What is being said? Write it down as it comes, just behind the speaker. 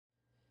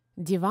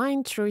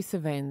Divine Truth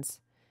Events.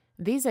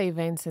 These are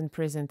events and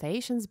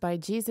presentations by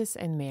Jesus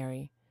and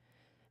Mary.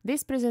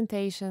 This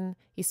presentation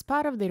is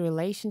part of the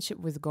Relationship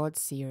with God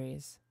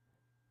series.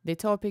 The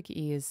topic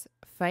is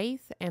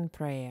Faith and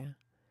Prayer.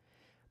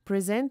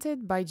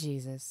 Presented by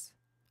Jesus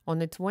on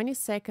the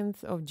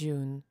 22nd of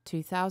June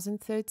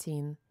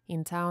 2013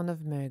 in town of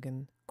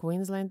Murgon,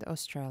 Queensland,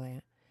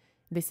 Australia.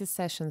 This is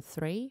session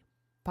 3,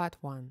 part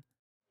 1.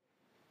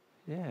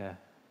 Yeah.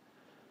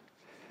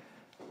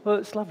 Well,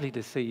 it's lovely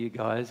to see you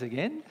guys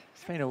again.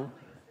 It's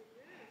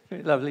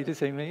been lovely to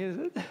see me, is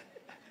it?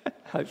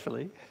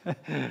 Hopefully.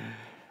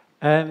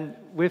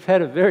 We've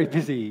had a very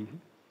busy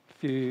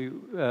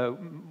few,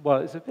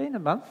 has it been a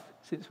month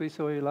since we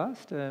saw you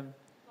last?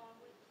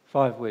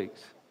 5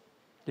 weeks.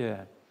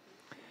 Yeah.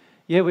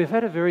 Yeah, we've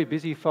had a very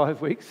busy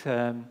 5 weeks.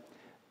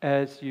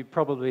 As you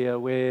probably are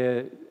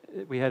aware,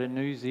 we had a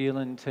New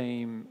Zealand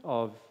team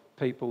of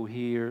people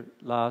here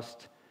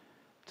last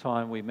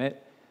time we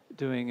met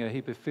doing a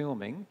heap of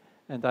filming,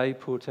 and they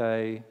put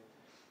a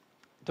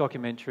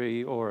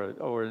documentary or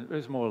it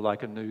was more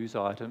like a news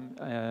item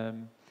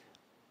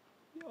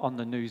on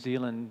the New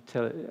Zealand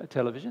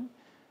television,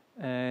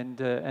 and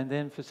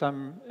then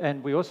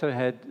and we also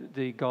had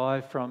the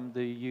guy from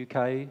the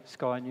UK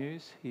Sky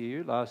News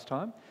here last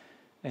time,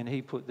 and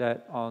he put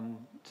that on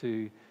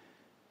to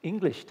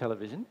English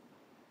television.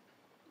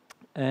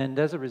 And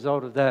as a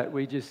result of that,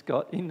 we just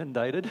got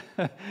inundated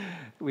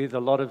with a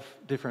lot of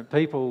different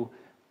people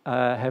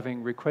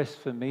having requests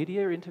for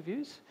media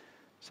interviews.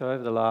 So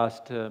over the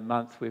last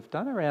month, we've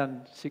done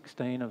around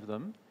 16 of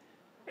them,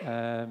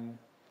 and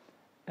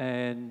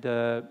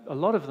a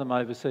lot of them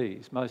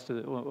overseas.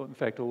 In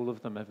fact, all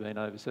of them have been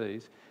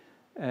overseas.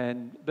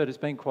 But it's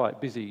been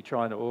quite busy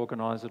trying to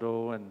organise it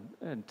all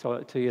and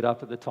tee it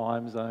up at the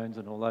time zones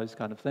and all those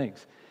kind of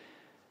things.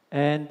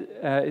 And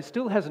it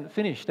still hasn't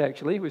finished,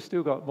 actually. We've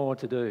still got more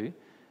to do.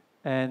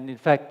 And in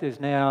fact, there's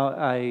now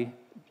a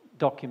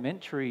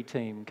documentary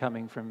team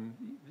coming from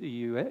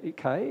the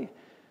UK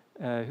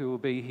who will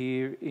be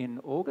here in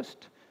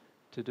August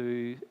to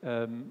do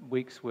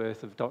weeks'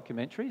 worth of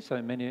documentary.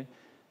 So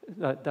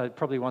they'd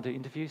probably want to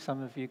interview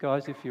some of you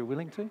guys if you're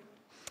willing to.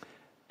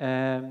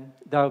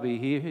 They'll be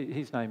here.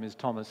 His name is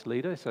Thomas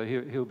Leader, so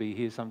he'll be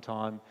here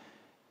sometime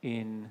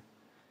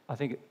I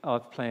think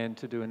I've planned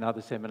to do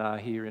another seminar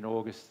here in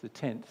August the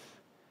 10th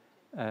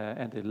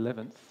and the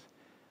 11th,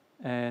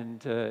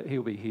 and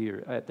he'll be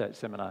here at that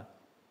seminar.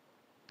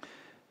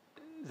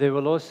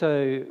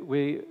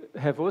 We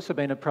have also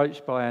been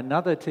approached by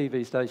another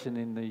TV station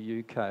in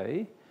the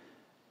UK,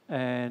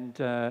 and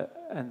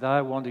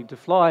they're wanting to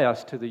fly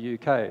us to the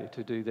UK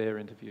to do their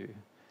interview.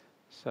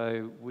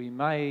 So we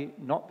may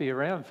not be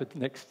around for the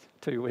next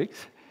 2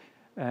 weeks.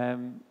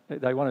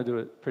 They want to do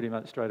it pretty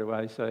much straight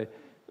away, so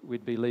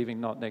we'd be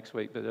leaving not next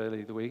week, but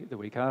early the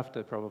week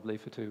after, probably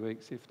for 2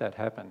 weeks, if that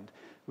happened,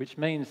 which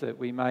means that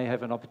we may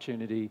have an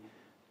opportunity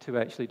to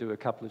actually do a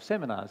couple of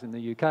seminars in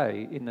the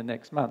UK in the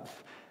next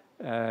month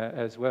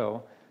as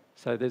well.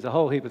 So there's a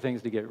whole heap of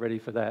things to get ready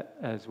for that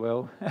as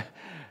well,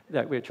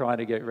 that we're trying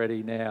to get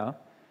ready now.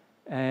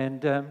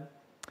 And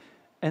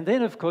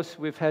then, of course,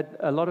 we've had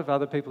a lot of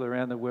other people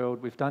around the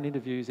world. We've done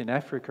interviews in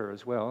Africa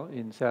as well,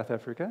 in South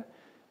Africa,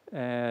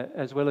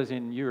 as well as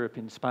in Europe,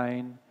 in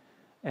Spain,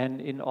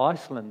 and in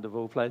Iceland, of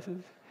all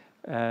places.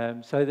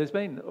 So there's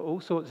been all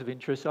sorts of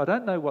interest. I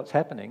don't know what's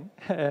happening.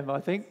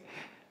 I think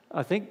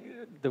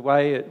the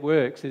way it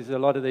works is a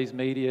lot of these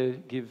media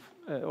give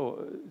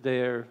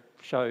their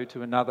show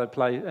to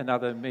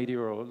another media,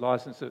 or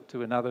license it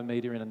to another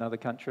media in another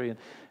country,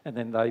 and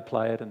then they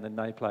play it, and then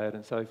they play it,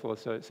 and so forth.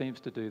 So it seems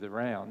to do the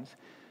rounds.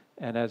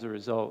 And as a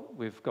result,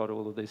 we've got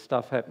all of this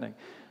stuff happening.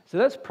 So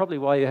that's probably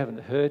why you haven't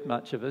heard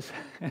much of us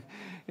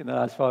in the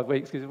last 5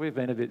 weeks, because we've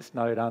been a bit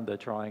snowed under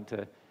trying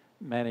to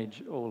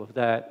manage all of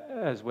that,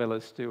 as well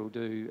as still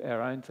do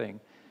our own thing.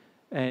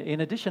 And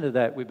in addition to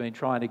that, we've been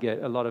trying to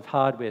get a lot of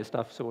hardware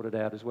stuff sorted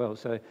out as well.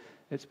 So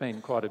it's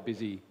been quite a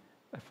busy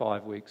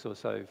 5 weeks or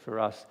so for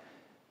us.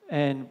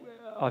 And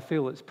I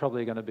feel it's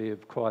probably going to be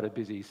quite a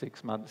busy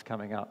 6 months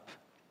coming up.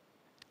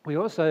 We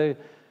also...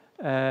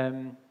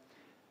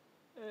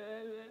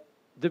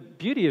 the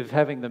beauty of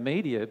having the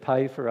media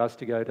pay for us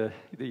to go to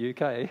the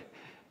UK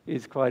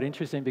is quite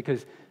interesting,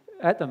 because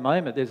at the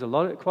moment there's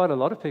quite a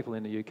lot of people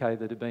in the UK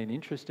that have been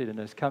interested in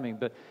us coming,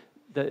 but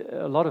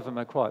a lot of them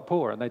are quite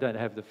poor and they don't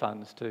have the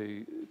funds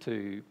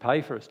to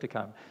pay for us to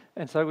come.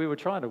 And so we were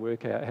trying to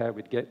work out how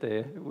we'd get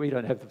there. We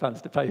don't have the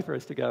funds to pay for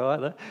us to go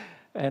either.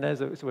 And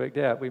as it was worked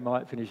out, we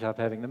might finish up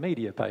having the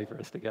media pay for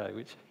us to go,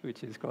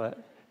 which is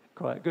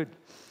quite good.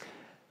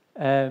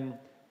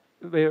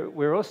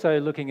 We're also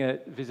looking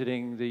at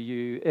visiting the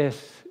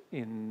US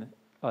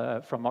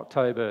from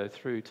October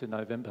through to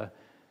November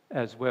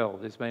as well.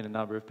 There's been a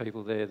number of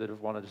people there that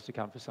have wanted us to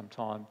come for some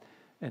time,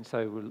 and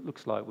so it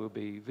looks like we'll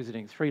be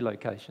visiting 3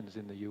 locations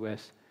in the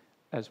US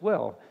as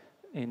well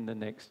in the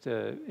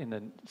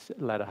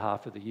latter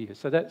half of the year.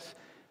 So that's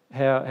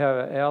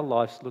how our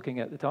life's looking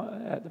at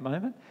the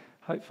moment.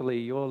 Hopefully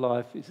your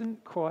life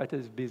isn't quite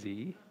as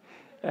busy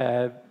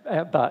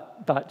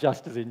but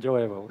just as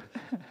enjoyable.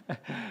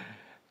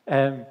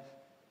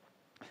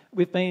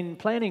 We've been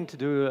planning to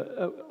do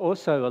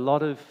also a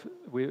lot of,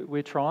 what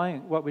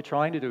we're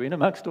trying to do in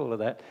amongst all of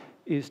that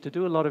is to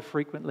do a lot of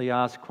frequently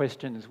asked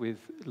questions with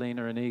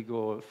Lena and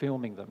Igor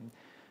filming them.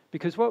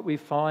 Because what we're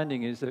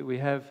finding is that we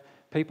have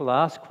people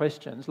ask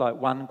questions, like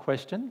one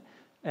question,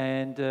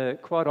 and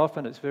quite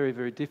often it's very,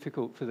 very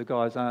difficult for the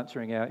guys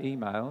answering our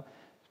email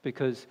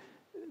because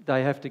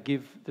they have to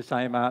give the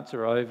same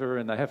answer over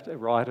and they have to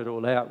write it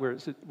all out,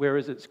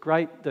 whereas it's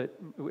great that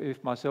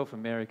if myself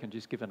and Mary can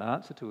just give an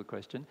answer to a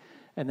question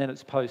and then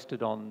it's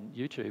posted on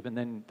YouTube and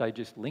then they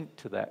just link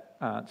to that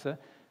answer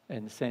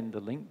and send the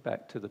link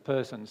back to the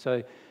person.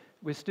 So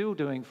we're still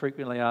doing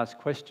frequently asked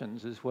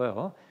questions as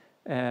well,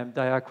 and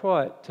they are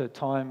quite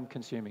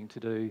time-consuming to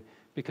do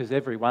because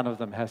every one of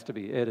them has to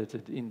be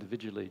edited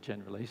individually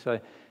generally. So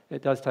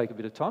it does take a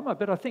bit of time.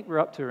 But I think we're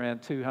up to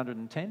around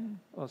 210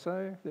 or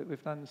so that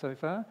we've done so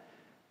far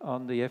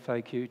on the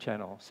FAQ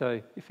channel.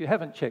 So if you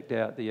haven't checked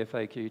out the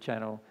FAQ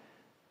channel,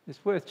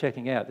 it's worth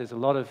checking out. There's a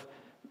lot of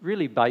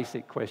really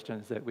basic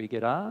questions that we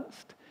get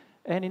asked.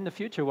 And in the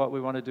future, what we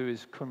want to do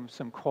is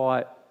some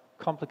quite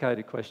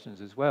complicated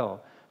questions as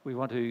well. We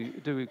want to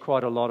do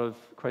quite a lot of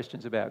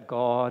questions about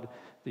God,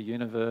 the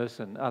universe,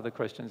 and other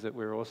questions that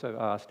we're also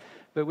asked.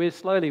 But we're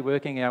slowly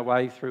working our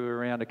way through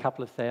around a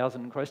couple of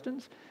thousand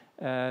questions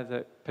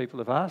that people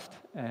have asked,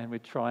 and we're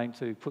trying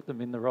to put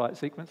them in the right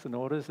sequence and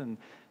orders, and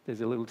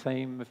there's a little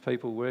team of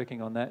people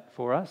working on that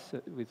for us,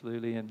 with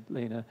Luli and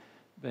Lena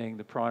being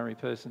the primary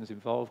persons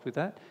involved with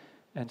that.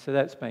 And so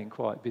that's been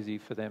quite busy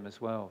for them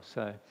as well.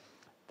 So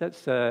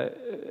that's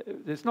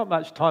there's not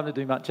much time to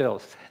do much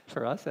else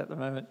for us at the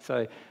moment,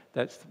 so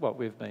that's what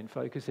we've been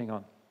focusing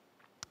on.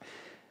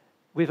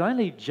 We've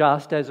only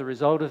just, as a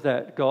result of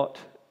that, got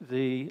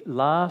the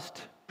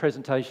last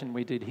presentation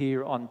we did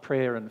here on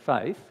prayer and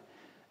faith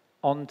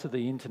onto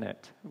the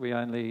internet.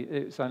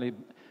 The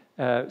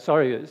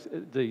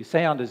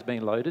sound has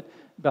been loaded,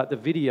 but the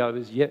video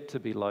is yet to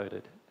be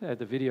loaded.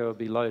 The video will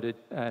be loaded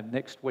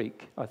next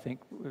week, I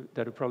think.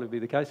 That'll probably be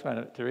the case, won't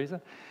it,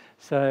 Teresa?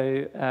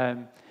 So,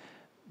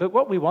 but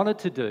what we wanted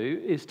to do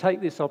is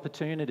take this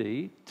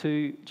opportunity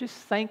to just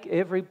thank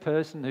every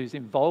person who's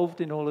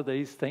involved in all of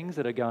these things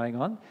that are going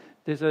on.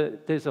 There's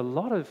a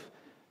lot of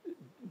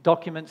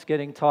documents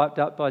getting typed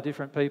up by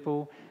different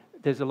people.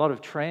 There's a lot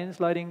of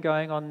translating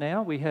going on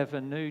now. We have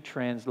a new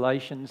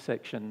translation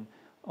section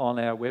on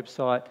our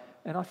website,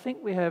 and I think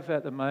we have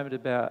at the moment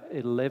about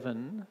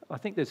 11, I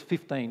think there's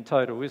 15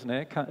 total, isn't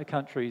there,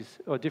 countries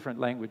or different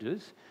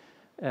languages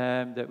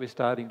that we're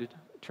starting to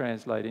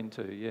translate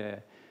into, yeah.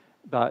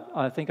 But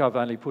I think I've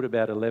only put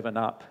about 11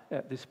 up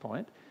at this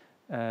point.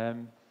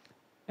 And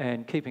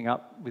keeping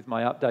up with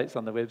my updates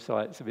on the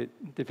website is a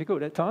bit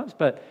difficult at times,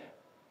 but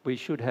we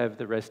should have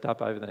the rest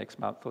up over the next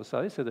month or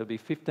so. So there'll be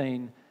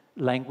 15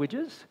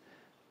 languages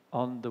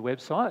on the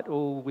website,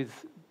 all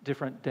with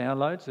different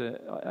downloads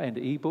and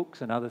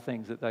ebooks and other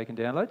things that they can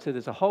download. So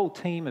there's a whole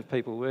team of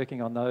people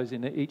working on those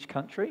in each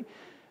country.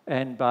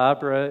 And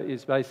Barbara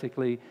is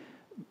basically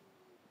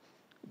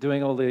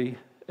doing all the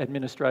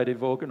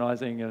administrative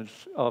organising of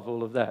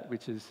all of that,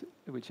 which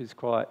is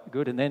quite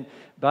good. And then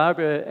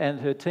Barbara and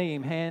her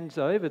team hands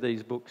over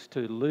these books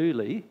to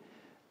Luli,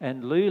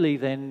 and Luli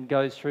then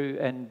goes through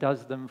and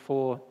does them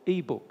for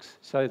ebooks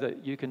so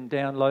that you can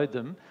download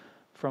them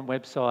from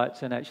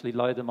websites and actually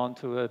load them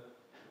onto a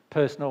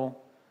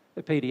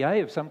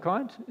PDA of some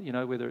kind, you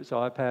know, whether it's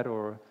iPad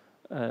or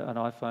an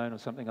iPhone or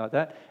something like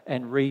that,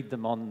 and read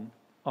them on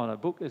a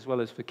book as well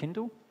as for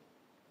Kindle.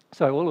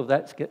 So all of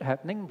that's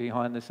happening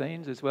behind the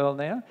scenes as well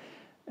now.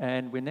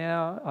 And we're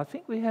now, I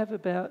think we have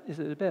about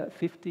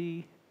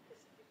 50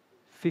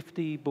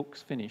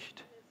 books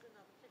finished?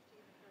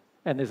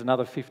 And there's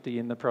another 50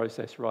 in the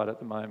process right at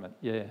the moment.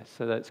 Yeah,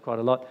 so that's quite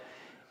a lot.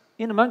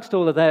 In amongst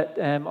all of that,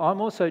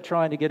 I'm also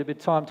trying to get a bit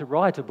of time to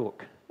write a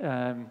book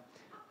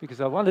because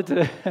I wanted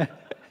to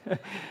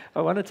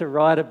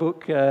write a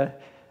book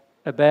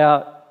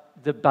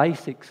about the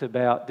basics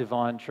about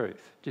divine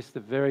truth, just the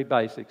very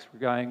basics.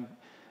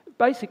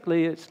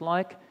 Basically, it's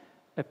like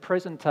a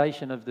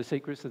presentation of the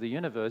secrets of the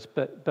universe,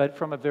 but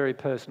from a very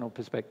personal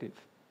perspective,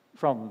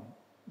 from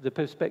the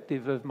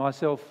perspective of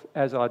myself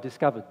as I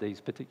discovered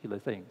these particular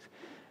things.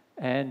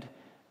 And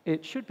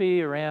it should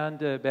be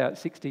around about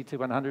 60 to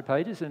 100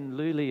 pages, and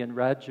Luli and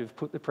Raj have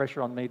put the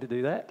pressure on me to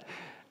do that.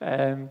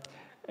 And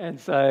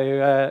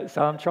so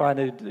I'm trying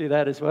to do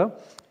that as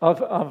well.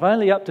 I've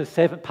only up to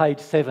page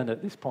 7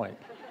 at this point.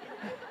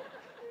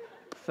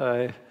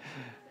 So...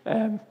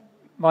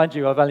 mind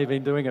you, I've only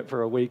been doing it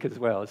for a week as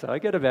well, so I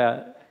try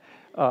to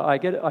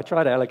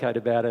allocate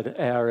about an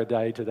hour a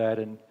day to that,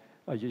 and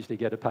I usually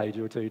get a page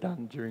or two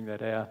done during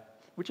that hour.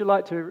 Would you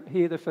like to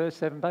hear the first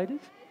 7 pages?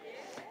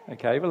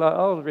 Okay, well,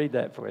 I'll read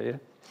that for you.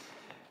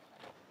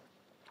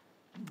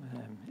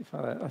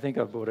 I think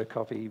I brought a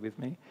copy with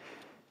me.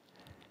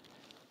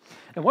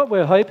 And what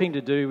we're hoping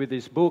to do with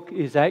this book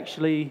is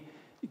actually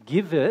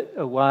give it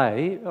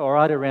away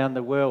right around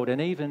the world,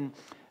 and even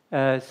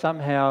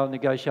somehow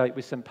negotiate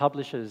with some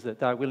publishers that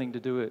they're willing to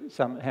do it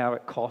somehow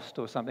at cost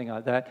or something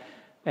like that,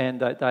 and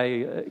that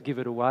they give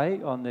it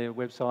away on their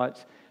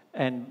websites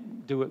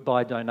and do it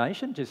by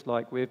donation, just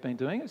like we've been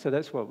doing it. So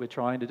that's what we're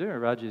trying to do.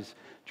 Raj is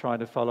trying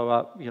to follow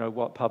up,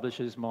 what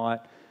publishers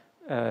might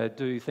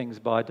do things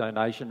by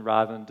donation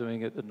rather than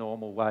doing it the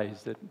normal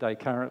ways that they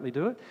currently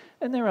do it.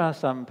 And there are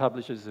some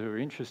publishers who are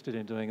interested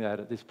in doing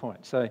that at this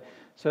point. So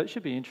it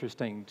should be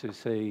interesting to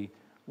see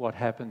what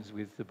happens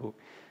with the book.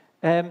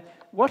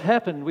 What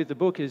happened with the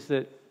book is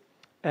that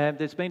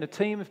there's been a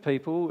team of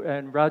people,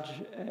 and Raj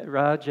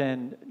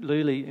and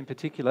Luli in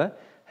particular,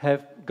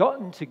 have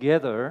gotten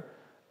together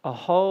a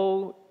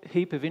whole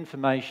heap of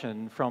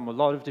information from a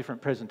lot of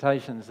different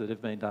presentations that have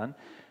been done,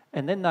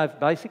 and then they've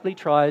basically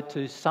tried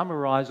to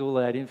summarise all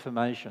that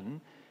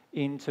information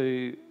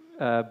into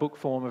a book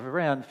form of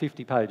around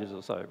 50 pages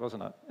or so,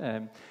 wasn't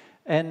it?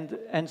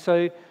 And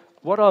so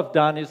what I've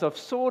done is I've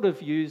sort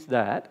of used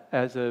that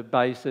as a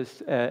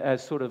basis,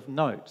 as sort of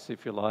notes,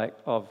 if you like,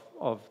 of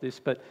this,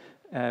 but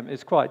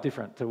it's quite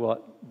different to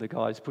what the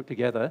guys put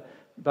together.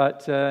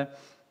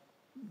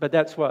 But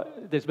that's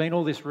there's been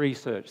all this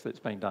research that's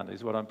been done,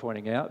 is what I'm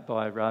pointing out,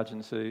 by Raj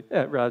and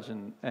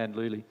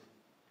Luli,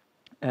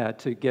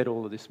 to get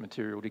all of this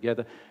material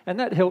together. And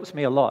that helps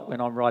me a lot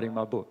when I'm writing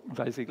my book.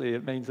 Basically,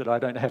 it means that I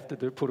don't have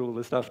to put all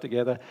the stuff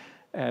together.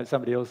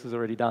 Somebody else has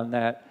already done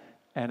that,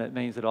 and it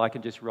means that I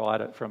can just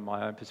write it from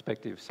my own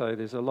perspective. So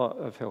there's a lot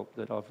of help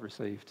that I've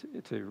received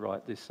to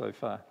write this so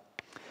far.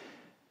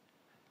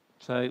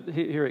 So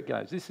here it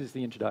goes. This is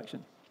the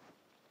introduction.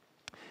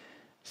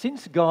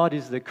 Since God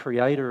is the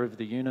creator of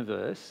the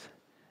universe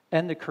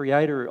and the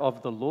creator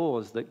of the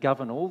laws that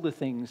govern all the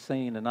things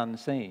seen and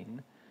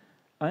unseen,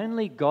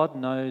 only God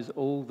knows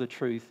all the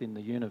truth in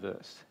the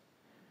universe.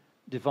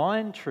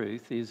 Divine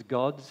truth is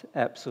God's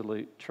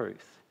absolute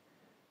truth.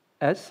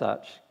 As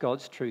such,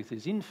 God's truth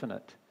is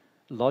infinite,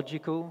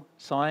 logical,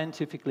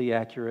 scientifically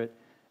accurate,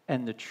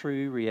 and the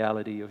true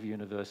reality of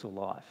universal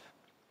life.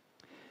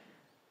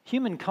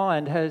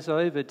 Humankind has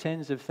over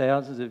tens of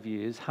thousands of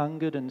years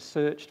hungered and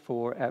searched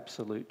for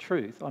absolute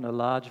truth on a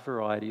large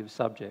variety of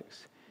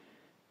subjects.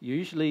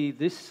 Usually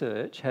this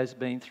search has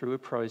been through a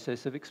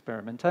process of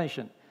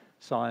experimentation,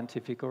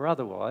 scientific or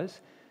otherwise,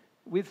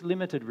 with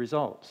limited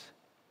results.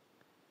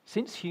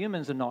 Since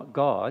humans are not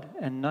God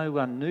and no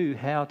one knew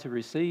how to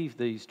receive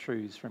these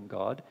truths from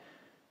God,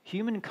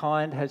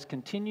 humankind has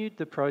continued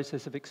the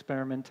process of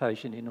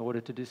experimentation in order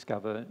to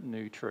discover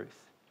new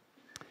truth.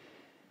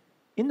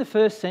 In the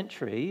 1st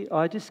century,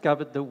 I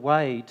discovered the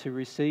way to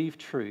receive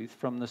truth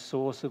from the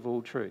source of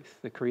all truth,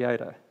 the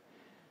Creator.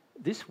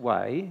 This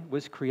way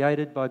was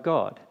created by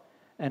God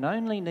and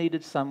only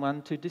needed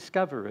someone to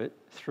discover it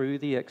through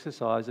the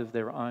exercise of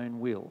their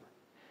own will.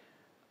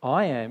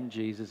 I am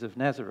Jesus of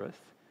Nazareth.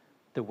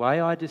 The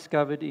way I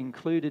discovered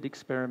included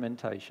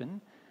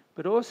experimentation,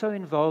 but also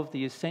involved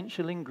the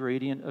essential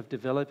ingredient of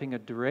developing a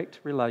direct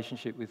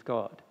relationship with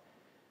God.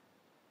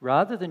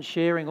 Rather than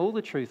sharing all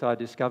the truth I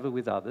discover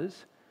with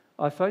others,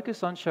 I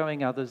focus on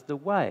showing others the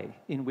way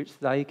in which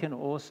they can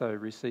also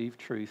receive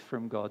truth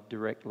from God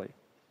directly.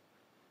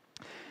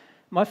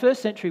 My 1st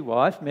century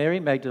wife, Mary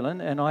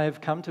Magdalene, and I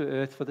have come to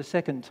earth for the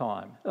 2nd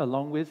time,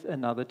 along with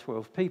another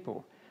 12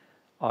 people.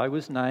 I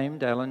was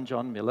named Alan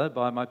John Miller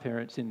by my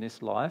parents in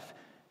this life,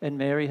 and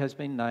Mary has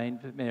been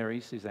named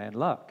Mary Suzanne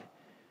Luck.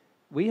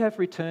 We have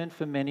returned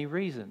for many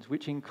reasons,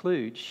 which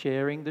include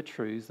sharing the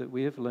truths that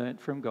we have learnt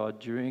from God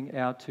during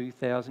our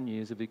 2,000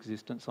 years of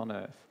existence on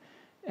earth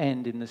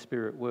and in the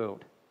spirit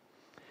world.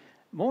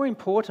 More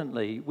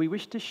importantly, we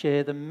wish to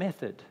share the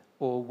method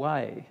or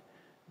way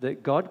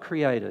that God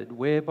created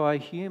whereby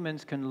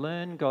humans can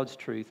learn God's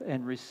truth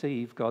and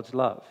receive God's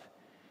love.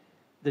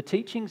 The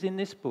teachings in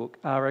this book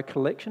are a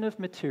collection of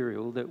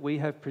material that we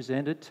have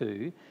presented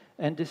to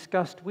and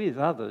discussed with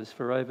others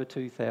for over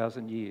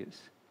 2,000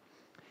 years.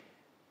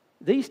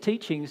 These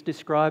teachings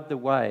describe the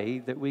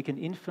way that we can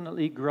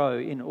infinitely grow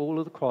in all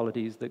of the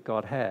qualities that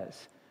God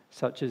has,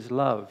 such as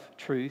love,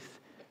 truth,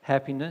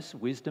 happiness,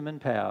 wisdom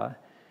and power,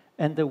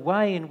 and the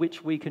way in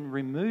which we can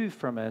remove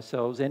from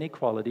ourselves any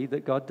quality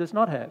that God does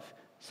not have,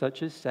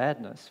 such as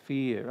sadness,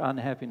 fear,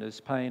 unhappiness,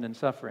 pain and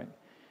suffering.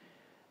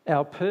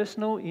 Our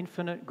personal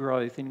infinite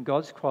growth in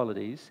God's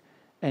qualities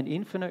and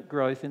infinite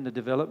growth in the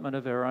development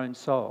of our own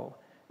soul,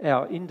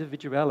 our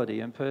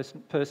individuality and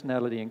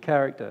personality and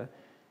character,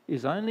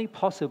 is only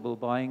possible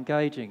by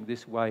engaging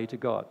this way to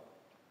God.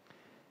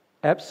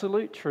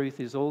 Absolute truth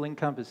is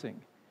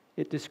all-encompassing.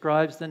 It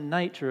describes the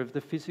nature of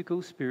the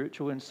physical,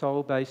 spiritual and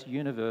soul-based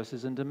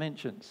universes and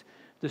dimensions,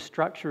 the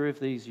structure of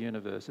these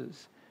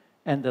universes,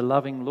 and the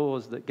loving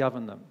laws that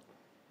govern them.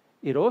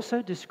 It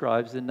also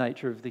describes the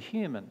nature of the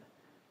human,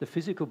 the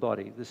physical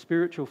body, the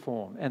spiritual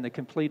form, and the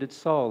completed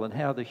soul, and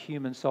how the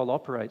human soul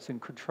operates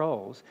and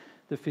controls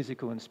the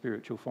physical and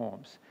spiritual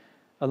forms,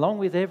 along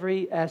with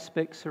every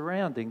aspect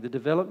surrounding the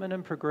development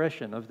and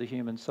progression of the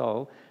human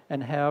soul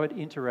and how it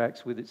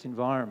interacts with its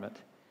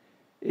environment.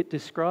 It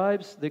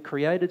describes the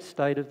created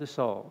state of the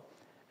soul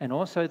and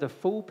also the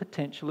full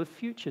potential of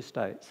future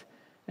states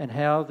and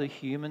how the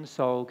human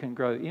soul can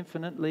grow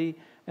infinitely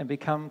and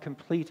become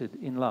completed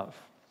in love.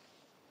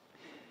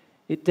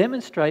 It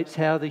demonstrates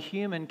how the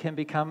human can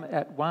become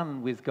at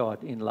one with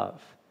God in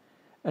love,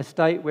 a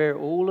state where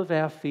all of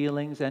our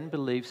feelings and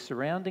beliefs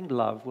surrounding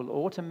love will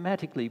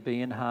automatically be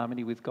in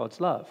harmony with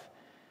God's love,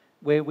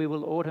 where we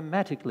will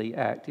automatically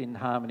act in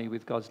harmony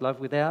with God's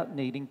love without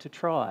needing to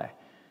try,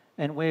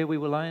 and where we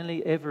will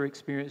only ever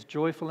experience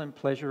joyful and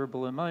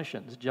pleasurable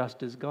emotions,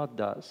 just as God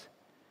does.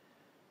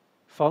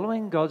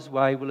 Following God's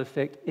way will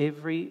affect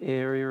every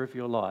area of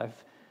your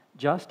life,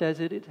 just as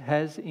it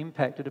has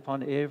impacted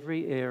upon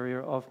every area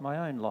of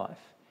my own life.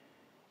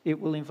 It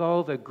will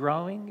involve a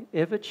growing,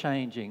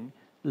 ever-changing,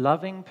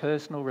 loving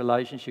personal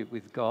relationship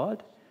with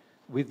God,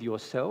 with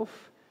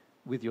yourself,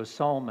 with your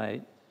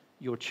soulmate,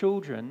 your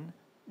children,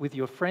 with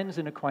your friends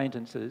and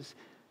acquaintances,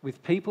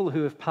 with people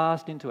who have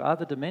passed into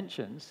other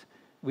dimensions,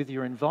 with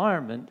your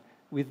environment,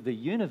 with the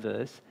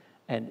universe,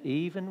 and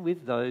even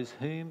with those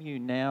whom you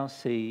now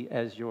see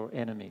as your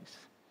enemies.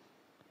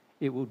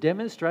 It will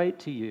demonstrate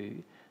to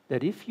you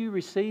that if you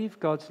receive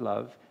God's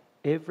love,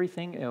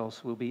 everything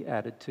else will be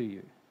added to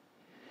you.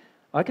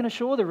 I can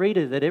assure the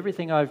reader that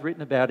everything I've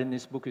written about in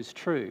this book is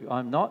true.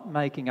 I'm not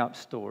making up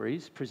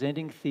stories,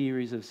 presenting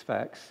theories as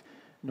facts,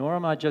 nor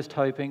am I just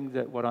hoping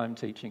that what I'm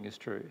teaching is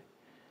true.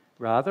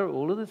 Rather,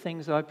 all of the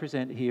things I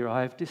present here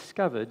I have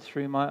discovered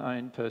through my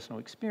own personal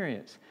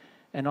experience,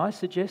 and I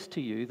suggest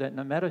to you that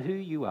no matter who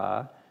you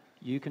are,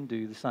 you can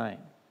do the same.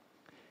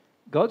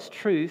 God's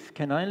truth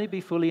can only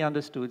be fully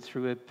understood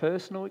through a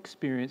personal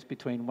experience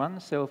between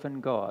oneself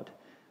and God,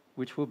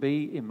 which will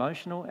be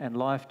emotional and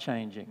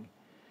life-changing.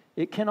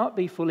 It cannot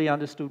be fully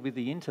understood with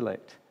the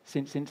intellect,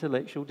 since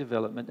intellectual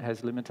development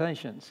has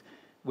limitations,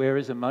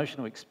 whereas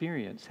emotional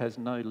experience has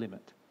no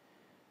limit.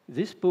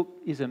 This book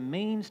is a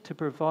means to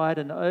provide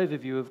an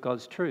overview of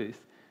God's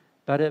truth,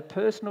 but a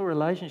personal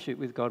relationship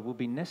with God will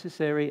be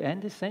necessary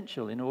and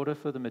essential in order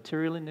for the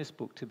material in this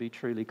book to be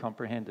truly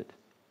comprehended.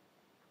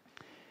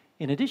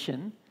 In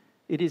addition,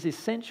 it is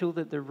essential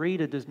that the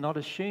reader does not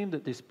assume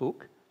that this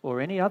book, or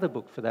any other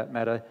book for that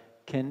matter,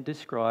 can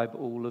describe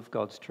all of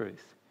God's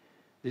truth.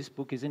 This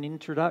book is an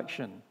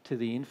introduction to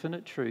the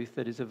infinite truth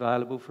that is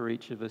available for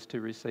each of us to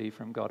receive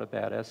from God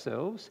about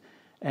ourselves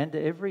and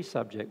every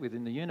subject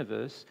within the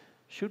universe,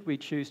 should we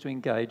choose to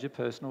engage a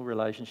personal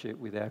relationship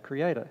with our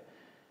Creator.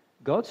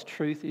 God's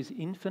truth is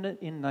infinite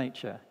in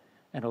nature,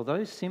 and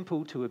although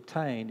simple to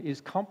obtain, is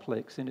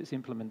complex in its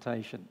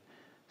implementation.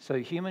 So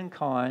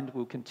humankind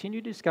will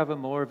continue to discover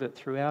more of it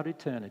throughout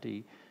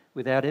eternity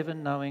without ever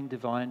knowing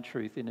divine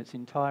truth in its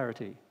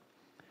entirety.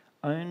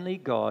 Only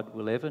God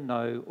will ever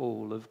know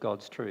all of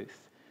God's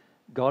truth.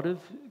 God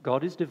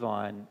is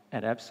divine,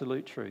 and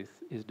absolute truth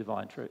is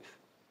divine truth.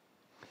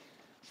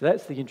 So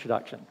that's the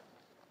introduction.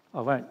 I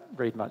won't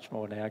read much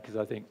more now because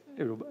I think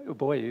it'll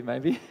bore you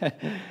maybe.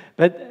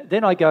 But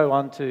then I go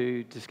on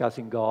to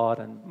discussing God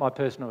and my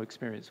personal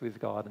experience with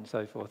God and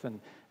so forth.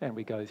 And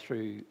we go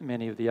through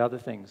many of the other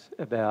things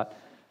about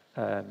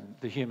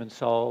the human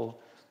soul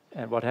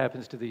and what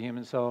happens to the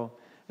human soul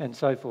and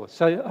so forth.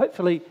 So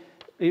hopefully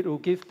it will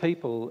give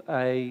people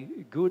a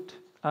good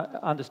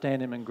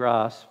understanding and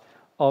grasp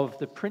of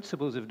the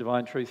principles of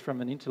divine truth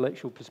from an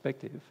intellectual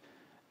perspective.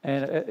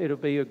 And it'll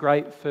be a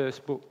great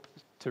first book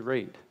to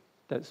read.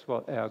 That's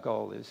what our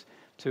goal is,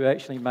 to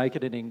actually make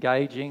it an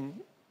engaging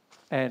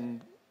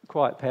and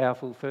quite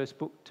powerful first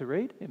book to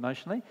read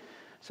emotionally.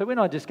 So when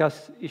I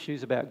discuss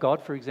issues about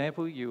God, for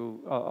example,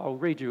 I'll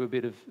read you a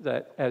bit of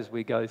that as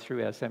we go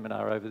through our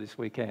seminar over this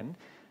weekend,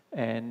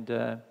 and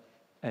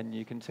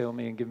you can tell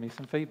me and give me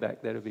some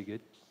feedback. That'll be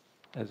good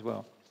as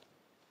well.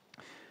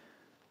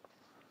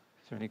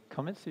 Is there any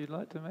comments you'd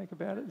like to make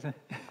about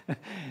it?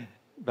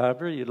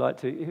 Barbara, you'd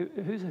like to?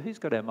 Who's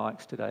got our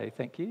mics today?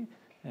 Thank you,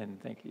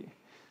 and thank you.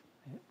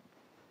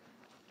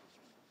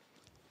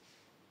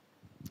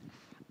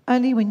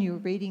 Only when you were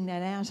reading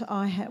that out,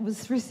 I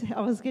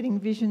was getting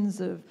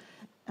visions of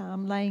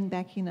laying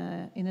back in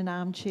an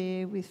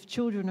armchair with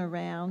children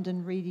around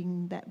and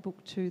reading that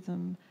book to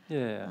them.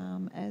 Yeah.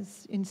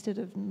 As instead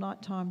of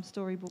nighttime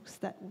storybooks,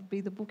 that would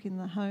be the book in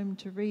the home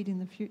to read in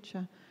the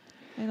future.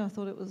 And I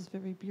thought it was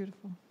very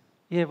beautiful.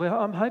 Yeah, well,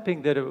 I'm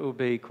hoping that it will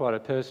be quite a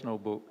personal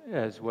book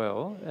as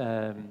well.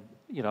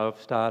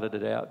 I've started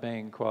it out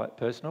being quite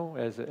personal,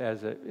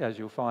 as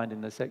you'll find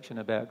in the section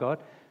about God.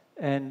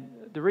 And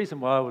the reason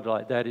why I would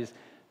like that is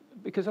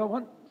because I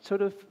want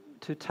sort of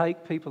to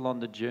take people on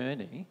the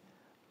journey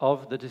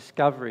of the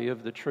discovery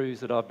of the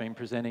truths that I've been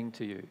presenting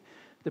to you.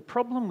 The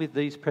problem with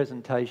these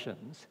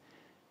presentations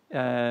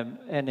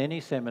and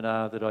any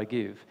seminar that I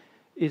give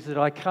is that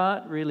I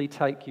can't really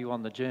take you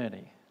on the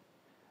journey.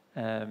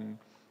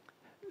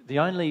 The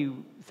only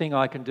thing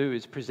I can do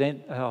is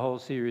present a whole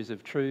series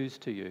of truths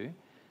to you,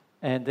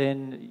 and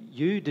then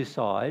you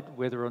decide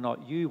whether or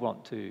not you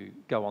want to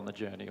go on the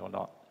journey or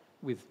not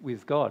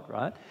with God,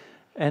 right?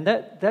 And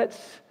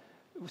that's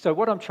so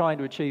what I'm trying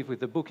to achieve with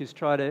the book is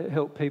try to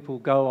help people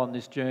go on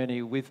this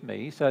journey with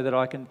me so that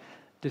I can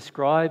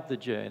describe the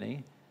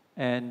journey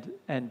and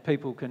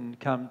people can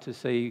come to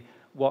see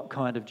what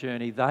kind of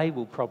journey they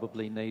will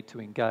probably need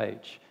to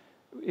engage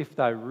if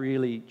they're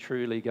really,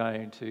 truly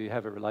going to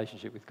have a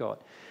relationship with God.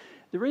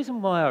 The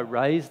reason why I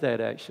raise that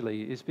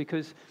actually is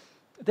because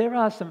there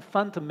are some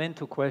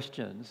fundamental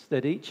questions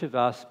that each of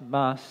us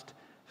must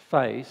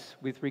face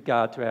with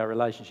regard to our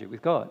relationship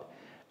with God.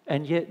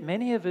 And yet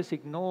many of us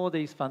ignore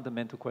these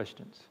fundamental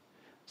questions.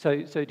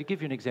 So to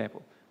give you an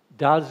example,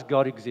 does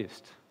God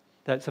exist?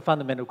 That's a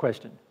fundamental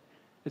question.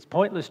 It's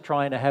pointless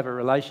trying to have a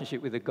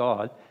relationship with a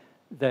God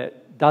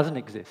that doesn't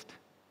exist.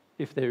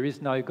 If there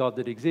is no God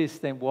that exists,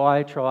 then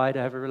why try to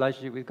have a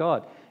relationship with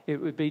God? It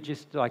would be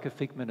just like a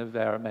figment of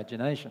our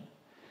imagination.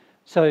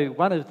 So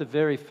one of the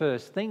very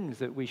first things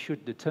that we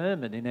should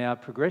determine in our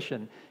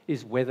progression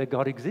is whether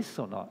God exists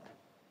or not.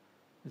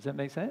 Does that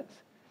make sense?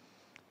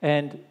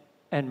 And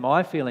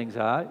my feelings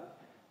are,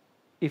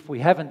 if we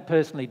haven't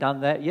personally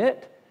done that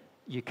yet,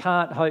 you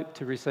can't hope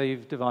to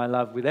receive divine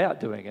love without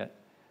doing it.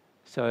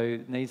 So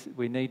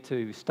we need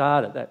to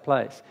start at that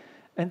place.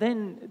 And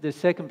then the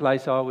second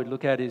place I would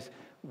look at is,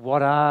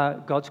 what are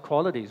God's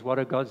qualities? What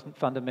are God's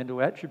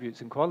fundamental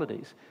attributes and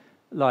qualities?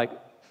 Like,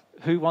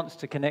 who wants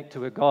to connect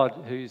to a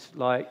God who's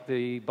like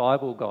the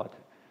Bible God?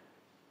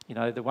 You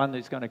know, the one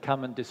who's going to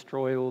come and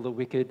destroy all the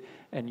wicked,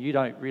 and you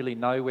don't really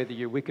know whether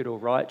you're wicked or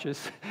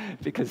righteous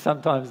because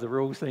sometimes the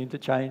rules seem to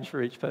change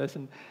for each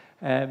person.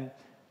 And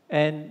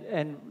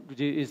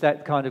is that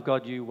the kind of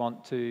God you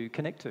want to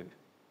connect to?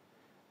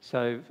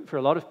 So for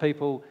a lot of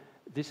people,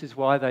 this is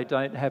why they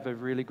don't have a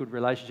really good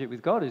relationship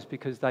with God, is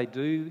because they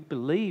do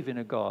believe in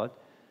a God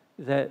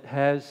that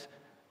has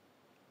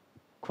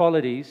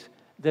qualities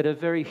that are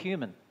very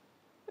human.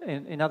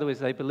 In other words,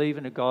 they believe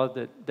in a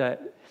God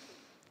that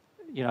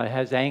you know,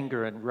 has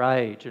anger and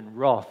rage and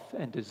wrath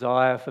and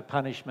desire for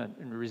punishment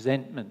and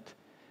resentment.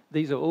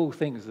 These are all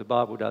things the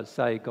Bible does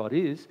say God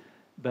is,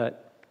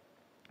 but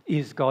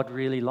is God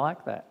really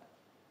like that?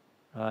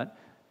 Right?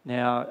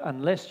 Now,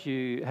 unless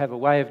you have a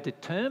way of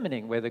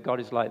determining whether God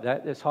is like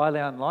that, it's highly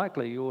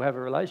unlikely you'll have a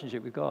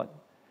relationship with God.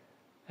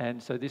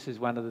 And so this is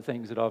one of the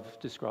things that I've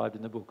described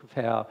in the book of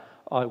how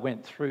I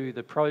went through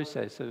the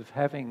process of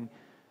having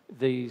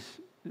this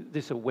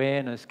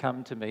awareness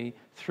come to me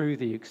through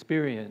the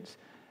experience,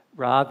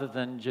 rather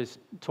than just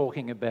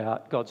talking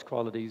about God's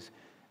qualities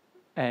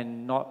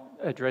and not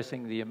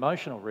addressing the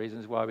emotional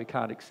reasons why we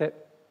can't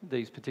accept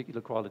these particular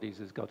qualities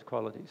as God's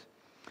qualities.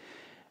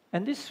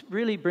 And this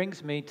really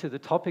brings me to the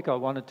topic I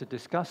wanted to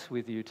discuss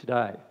with you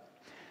today.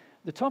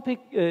 The topic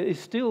is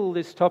still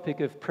this topic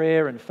of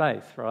prayer and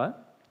faith, right?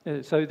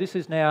 So this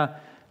is now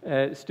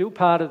still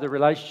part of the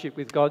Relationship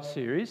with God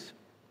series.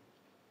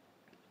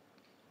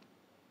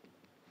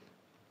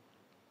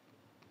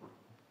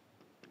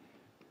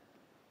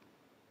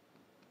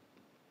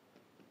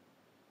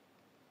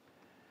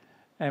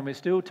 And we're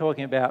still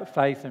talking about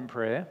faith and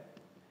prayer.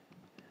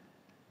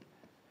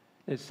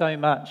 There's so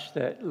much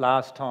that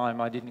last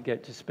time I didn't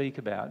get to speak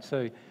about.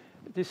 So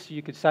this,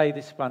 you could say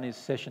this one is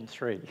session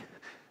 3.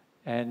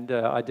 And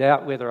I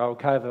doubt whether I'll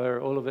cover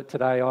all of it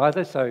today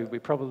either, so we're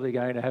probably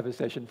going to have a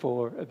session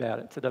 4 about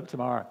it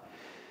tomorrow.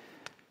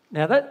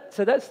 Now,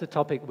 that's the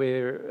topic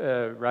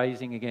we're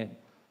raising again.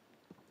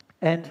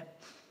 And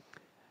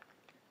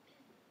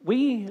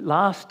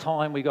last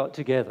time we got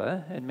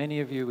together, and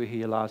many of you were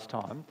here last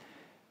time,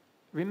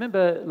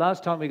 remember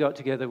last time we got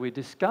together we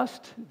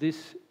discussed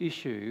this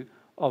issue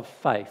of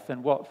faith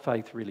and what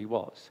faith really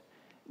was.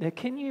 Now,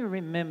 can you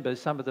remember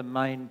some of the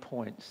main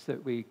points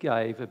that we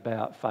gave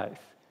about faith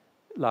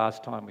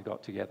last time we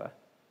got together?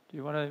 Do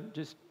you want to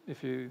just,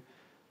 if you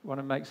want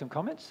to make some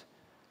comments?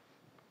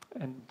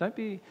 And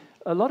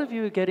a lot of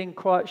you are getting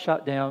quite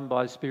shut down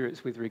by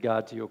spirits with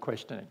regard to your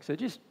questioning. So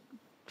just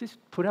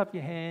put up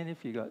your hand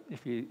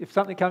if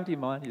something comes to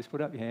your mind, just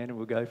put up your hand and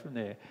we'll go from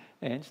there.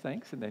 Ange,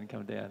 thanks, and then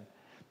come down.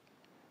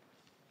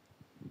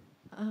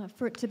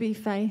 For it to be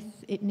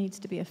faith, it needs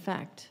to be a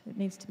fact. It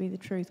needs to be the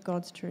truth,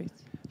 God's truth.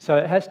 So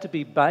it has to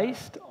be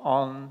based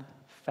on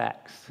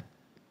facts.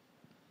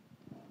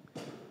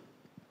 Do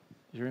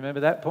you remember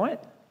that point?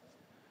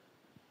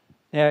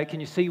 Now, can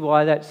you see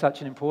why that's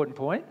such an important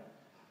point?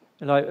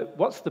 Like,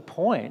 what's the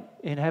point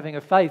in having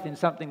a faith in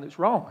something that's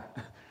wrong?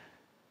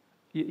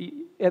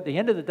 At the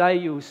end of the day,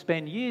 you'll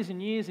spend years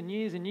and years and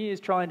years and years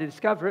trying to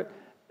discover it,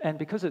 and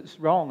because it's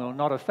wrong or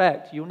not a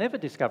fact, you'll never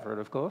discover it,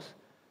 of course,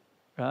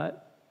 right?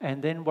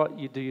 And then what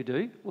you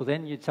do? Well,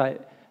 then you'd say,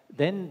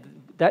 then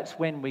that's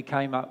when we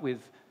came up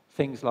with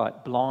things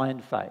like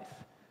blind faith.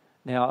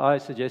 Now, I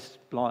suggest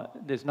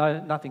there's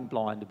nothing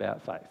blind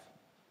about faith.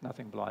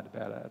 Nothing blind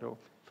about it at all.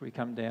 If we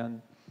come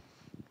down.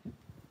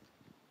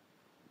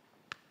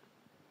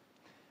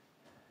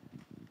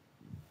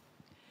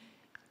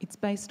 It's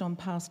based on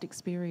past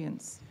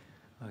experience.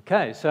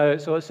 Okay, so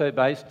it's also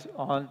based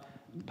on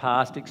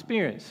past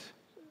experience,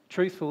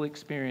 truthful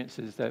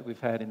experiences that we've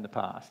had in the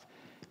past.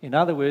 In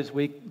other words,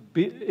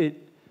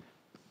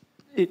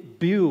 it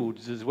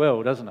builds as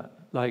well, doesn't it?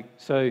 Like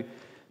so,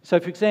 for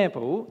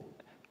example,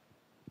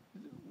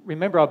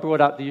 remember I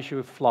brought up the issue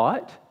of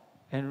flight,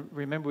 and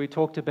remember we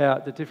talked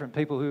about the different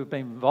people who have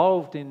been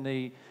involved in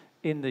the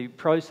in the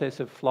process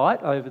of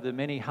flight over the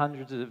many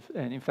hundreds of,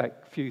 and in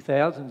fact, few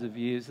thousands of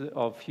years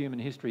of human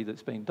history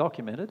that's been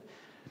documented.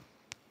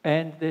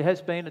 And there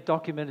has been a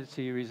documented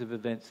series of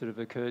events that have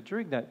occurred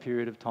during that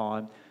period of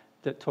time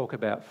that talk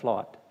about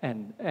flight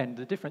and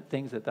the different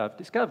things that they've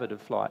discovered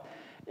of flight.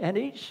 And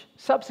each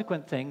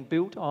subsequent thing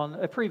built on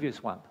a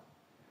previous one,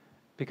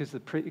 because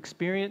the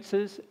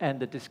experiences and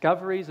the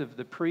discoveries of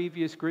the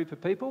previous group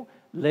of people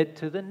led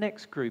to the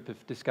next group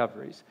of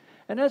discoveries.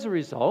 And as a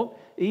result,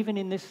 even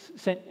in this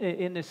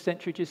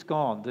century just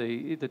gone,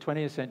 the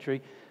 20th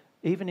century,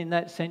 even in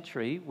that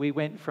century, we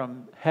went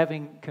from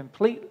having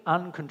complete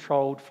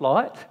uncontrolled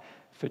flight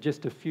for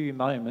just a few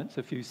moments,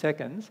 a few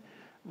seconds,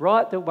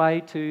 right the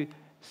way to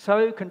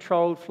so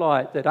controlled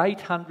flight that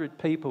 800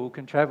 people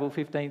can travel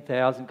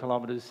 15,000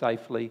 kilometres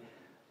safely,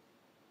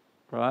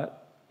 right,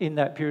 in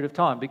that period of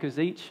time, because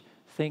each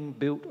thing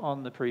built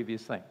on the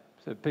previous thing,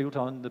 so built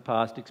on the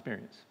past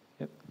experience.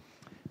 Yep.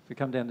 If we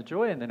come down to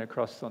joy and then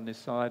across on this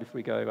side, if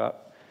we go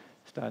up,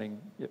 starting,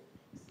 yep.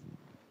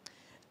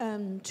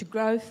 To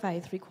grow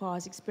faith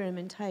requires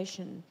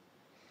experimentation,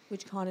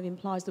 which kind of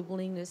implies the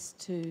willingness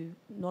to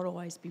not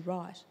always be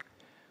right.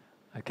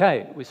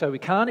 Okay, so we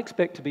can't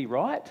expect to be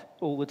right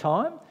all the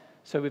time,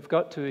 so we've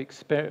got to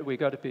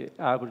be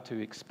able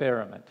to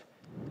experiment.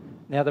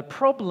 Now, the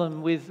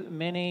problem with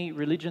many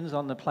religions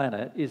on the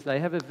planet is they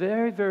have a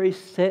very, very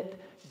set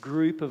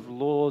group of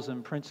laws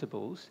and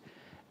principles,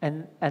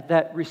 and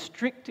that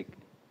restrict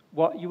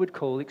what you would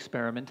call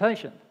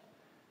experimentation.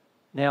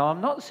 Now,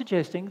 I'm not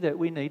suggesting that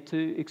we need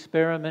to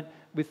experiment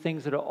with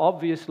things that are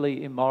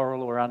obviously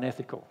immoral or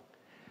unethical,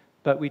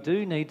 but we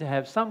do need to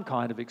have some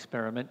kind of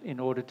experiment in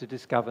order to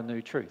discover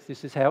new truth.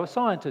 This is how a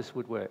scientist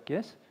would work,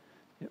 yes?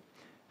 Yep.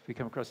 If we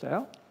come across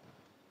to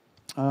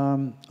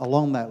Al.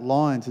 Along that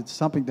lines, it's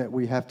something that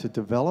we have to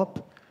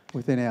develop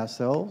within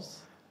ourselves.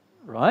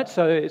 Right,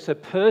 so it's a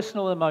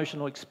personal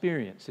emotional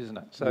experience, isn't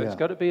it? So It's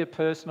got to be a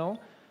personal,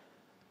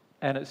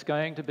 and it's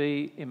going to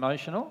be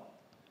emotional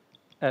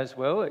as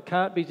well. It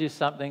can't be just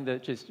something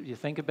that just you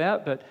think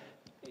about, but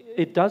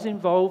it does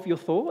involve your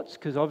thoughts,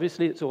 because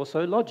obviously it's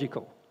also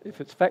logical. If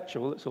it's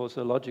factual, it's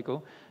also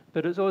logical,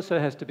 but it also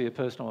has to be a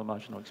personal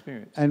emotional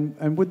experience.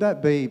 And would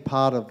that be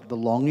part of the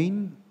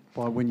longing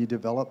by when you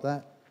develop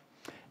that?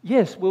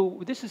 Yes, well,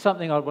 this is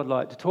something I would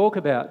like to talk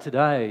about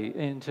today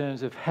in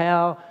terms of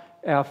how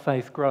our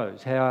faith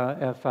grows, how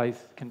our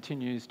faith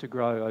continues to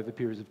grow over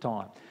periods of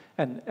time.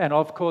 And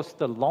of course,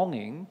 the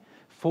longing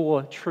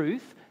for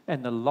truth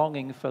and the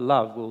longing for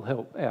love will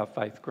help our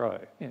faith grow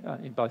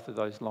in both of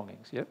those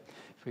longings. Yep.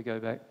 If we go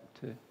back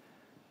to...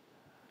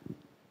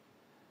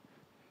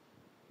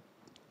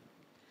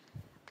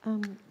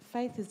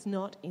 Faith is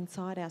not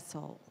inside our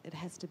soul. It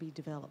has to be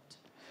developed,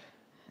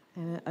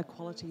 a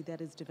quality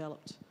that is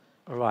developed.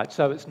 All right,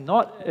 so it's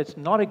not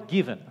a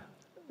given.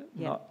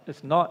 Yeah.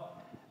 It's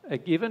not a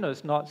given, or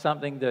it's not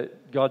something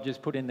that God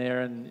just put in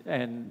there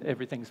and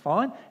everything's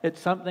fine. It's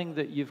something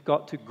that you've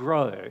got to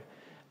grow.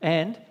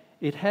 And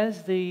it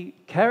has the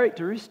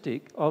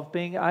characteristic of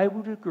being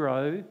able to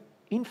grow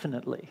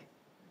infinitely.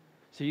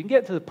 So you can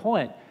get to the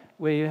point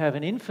where you have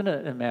an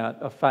infinite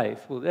amount of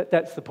faith. Well,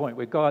 that's the point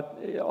where God,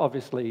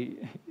 obviously,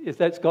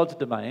 that's God's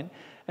domain,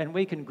 and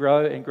we can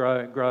grow and grow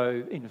and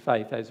grow in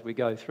faith as we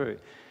go through.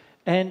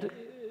 And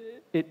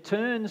it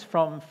turns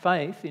from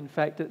faith, in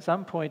fact, at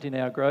some point in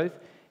our growth,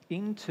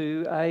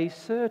 into a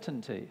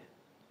certainty.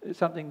 It's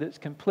something that's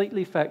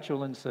completely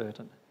factual and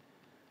certain.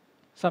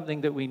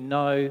 Something that we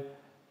know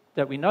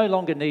that we no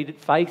longer need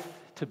faith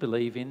to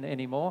believe in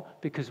anymore,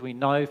 because we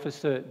know for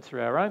certain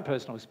through our own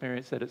personal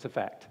experience that it's a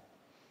fact.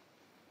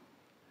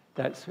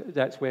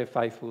 That's where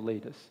faith will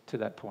lead us, to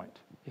that point.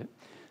 Yep.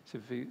 So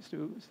if we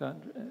still start,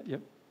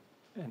 yep,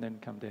 and then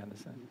come down the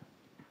same.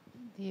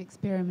 The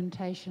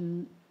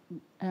experimentation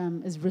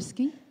is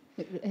risky.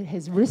 It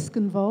has risk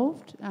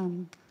involved.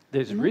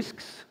 There's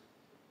risks.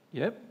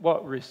 Yep.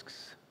 What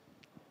risks?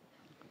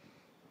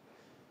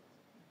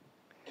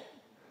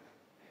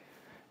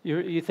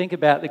 You think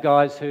about the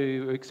guys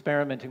who were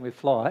experimenting with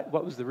flight.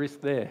 What was the risk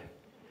there?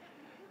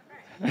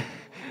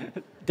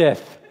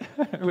 Death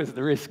was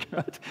the risk,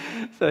 right?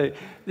 So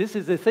this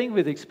is the thing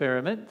with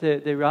experiment.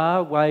 There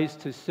are ways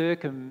to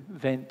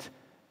circumvent,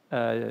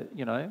 the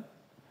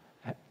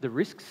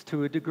risks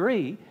to a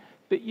degree,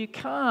 but you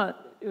can't,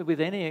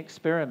 with any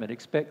experiment,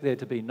 expect there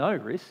to be no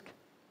risk,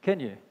 can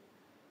you?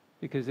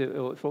 Because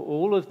for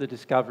all of the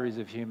discoveries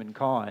of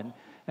humankind,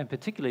 and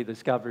particularly the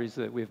discoveries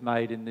that we've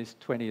made in this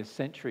 20th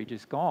century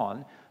just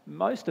gone,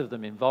 most of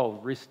them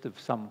involve risk of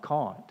some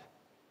kind.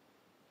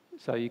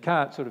 So you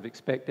can't sort of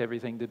expect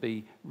everything to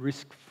be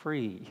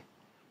risk-free.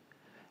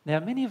 Now,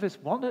 many of us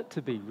want it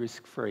to be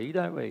risk-free,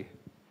 don't we?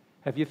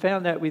 Have you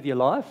found that with your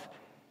life?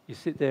 You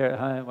sit there at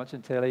home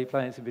watching telly,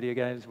 playing some video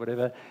games,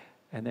 whatever,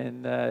 and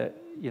then,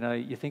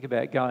 you think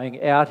about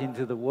going out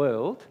into the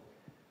world,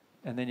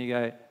 and then you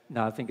go,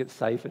 no, I think it's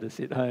safer to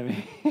sit home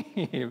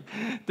here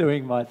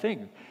doing my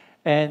thing.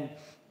 And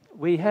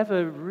we have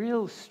a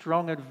real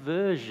strong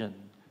aversion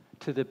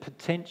to the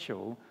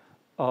potential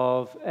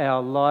of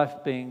our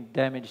life being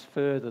damaged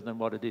further than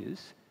what it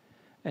is.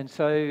 And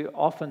so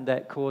often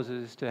that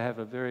causes to have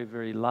a very,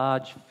 very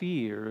large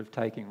fear of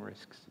taking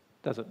risks,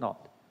 does it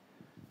not?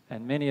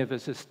 And many of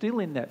us are still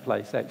in that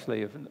place,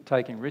 actually, of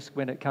taking risk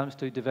when it comes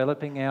to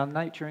developing our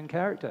nature and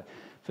character.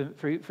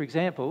 For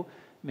example,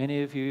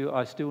 many of you,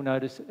 I still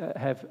notice,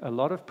 have a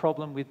lot of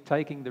problem with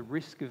taking the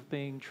risk of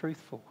being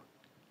truthful,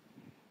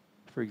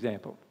 for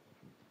example.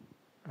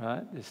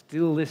 Right? There's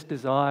still this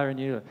desire in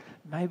you,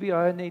 maybe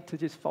I need to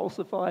just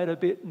falsify it a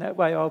bit, and that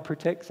way I'll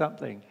protect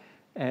something,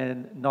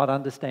 and not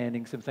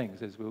understanding some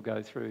things, as we'll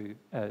go through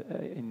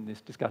in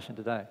this discussion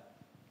today.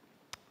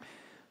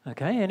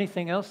 Okay,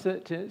 anything else,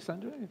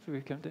 Sandra, if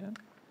we come down?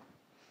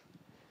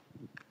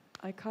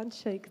 I can't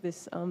shake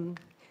this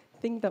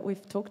thing that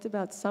we've talked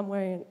about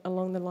somewhere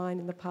along the line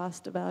in the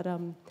past about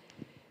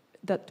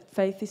that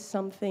faith is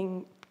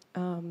something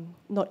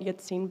not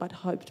yet seen but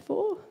hoped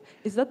for.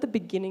 Is that the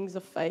beginnings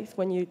of faith,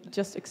 when you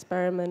just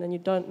experiment and you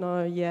don't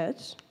know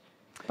yet,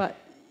 but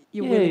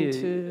you're willing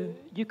to...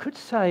 You could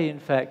say, in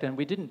fact, and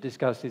we didn't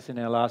discuss this in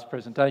our last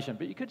presentation,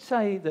 but you could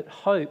say that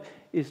hope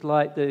is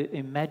like the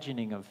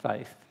imagining of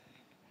faith.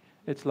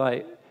 It's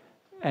like,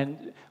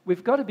 and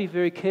we've got to be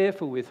very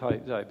careful with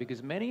hope, though,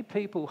 because many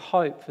people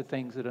hope for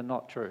things that are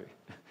not true.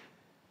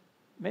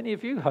 Many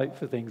of you hope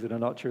for things that are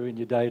not true in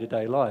your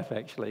day-to-day life,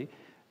 actually.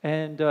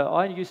 And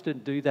I used to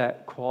do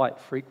that quite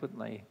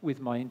frequently with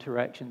my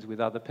interactions with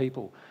other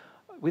people.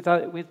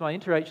 With my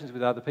interactions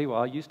with other people,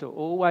 I used to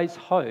always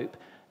hope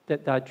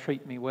that they'd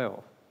treat me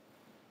well.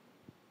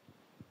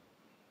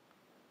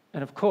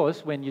 And of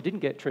course, when you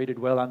didn't get treated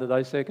well under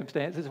those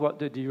circumstances, what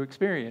did you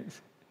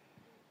experience?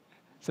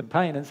 Some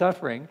pain and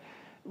suffering.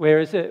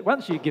 Whereas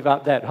once you give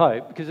up that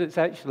hope, because it's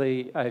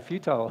actually a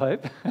futile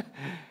hope,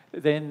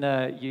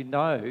 then you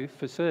know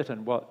for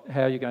certain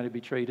how you're going to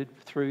be treated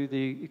through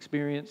the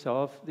experience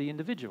of the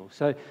individual.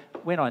 So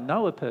when I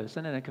know a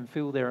person and I can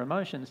feel their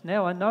emotions,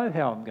 now I know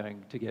how I'm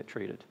going to get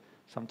treated.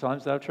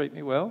 Sometimes they'll treat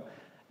me well,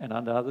 and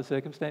under other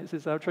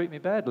circumstances they'll treat me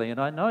badly. And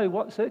I know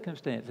what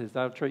circumstances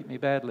they'll treat me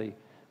badly,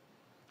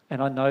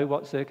 and I know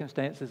what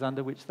circumstances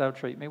under which they'll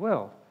treat me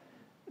well.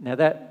 Now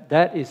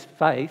that is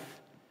faith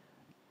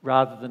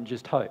rather than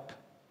just hope.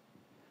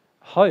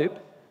 Hope,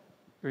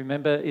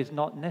 remember, is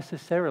not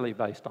necessarily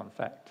based on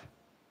fact,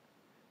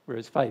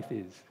 whereas faith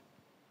is.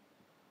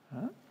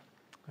 Huh?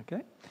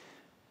 Okay.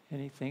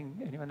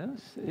 Anyone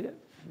else? Yeah,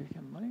 we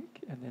can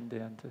make, and then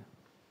down to...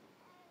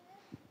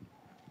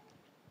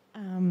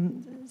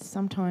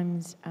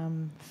 Sometimes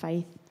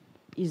faith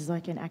is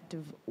like an act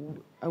of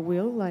a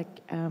will,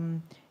 like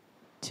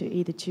to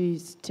either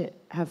choose to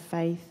have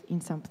faith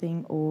in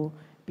something or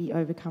be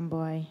overcome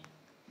by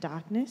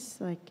darkness.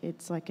 Like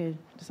it's like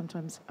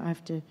sometimes I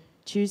have to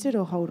choose it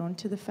or hold on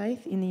to the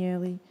faith in the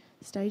early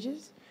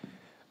stages.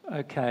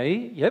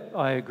 Okay, yep,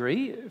 I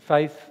agree.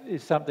 Faith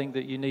is something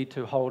that you need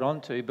to hold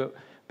on to,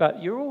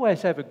 but you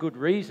always have a good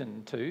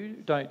reason to,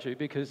 don't you?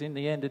 Because in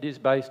the end it is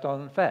based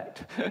on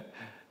fact.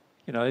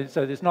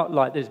 So there's not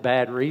like there's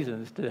bad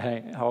reasons to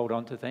hold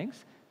on to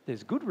things.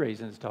 There's good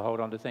reasons to hold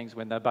on to things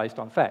when they're based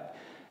on fact.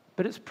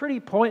 But it's pretty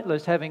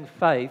pointless having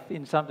faith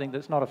in something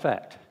that's not a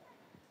fact.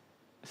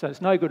 So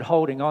it's no good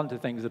holding on to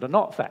things that are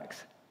not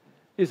facts,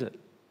 is it?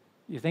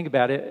 You think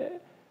about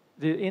it,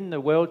 in the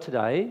world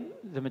today,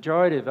 the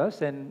majority of us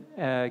then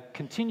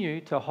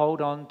continue to hold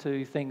on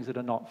to things that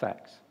are not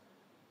facts,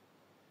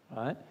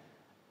 right?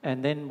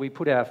 And then we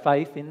put our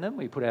faith in them,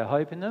 we put our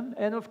hope in them,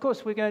 and of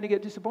course we're going to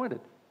get disappointed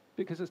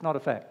because it's not a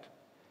fact.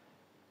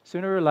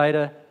 Sooner or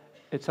later,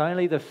 it's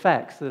only the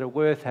facts that are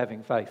worth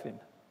having faith in,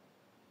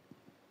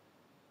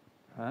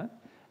 right?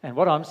 And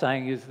what I'm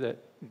saying is that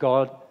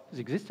God's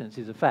existence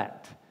is a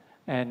fact,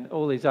 and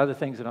all these other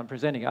things that I'm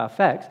presenting are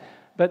facts,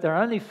 but they're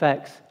only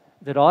facts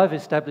that I've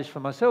established for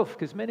myself,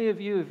 because many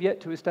of you have yet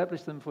to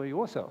establish them for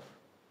yourself,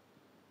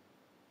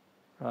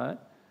 right?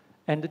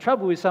 And the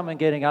trouble with someone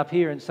getting up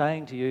here and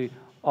saying to you,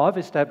 I've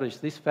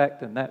established this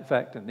fact and that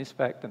fact and this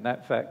fact and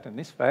that fact and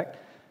this fact,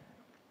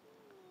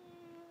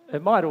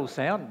 it might all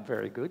sound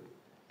very good,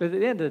 but at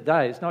the end of the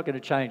day, it's not going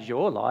to change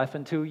your life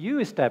until you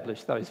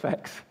establish those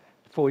facts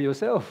for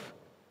yourself.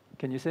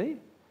 Can you see?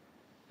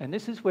 And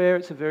this is where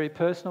it's a very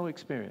personal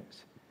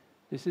experience.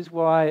 This is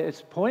why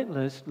it's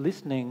pointless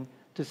listening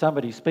to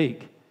somebody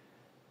speak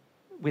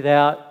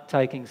without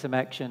taking some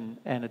action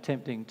and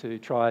attempting to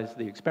try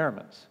the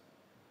experiments.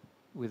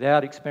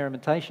 Without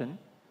experimentation,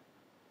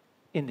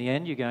 in the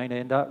end, you're going to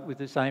end up with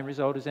the same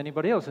result as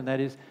anybody else, and that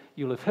is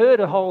you'll have heard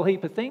a whole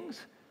heap of things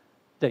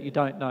that you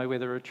don't know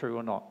whether are true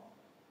or not.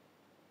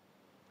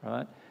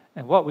 Right?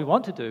 And what we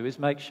want to do is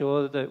make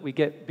sure that we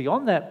get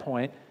beyond that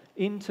point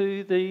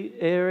into the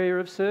area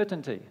of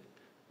certainty.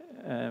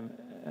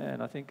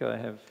 And I think I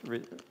have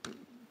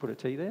put a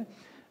T there,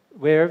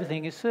 where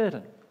everything is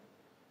certain.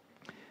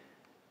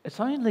 It's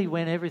only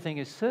when everything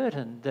is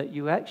certain that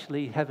you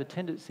actually have a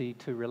tendency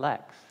to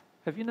relax.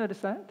 Have you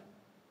noticed that?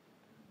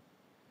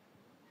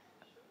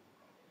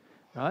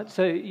 Right?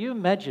 So you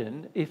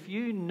imagine if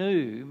you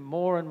knew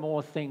more and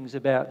more things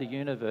about the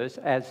universe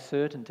as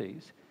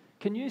certainties,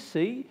 can you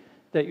see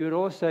that you would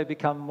also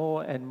become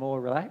more and more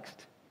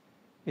relaxed?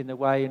 in the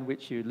way in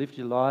which you lived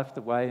your life,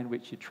 the way in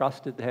which you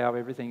trusted how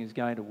everything is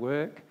going to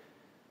work,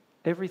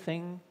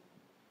 everything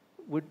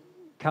would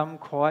come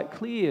quite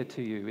clear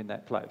to you in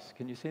that place.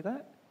 Can you see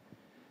that?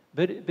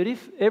 But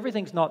if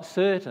everything's not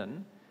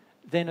certain,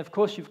 then of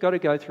course you've got to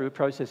go through a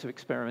process of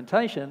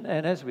experimentation,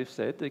 and as we've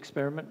said, the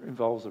experiment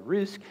involves a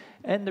risk,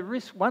 and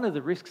one of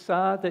the risks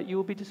are that you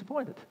will be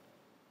disappointed.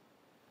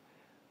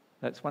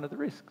 That's one of the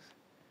risks.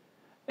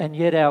 And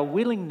yet our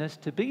willingness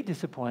to be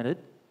disappointed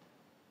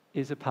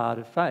is a part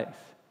of faith.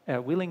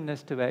 Our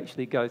willingness to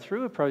actually go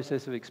through a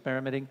process of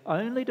experimenting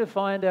only to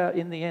find out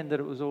in the end that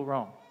it was all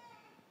wrong.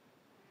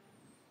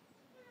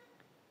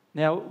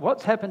 Now,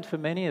 what's happened for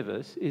many of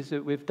us is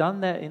that we've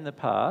done that in the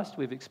past.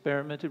 We've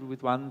experimented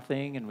with one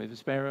thing and we've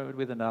experimented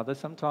with another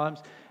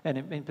sometimes, and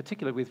in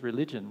particular with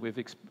religion, we've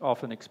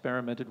often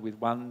experimented with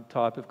one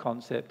type of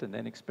concept and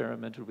then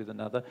experimented with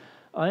another,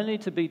 only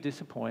to be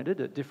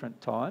disappointed at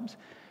different times.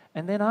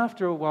 And then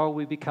after a while,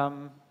 we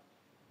become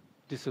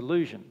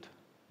disillusioned.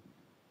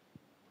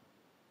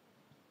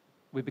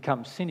 We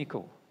become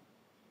cynical.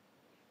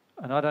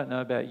 And I don't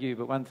know about you,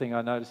 but one thing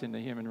I notice in the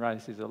human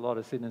race is a lot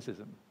of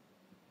cynicism.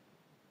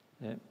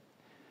 Yeah.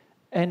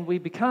 And we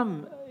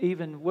become,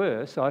 even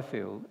worse, I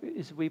feel,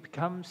 is we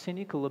become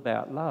cynical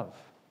about love.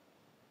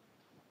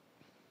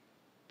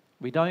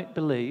 We don't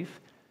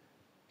believe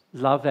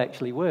love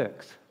actually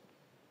works.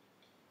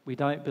 We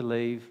don't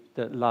believe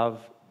that love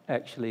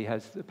actually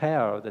has the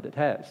power that it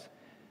has.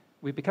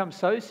 We become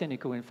so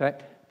cynical, in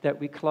fact,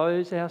 that we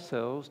close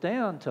ourselves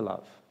down to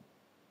love.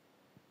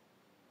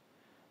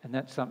 And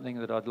that's something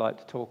that I'd like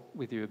to talk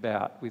with you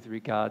about with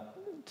regard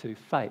to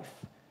faith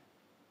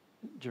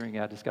during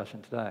our discussion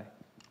today.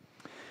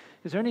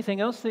 Is there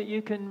anything else that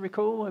you can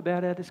recall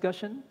about our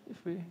discussion?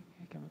 If we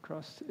come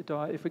across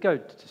Di, if we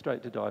go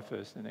straight to Di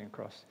first and then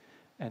across,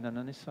 and then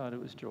on this side it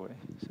was Joy.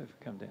 So if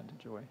we come down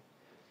to Joy.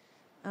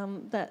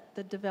 That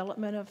the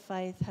development of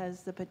faith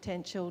has the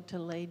potential to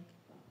lead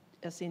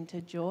us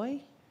into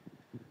joy?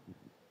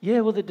 Yeah,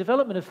 well, the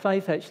development of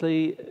faith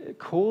actually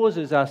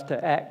causes us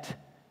to act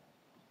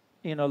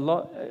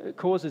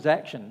causes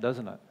action,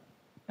 doesn't it?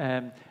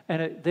 And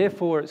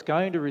therefore, it's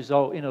going to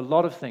result in a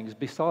lot of things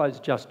besides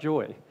just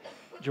joy.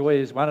 Joy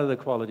is one of the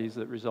qualities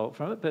that result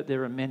from it, but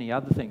there are many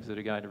other things that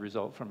are going to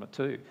result from it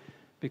too.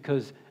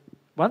 Because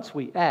once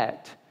we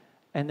act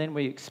and then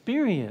we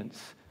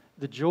experience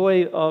the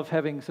joy of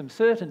having some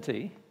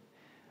certainty,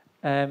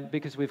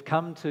 because we've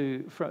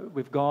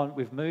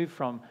moved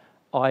from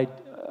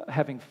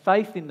having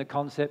faith in the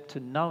concept to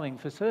knowing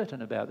for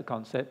certain about the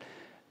concept.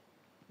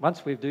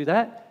 Once we do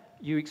that,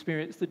 you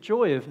experience the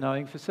joy of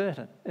knowing for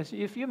certain.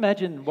 If you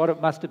imagine what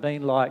it must have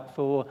been like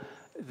for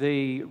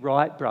the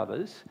Wright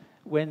brothers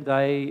when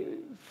they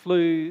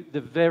flew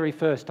the very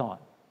first time.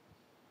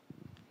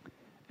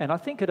 And I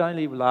think it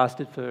only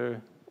lasted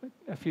for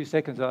a few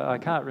seconds. I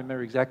can't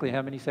remember exactly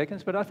how many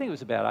seconds, but I think it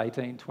was about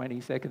 18,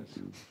 20 seconds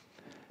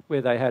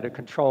where they had a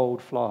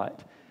controlled flight.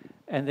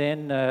 And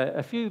then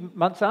a few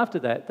months after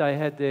that, they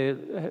had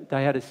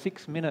a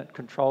 6-minute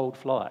controlled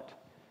flight.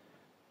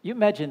 You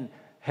imagine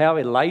how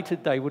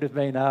elated they would have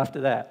been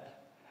after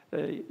that.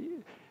 You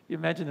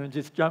imagine them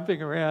just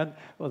jumping around,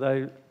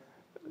 although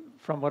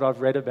from what I've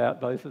read about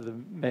both of the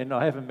men,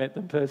 I haven't met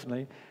them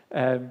personally,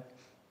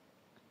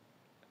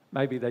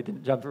 maybe they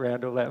didn't jump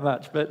around all that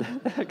much, but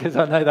because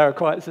I know they were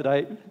quite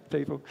sedate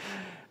people.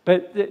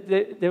 But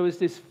there was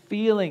this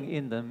feeling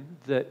in them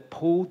that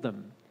pulled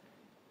them.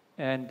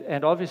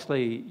 And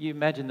obviously, you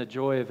imagine the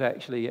joy of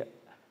actually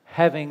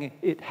having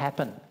it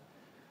happen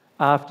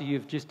after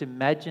you've just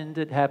imagined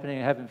it happening,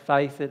 having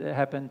faith that it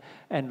happened,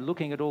 and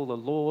looking at all the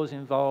laws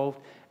involved.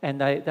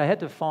 And they had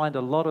to find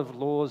a lot of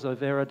laws of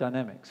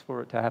aerodynamics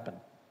for it to happen.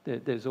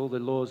 There's all the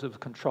laws of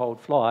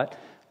controlled flight,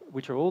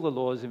 which are all the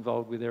laws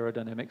involved with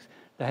aerodynamics.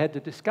 They had to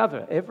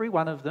discover every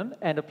one of them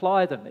and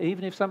apply them.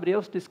 Even if somebody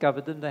else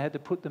discovered them, they had to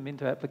put them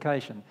into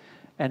application.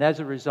 And as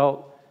a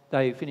result,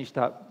 they finished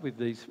up with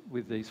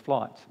these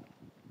flights.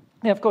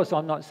 Now, of course,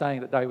 I'm not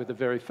saying that they were the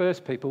very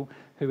first people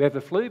who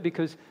ever flew,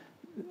 because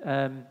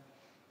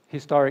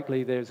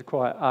historically there's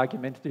quite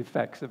argumentative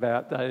facts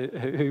about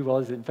who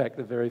was in fact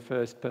the very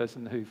first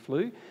person who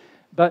flew.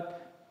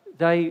 But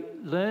they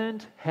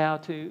learned how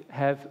to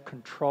have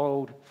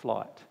controlled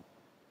flight.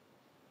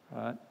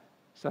 Right?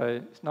 So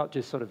it's not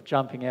just sort of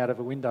jumping out of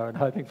a window and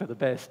hoping for the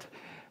best.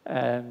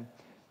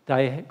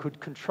 They could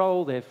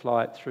control their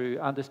flight through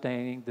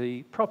understanding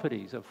the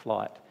properties of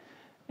flight.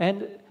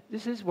 And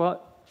this is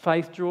what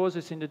faith draws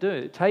us into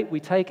do. We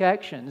take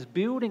actions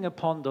building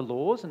upon the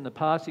laws and the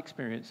past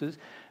experiences.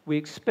 We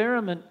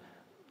experiment,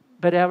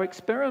 but our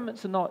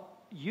experiments are not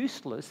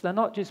useless. They're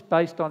not just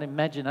based on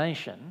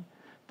imagination.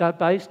 They're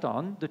based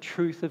on the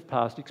truth of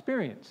past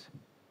experience.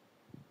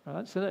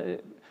 Right? So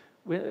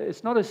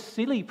it's not a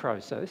silly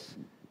process.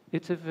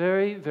 It's a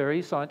very,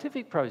 very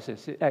scientific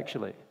process,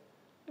 actually,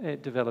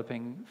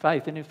 developing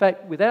faith. And in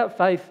fact, without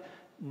faith,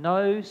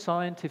 no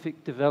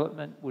scientific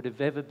development would have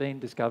ever been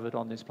discovered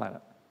on this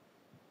planet.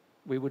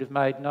 We would have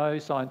made no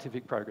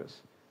scientific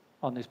progress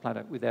on this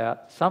planet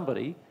without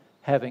somebody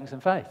having some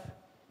faith.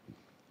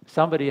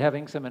 Somebody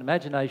having some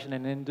imagination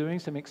and then doing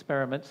some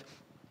experiments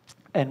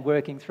and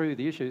working through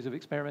the issues of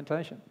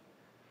experimentation.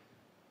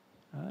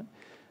 Right?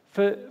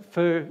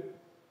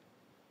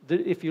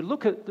 If you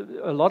look at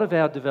a lot of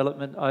our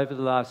development over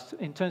the last,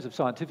 in terms of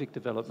scientific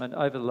development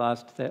over the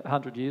last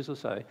 100 years or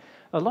so,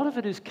 a lot of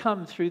it has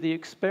come through the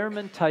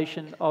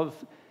experimentation of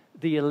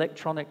the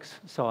electronics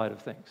side of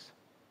things,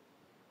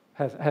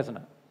 hasn't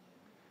it?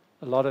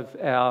 A lot of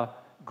our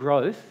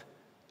growth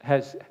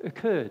has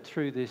occurred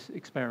through this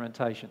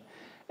experimentation.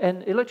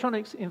 And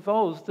electronics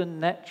involves the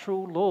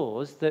natural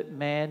laws that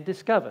man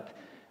discovered.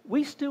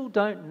 We still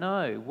don't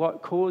know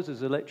what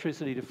causes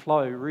electricity to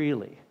flow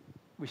really.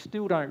 We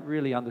still don't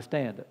really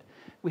understand it.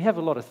 We have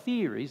a lot of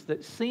theories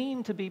that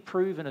seem to be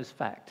proven as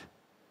fact,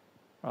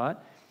 right?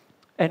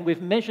 And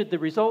we've measured the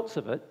results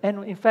of it.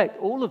 And in fact,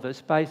 all of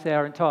us base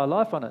our entire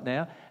life on it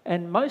now.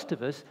 And most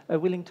of us are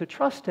willing to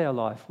trust our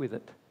life with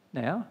it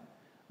now.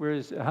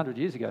 Whereas 100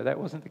 years ago, that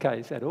wasn't the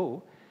case at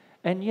all.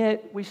 And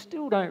yet, we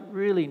still don't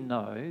really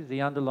know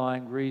the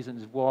underlying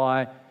reasons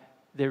why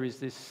there is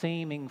this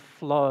seeming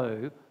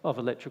flow of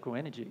electrical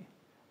energy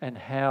and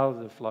how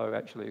the flow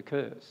actually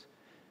occurs.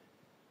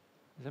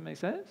 Does that make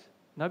sense?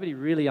 Nobody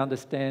really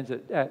understands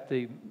it at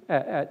the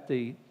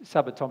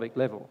subatomic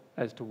level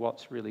as to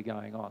what's really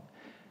going on.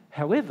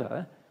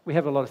 However, we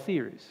have a lot of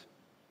theories.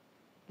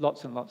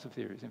 Lots and lots of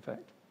theories, in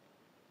fact.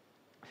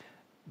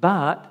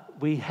 But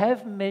we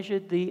have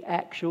measured the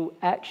actual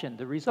action,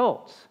 the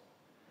results.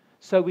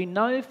 So we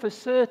know for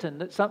certain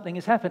that something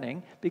is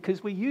happening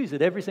because we use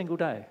it every single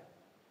day.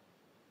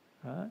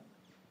 Right?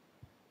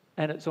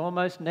 And it's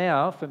almost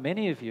now, for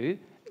many of you,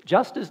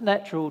 just as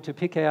natural to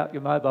pick out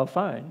your mobile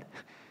phone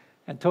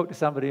and talk to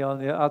somebody on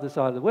the other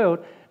side of the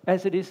world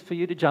as it is for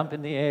you to jump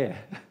in the air.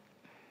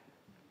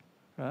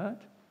 Right?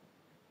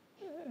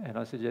 And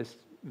I suggest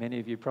many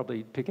of you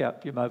probably pick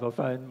up your mobile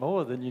phone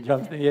more than you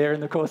jump in the air in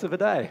the course of a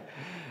day.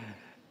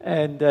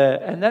 And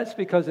that's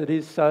because it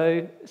is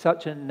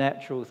such a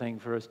natural thing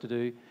for us to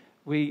do.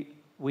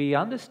 We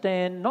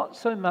understand not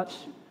so much,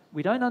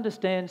 we don't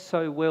understand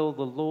so well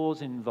the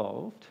laws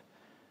involved,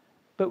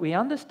 but we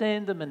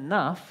understand them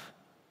enough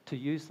to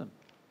use them.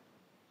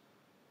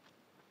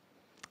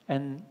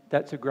 And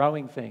that's a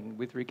growing thing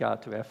with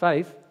regard to our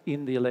faith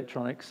in the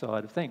electronic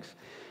side of things.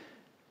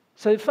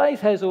 So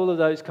faith has all of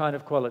those kind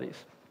of qualities.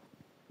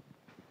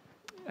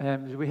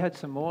 We had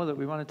some more that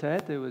we wanted to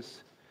add. There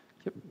was...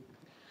 Yep.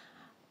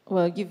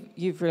 Well,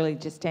 you've really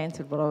just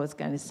answered what I was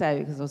going to say,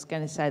 because I was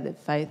going to say that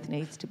faith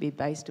needs to be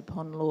based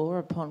upon law,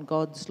 upon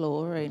God's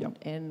law,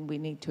 and we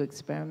need to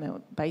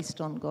experiment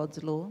based on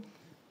God's law.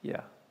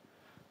 Yeah.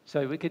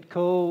 So we could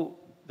call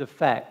the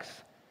facts,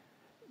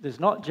 there's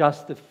not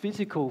just the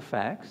physical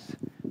facts,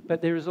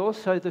 but there is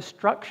also the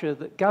structure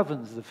that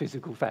governs the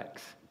physical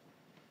facts.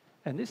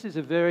 And this is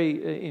a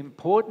very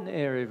important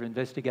area of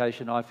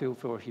investigation, I feel,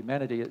 for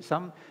humanity. It's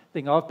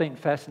something I've been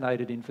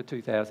fascinated in for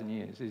 2,000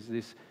 years, is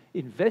this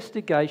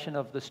investigation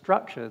of the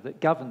structure that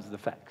governs the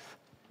facts.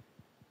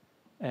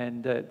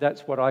 And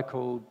that's what I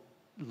call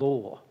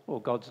law,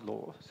 or God's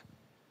laws.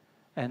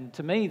 And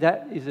to me,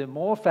 that is a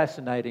more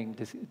fascinating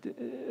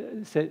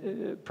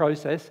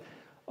process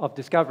of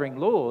discovering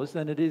laws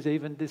than it is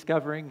even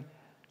discovering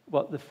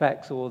what the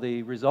facts or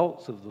the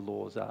results of the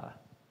laws are.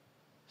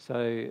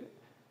 So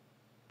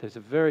there's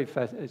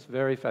it's a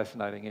very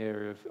fascinating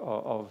area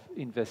of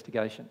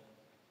investigation.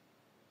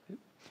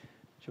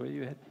 Joy,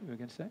 you were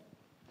going to say?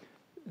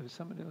 There was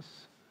someone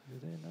else over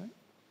there, no?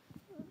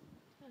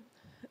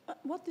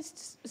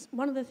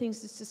 One of the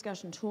things this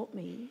discussion taught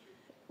me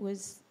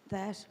was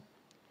that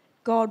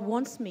God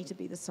wants me to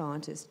be the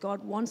scientist.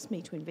 God wants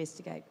me to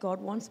investigate.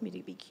 God wants me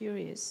to be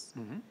curious.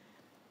 Mm-hmm.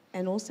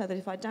 And also that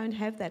if I don't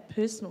have that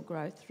personal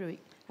growth through it,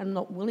 and I'm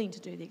not willing to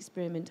do the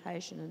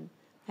experimentation and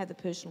have the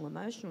personal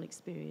emotional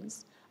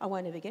experience, I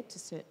won't ever get to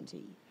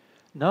certainty.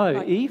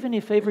 No, even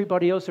if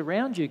everybody else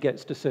around you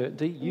gets to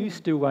certainty, you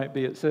still won't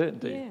be at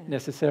certainty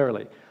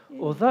necessarily.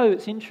 Yeah. Although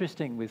it's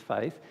interesting with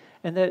faith,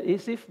 and that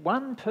is if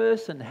one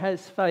person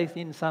has faith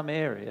in some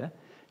area,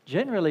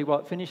 generally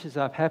what finishes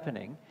up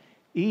happening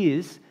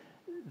is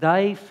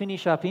they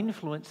finish up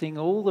influencing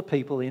all the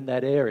people in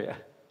that area.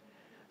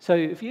 So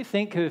if you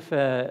think of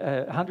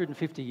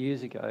 150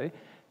 years ago,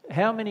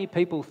 how many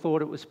people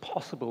thought it was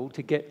possible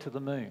to get to the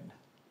moon?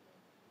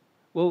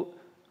 Well,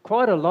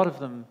 quite a lot of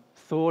them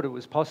thought it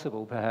was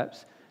possible,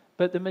 perhaps,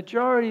 but the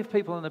majority of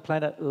people on the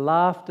planet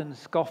laughed and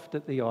scoffed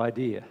at the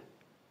idea.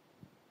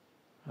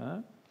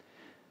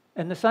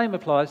 And the same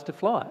applies to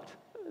flight.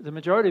 The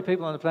majority of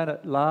people on the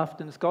planet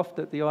laughed and scoffed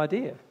at the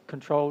idea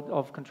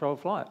of controlled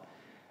flight.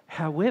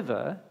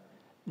 However,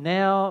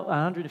 now,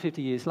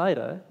 150 years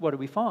later, what do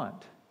we find?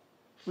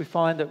 We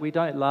find that we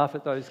don't laugh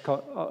at those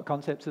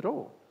concepts at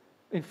all.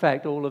 In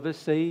fact, all of us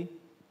see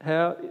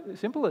how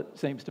simple it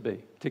seems to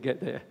be to get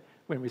there.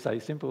 When we say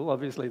simple,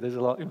 obviously there's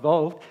a lot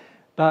involved,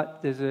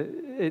 but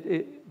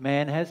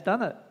man has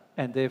done it,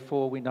 and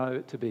therefore we know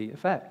it to be a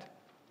fact.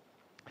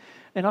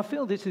 And I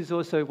feel this is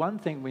also one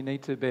thing we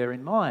need to bear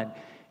in mind,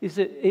 is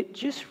that it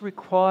just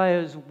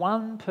requires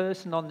one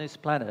person on this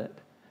planet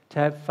to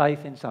have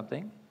faith in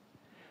something,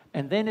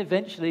 and then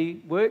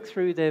eventually work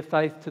through their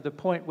faith to the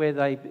point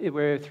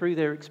where through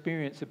their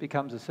experience it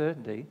becomes a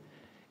certainty,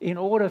 in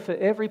order for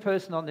every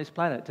person on this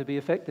planet to be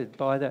affected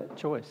by that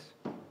choice.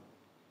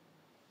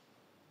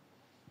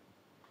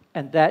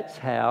 And that's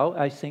how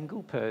a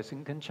single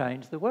person can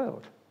change the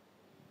world.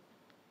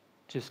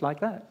 Just like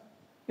that.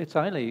 It's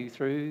only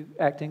through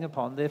acting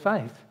upon their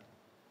faith.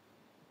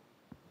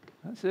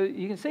 So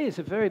you can see it's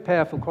a very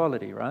powerful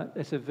quality, right?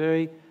 It's a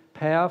very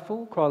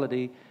powerful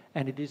quality,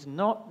 and it is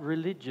not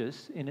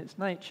religious in its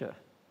nature,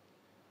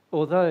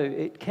 although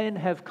it can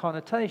have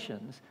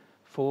connotations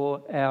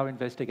for our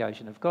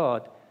investigation of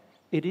God.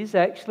 It is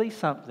actually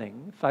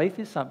something, faith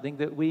is something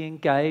that we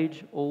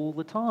engage all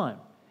the time,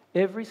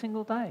 every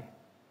single day.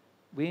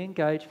 We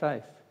engage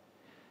faith.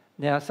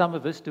 Now, some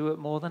of us do it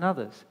more than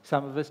others.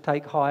 Some of us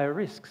take higher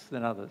risks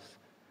than others,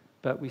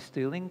 but we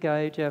still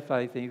engage our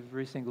faith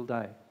every single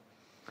day.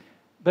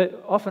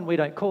 But often we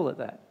don't call it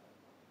that.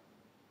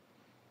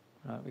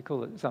 Right? We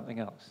call it something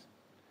else.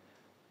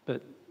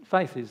 But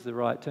faith is the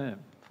right term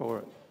for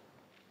it.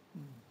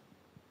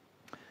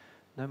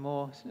 No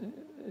more?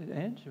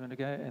 Ange, you want to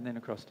go? And then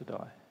across to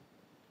Di.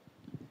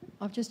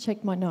 I've just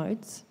checked my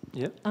notes.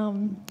 Yep.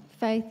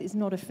 Faith is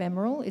not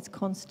ephemeral, it's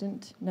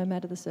constant no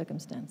matter the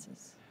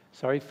circumstances.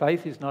 Sorry,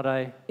 faith is not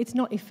a... It's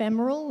not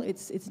ephemeral,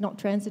 it's not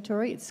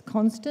transitory, it's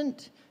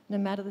constant no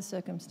matter the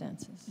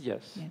circumstances.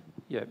 Yes.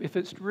 Yeah. If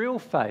it's real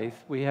faith,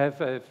 we have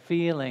a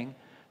feeling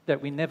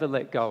that we never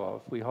let go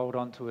of. We hold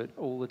on to it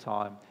all the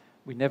time.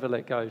 We never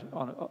let go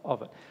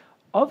of it.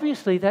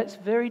 Obviously, that's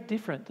very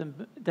different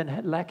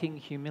than lacking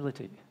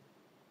humility.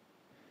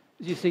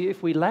 You see,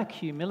 if we lack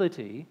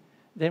humility,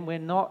 then we're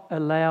not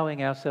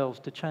allowing ourselves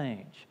to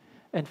change.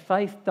 And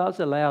faith does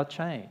allow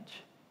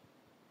change,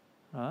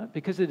 right?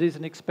 Because it is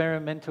an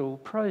experimental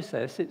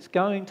process, it's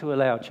going to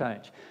allow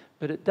change.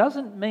 But it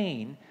doesn't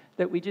mean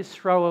that we just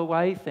throw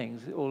away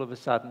things all of a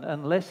sudden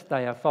unless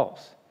they are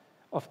false.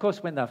 Of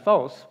course, when they're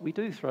false, we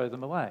do throw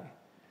them away,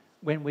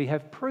 when we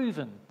have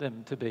proven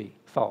them to be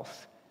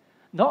false.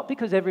 Not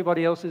because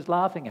everybody else is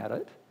laughing at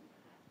it,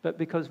 but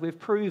because we've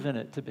proven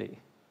it to be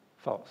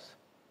false.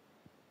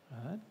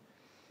 Right?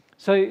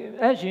 So,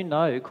 as you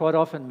know, quite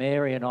often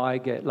Mary and I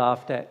get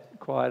laughed at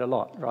quite a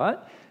lot, right?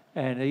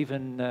 And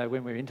even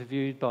when we're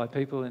interviewed by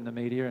people in the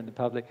media and the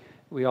public,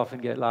 we often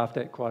get laughed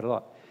at quite a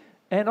lot.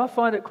 And I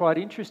find it quite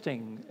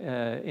interesting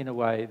in a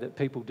way that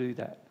people do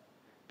that,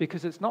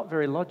 because it's not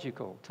very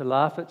logical to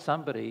laugh at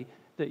somebody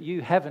that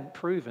you haven't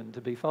proven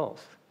to be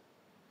false.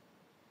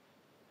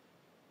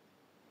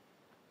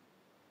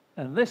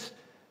 And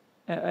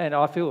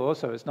I feel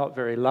also it's not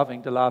very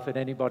loving to laugh at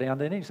anybody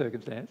under any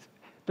circumstance,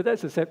 but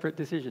that's a separate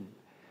decision.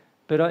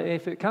 But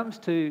if it comes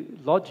to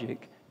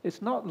logic,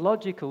 it's not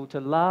logical to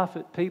laugh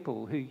at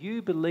people who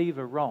you believe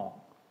are wrong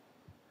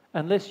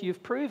unless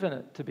you've proven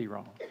it to be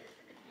wrong.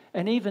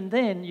 And even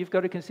then, you've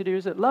got to consider,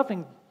 is it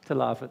loving to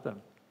laugh at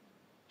them?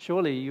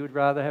 Surely you would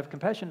rather have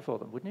compassion for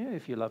them, wouldn't you,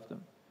 if you loved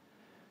them?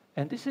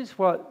 And this is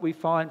what we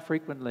find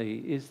frequently,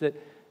 is that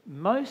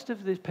most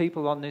of the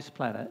people on this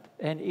planet,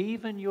 and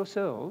even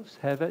yourselves,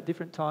 have at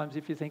different times,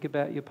 if you think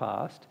about your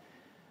past,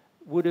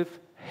 would have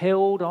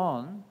held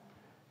on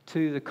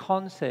to the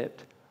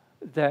concept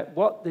that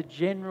what the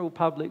general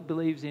public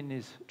believes in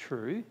is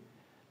true,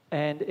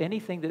 and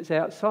anything that's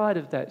outside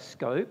of that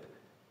scope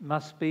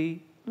must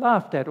be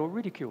laughed at or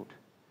ridiculed.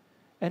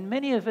 And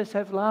many of us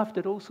have laughed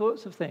at all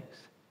sorts of things,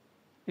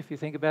 if you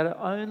think about it,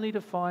 only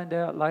to find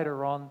out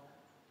later on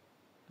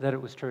that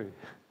it was true.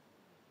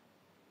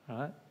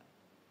 Right?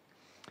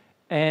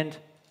 And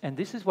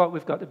this is what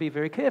we've got to be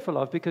very careful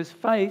of, because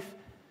faith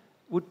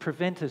would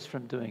prevent us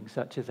from doing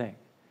such a thing.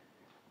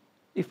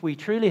 If we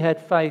truly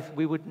had faith,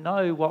 we would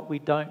know what we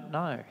don't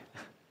know.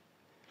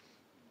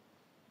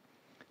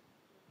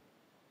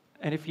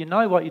 And if you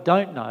know what you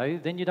don't know,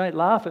 then you don't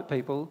laugh at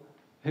people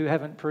who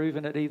haven't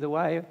proven it either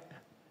way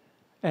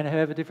and who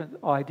have a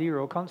different idea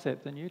or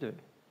concept than you do.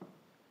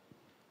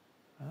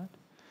 Right?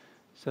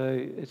 So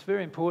it's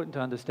very important to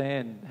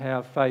understand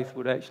how faith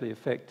would actually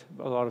affect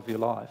a lot of your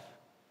life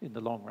in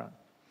the long run.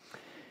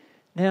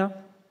 Now,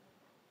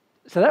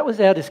 so that was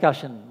our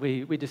discussion.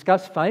 We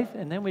discussed faith,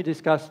 and then we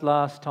discussed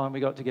last time we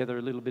got together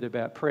a little bit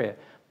about prayer.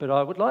 But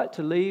I would like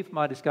to leave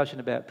my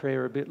discussion about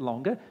prayer a bit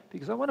longer,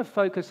 because I want to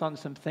focus on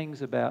some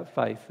things about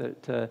faith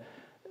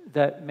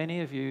that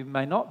many of you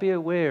may not be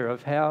aware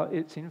of how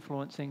it's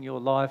influencing your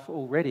life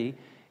already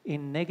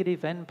in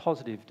negative and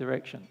positive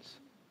directions.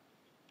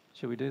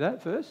 Shall we do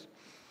that first?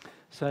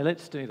 So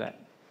let's do that.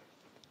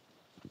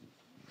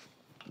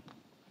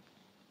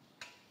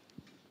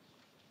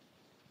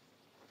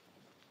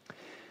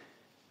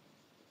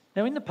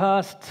 Now, in the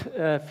past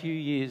few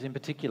years in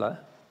particular,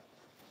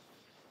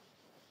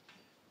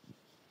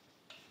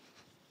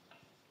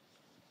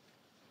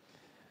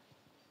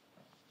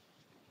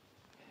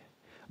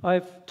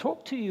 I've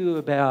talked to you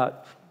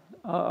about,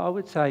 I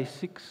would say,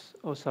 6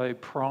 or so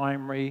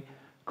primary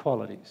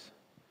qualities.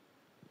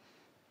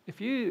 If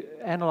you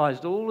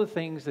analysed all the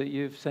things that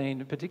you've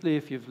seen, particularly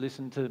if you've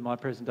listened to my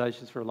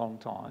presentations for a long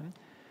time,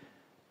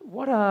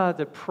 what are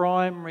the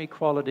primary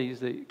qualities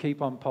that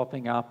keep on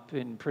popping up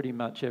in pretty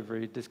much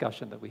every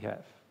discussion that we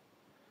have?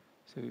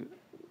 So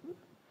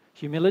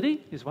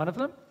humility is one of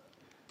them.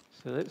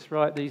 So let's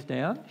write these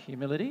down.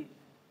 Humility.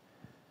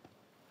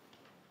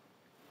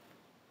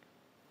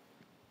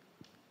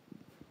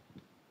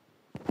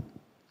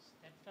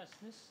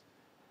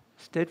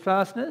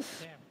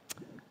 Steadfastness.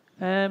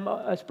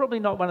 It's probably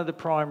not one of the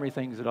primary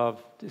things that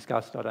I've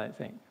discussed, I don't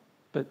think.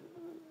 But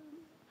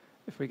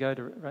if we go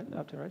to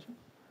up to Rachel.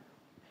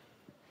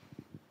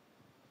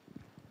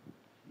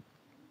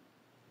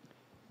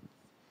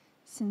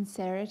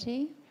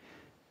 Sincerity.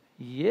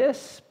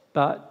 Yes,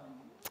 but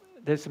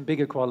there's some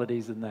bigger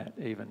qualities than that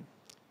even.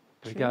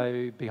 We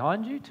go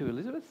behind you to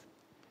Elizabeth.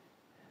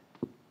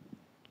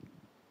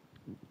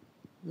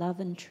 Love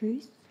and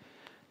truth.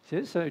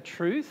 So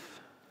truth.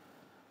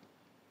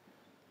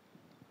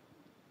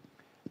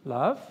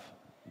 Love.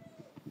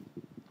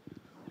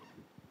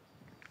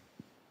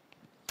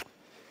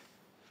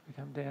 We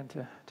come down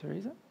to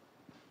Teresa.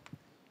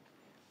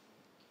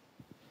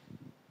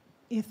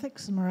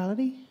 Ethics and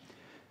morality.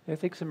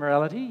 Ethics and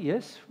morality,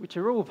 yes, which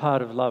are all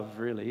part of love,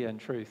 really, and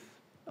truth,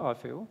 I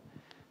feel.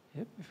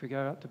 Yep, if we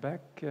go up to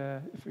back,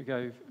 if we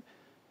go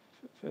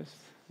first,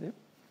 yep.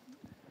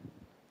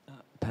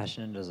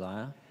 Passion and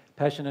desire.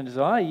 Passion and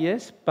desire,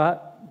 yes,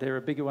 but there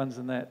are bigger ones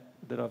than that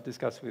I've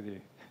discussed with you.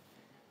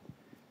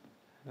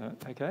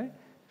 Okay,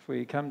 if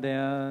we come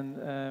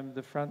down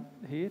the front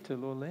here to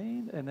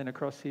Lorleen and then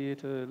across here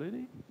to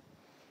Luli.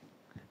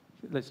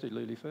 Let's do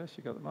Luli first,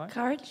 you got the mic.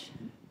 Courage.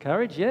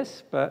 Courage,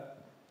 yes, but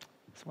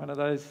it's one of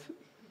those...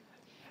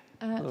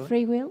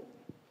 Free will.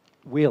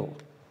 Will.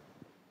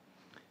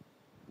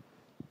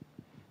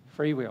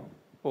 Free will,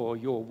 or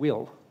your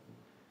will.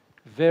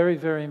 Very,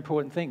 very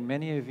important thing.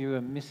 Many of you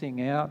are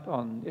missing out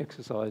on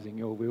exercising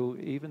your will,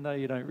 even though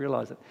you don't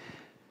realise it.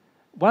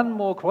 One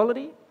more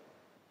quality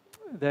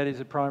that is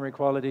a primary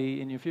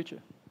quality in your future.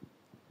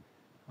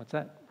 What's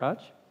that, Raj?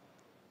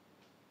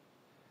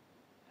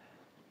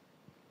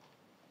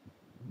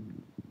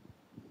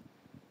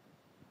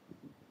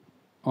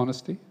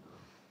 Honesty.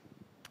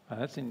 Oh,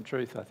 that's in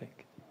truth, I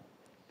think.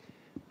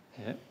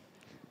 Yeah.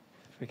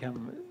 If we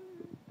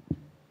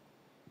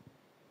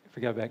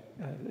go back,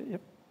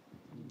 yep.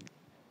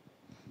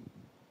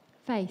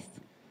 Faith.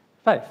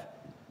 Faith.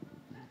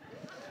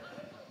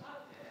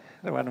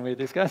 The one we're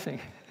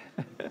discussing.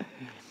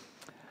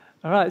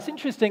 All right, it's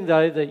interesting,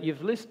 though, that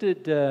you've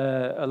listed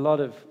a lot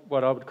of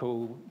what I would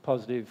call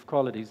positive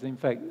qualities. In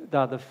fact,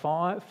 they're the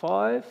five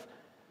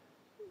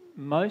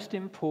most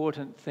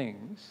important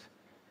things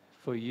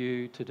for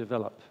you to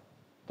develop.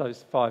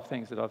 Those 5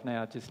 things that I've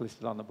now just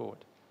listed on the board.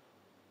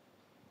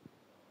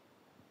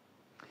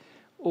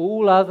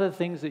 All other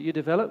things that you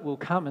develop will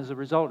come as a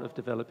result of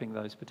developing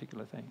those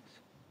particular things,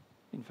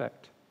 in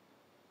fact.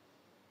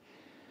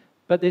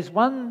 But there's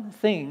one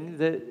thing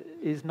that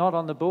is not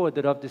on the board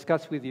that I've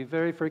discussed with you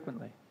very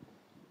frequently.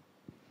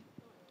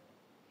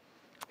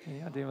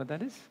 Any idea what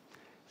that is?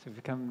 So if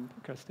we come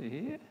across to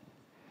here,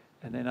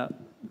 and then up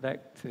back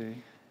to...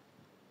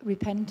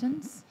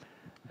 Repentance.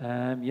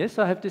 Yes,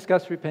 I have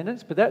discussed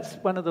repentance, but that's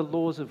one of the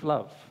laws of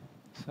love.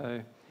 So,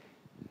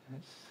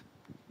 that's...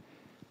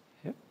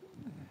 Yep.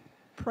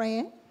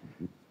 Prayer.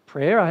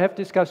 Prayer, I have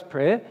discussed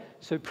prayer.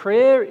 So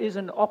prayer is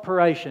an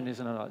operation,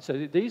 isn't it?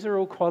 So these are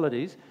all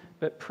qualities,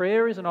 but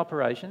prayer is an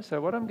operation. So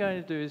what I'm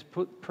going to do is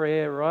put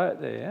prayer right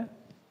there.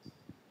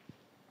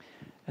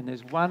 And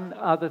there's one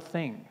other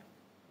thing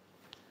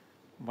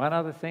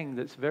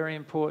that's very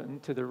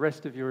important to the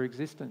rest of your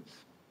existence.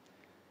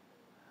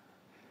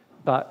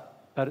 But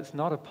it's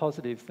not a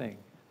positive thing.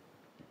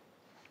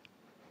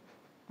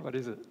 What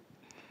is it?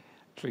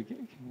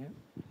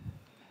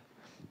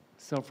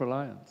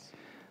 Self-reliance.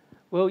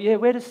 Well, yeah,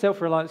 where does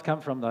self-reliance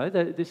come from, though?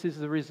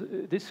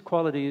 This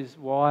quality is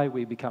why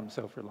we become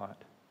self-reliant.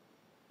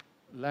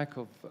 Lack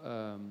of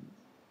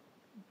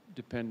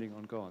depending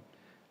on God.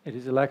 It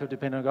is a lack of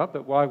depending on God,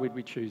 but why would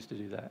we choose to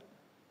do that?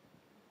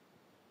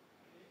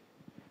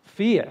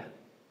 Fear.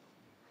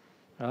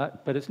 Right?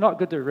 But it's not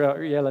good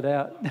to yell it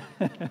out.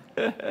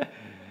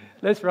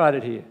 Let's write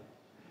it here.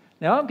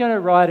 Now, I'm going to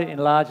write it in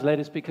large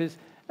letters because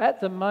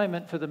at the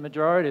moment, for the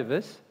majority of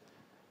us,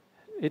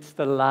 it's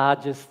the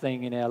largest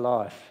thing in our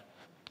life.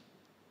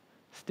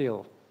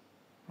 Still.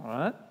 All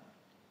right?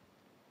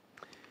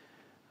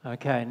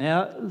 Okay,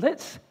 now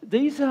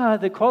these are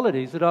the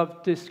qualities that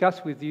I've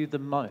discussed with you the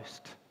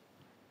most.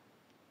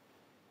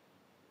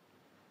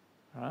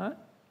 All right?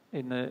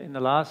 In the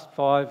last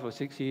 5 or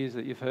 6 years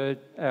that you've heard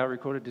our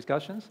recorded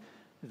discussions,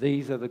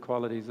 these are the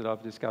qualities that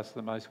I've discussed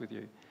the most with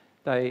you.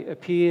 They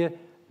appear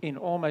in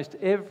almost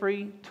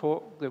every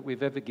talk that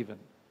we've ever given.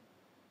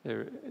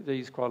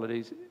 These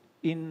qualities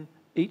in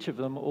each of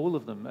them, all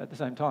of them at the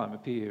same time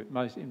appear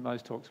in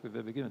most talks we've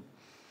ever given.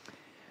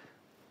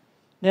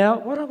 Now,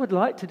 what I would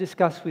like to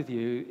discuss with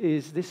you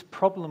is this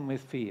problem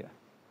with fear.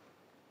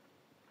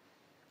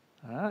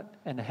 All right?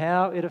 And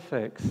how it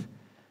affects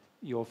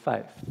your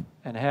faith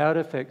and how it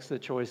affects the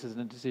choices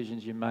and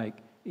decisions you make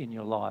in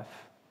your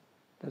life.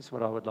 That's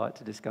what I would like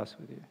to discuss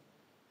with you.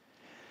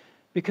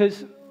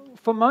 Because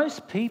for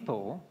most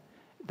people,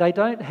 they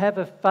don't have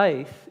a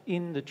faith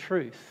in the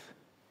truth.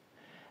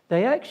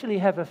 They actually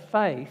have a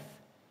faith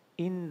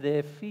in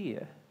their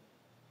fear.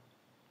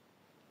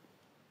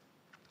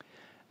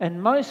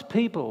 And most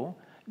people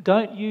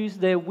don't use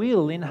their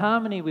will in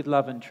harmony with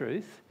love and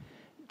truth.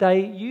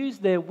 They use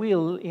their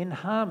will in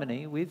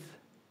harmony with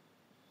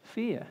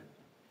fear.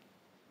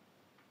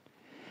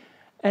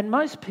 And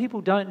most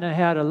people don't know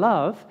how to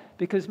love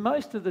because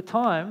most of the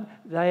time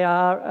they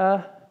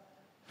are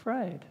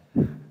afraid.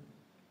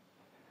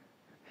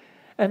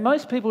 And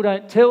most people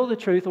don't tell the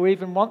truth or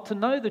even want to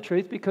know the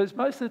truth because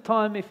most of the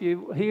time if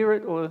you hear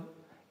it or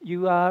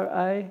you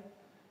are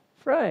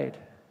afraid.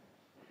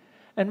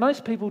 And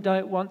most people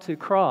don't want to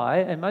cry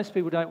and most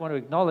people don't want to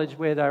acknowledge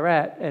where they're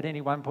at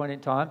any one point in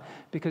time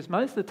because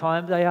most of the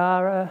time they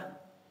are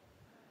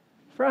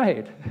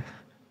afraid.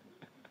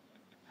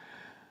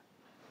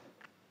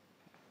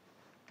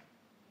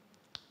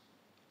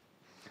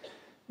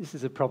 This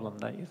is a problem,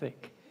 don't you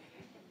think?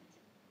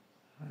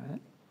 All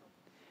right.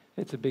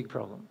 It's a big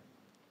problem.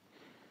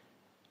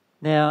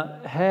 Now,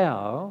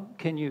 how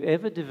can you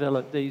ever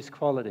develop these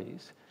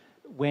qualities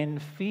when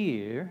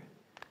fear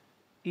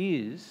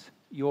is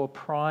your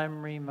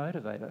primary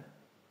motivator?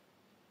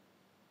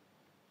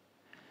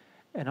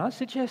 And I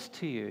suggest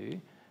to you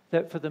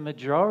that for the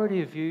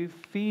majority of you,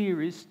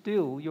 fear is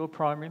still your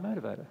primary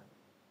motivator.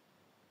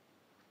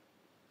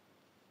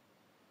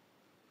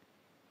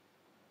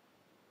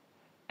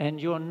 And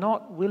you're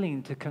not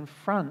willing to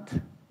confront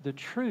the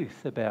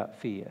truth about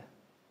fear.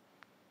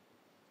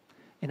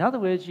 In other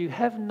words, you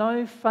have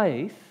no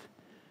faith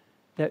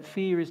that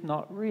fear is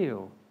not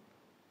real.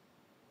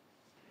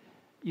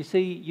 You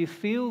see, you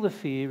feel the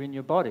fear in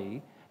your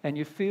body, and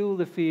you feel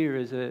the fear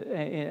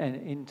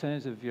in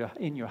terms of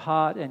in your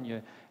heart and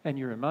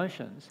your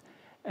emotions.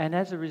 And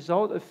as a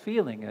result of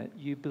feeling it,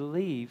 you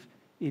believe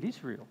it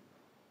is real.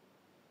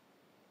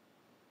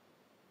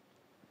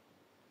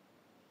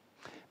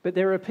 But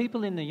there are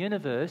people in the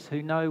universe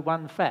who know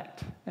one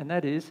fact, and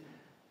that is,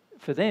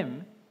 for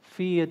them,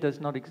 fear does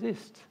not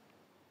exist.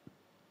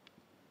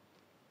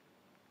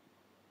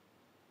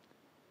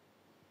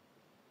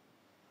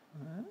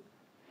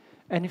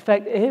 And in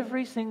fact,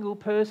 every single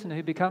person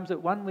who becomes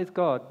at one with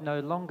God no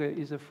longer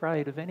is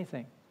afraid of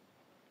anything.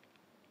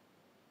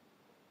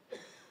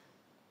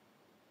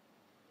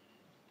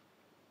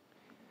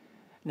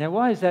 Now,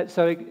 why is that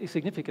so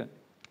significant?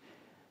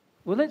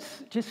 Well,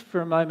 let's just for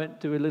a moment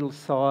do a little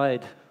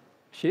side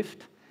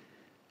shift.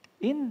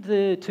 In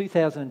the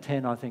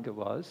 2010, I think it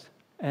was,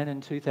 and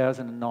in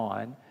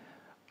 2009,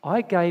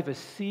 I gave a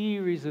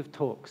series of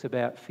talks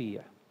about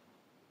fear.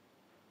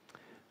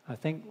 I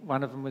think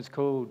one of them was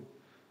called...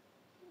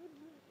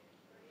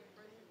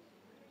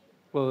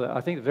 Well,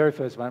 I think the very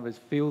first one was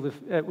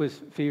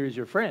Fear is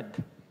Your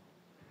Friend.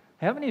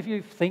 How many of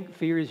you think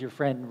fear is your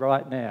friend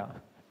right now?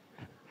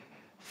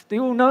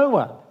 Still no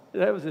one.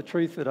 That was the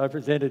truth that I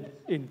presented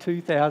in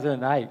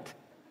 2008.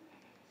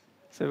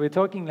 So we're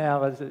talking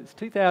now, it's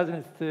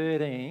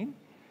 2013.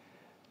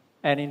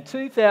 And in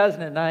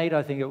 2008,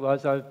 I think it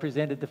was, I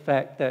presented the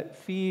fact that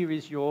fear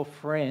is your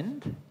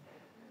friend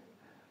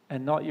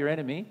and not your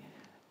enemy.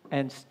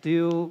 And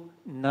still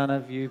none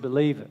of you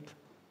believe it.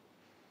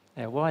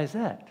 Now, why is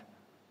that?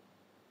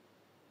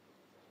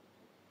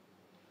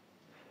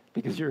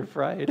 Because you're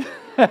afraid.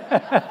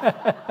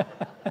 Yeah,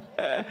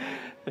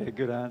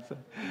 good answer.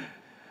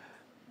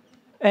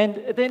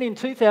 And then in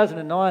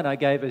 2009, I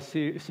gave a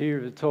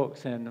series of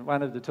talks, and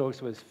one of the talks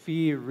was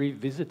Fear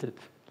Revisited.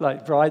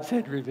 Like Bride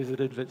said,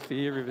 revisited, but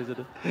fear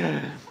revisited.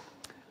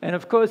 And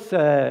of course,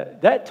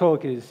 that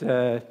talk is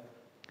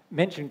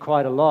mentioned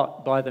quite a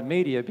lot by the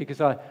media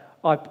because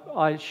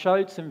I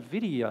showed some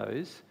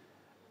videos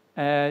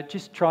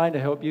just trying to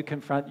help you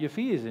confront your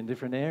fears in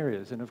different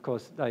areas. And of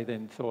course, they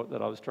then thought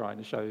that I was trying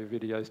to show you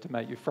videos to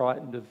make you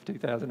frightened of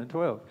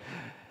 2012.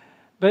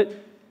 But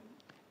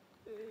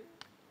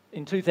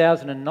in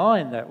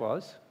 2009,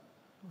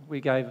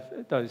 we gave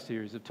those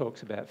series of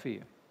talks about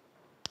fear.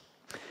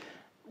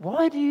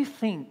 Why do you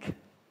think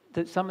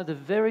that some of the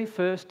very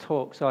first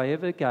talks I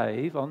ever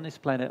gave on this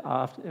planet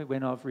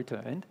when I've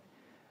returned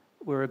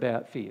were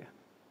about fear?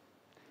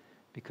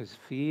 Because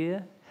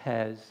fear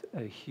has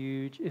a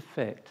huge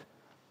effect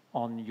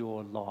on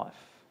your life.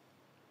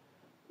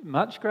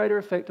 Much greater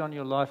effect on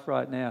your life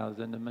right now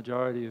than the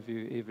majority of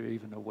you ever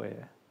even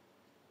aware.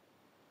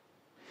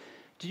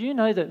 Do you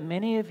know that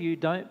many of you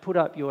don't put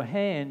up your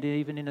hand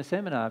even in a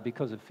seminar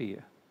because of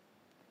fear?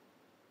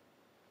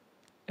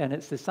 And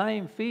it's the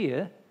same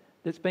fear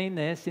that's been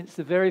there since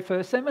the very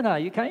first seminar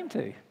you came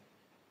to,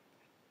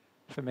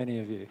 for many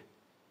of you.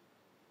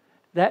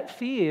 That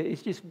fear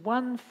is just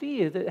one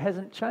fear that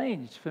hasn't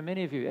changed for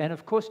many of you. And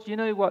of course, do you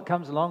know what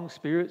comes along?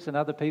 Spirits and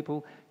other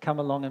people come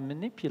along and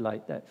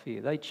manipulate that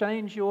fear. They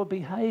change your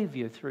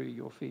behaviour through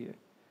your fear.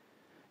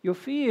 Your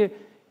fear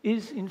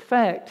is, in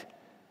fact,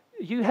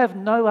 you have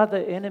no other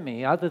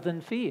enemy other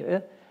than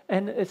fear,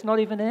 and it's not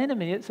even an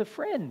enemy, it's a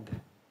friend.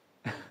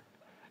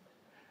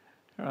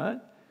 Right?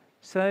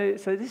 So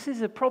this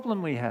is a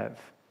problem we have.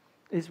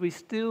 is we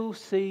still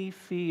see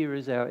fear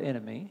as our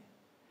enemy,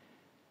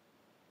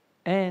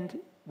 and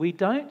we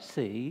don't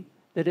see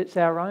that it's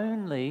our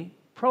only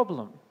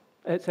problem.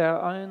 It's our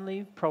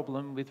only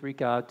problem with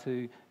regard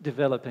to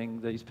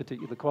developing these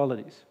particular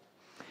qualities.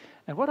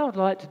 And what I'd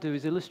like to do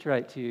is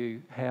illustrate to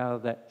you how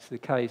that's the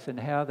case and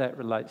how that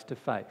relates to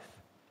faith.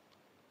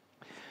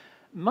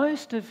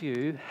 Most of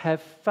you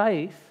have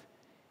faith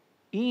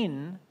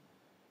in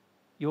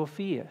your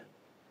fear.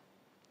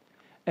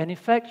 And in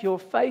fact, your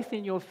faith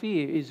in your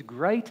fear is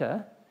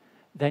greater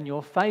than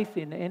your faith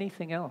in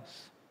anything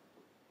else.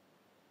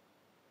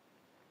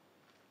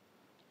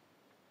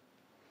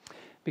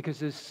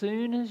 Because as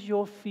soon as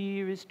your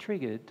fear is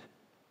triggered,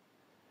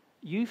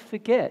 you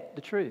forget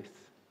the truth.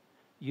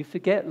 You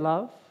forget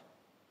love.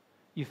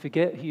 You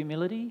forget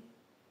humility.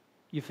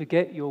 You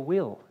forget your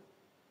will.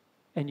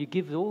 And you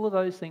give all of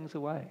those things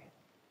away.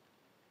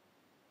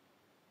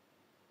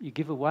 You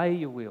give away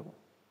your will.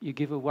 You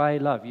give away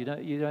love. You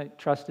don't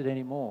trust it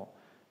anymore.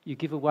 You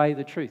give away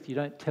the truth. You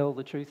don't tell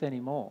the truth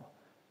anymore.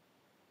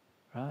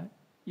 Right?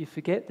 You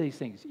forget these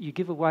things. You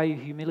give away your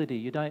humility.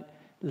 You don't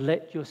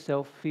let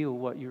yourself feel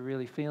what you're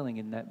really feeling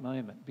in that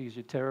moment because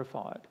you're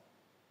terrified.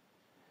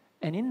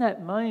 And in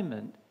that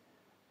moment,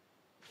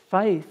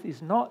 faith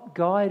is not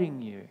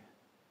guiding you.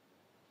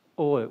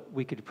 Or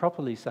we could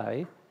properly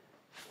say,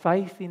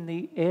 faith in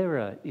the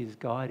error is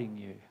guiding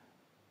you.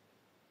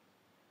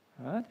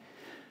 Right?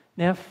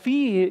 Now,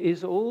 fear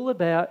is all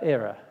about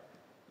error.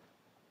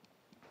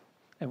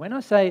 And when I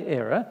say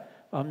error,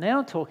 I'm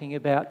now talking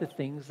about the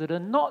things that are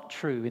not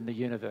true in the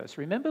universe.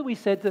 Remember, we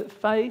said that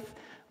faith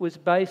was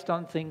based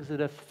on things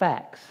that are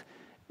facts.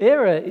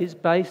 Error is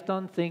based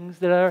on things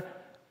that are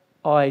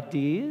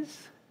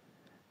ideas,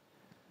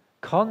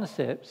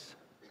 concepts,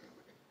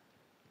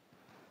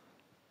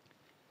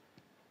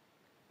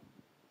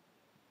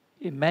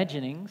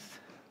 imaginings,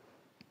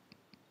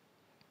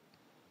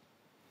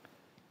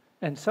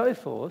 and so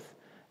forth,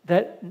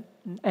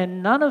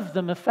 and none of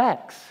them are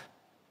facts,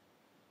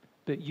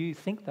 but you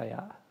think they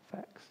are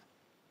facts.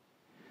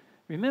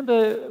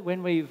 Remember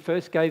when we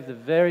first gave the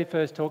very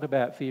first talk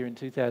about fear in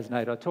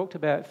 2008, I talked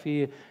about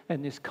fear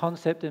and this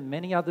concept, and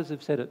many others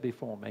have said it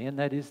before me, and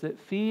that is that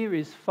fear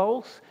is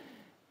false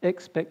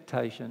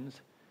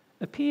expectations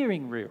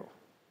appearing real.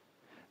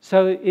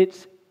 So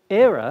it's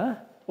error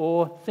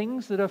or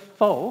things that are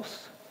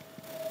false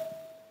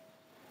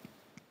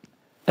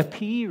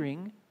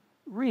appearing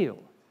real.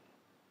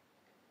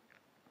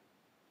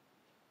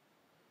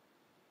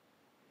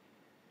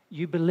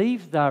 You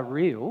believe they're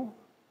real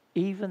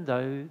even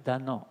though they're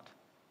not.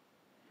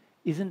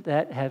 Isn't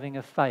that having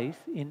a faith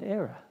in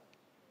error?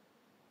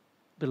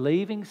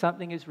 Believing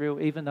something is real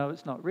even though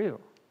it's not real.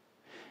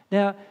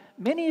 Now,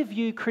 many of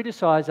you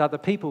criticise other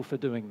people for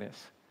doing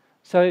this.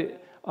 So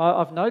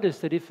I've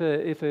noticed that if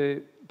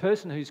a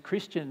person who's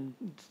Christian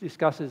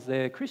discusses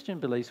their Christian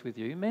beliefs with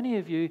you, many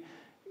of you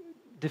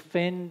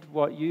defend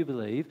what you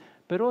believe,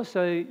 but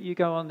also you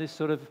go on this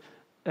sort of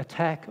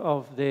attack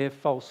of their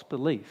false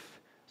belief.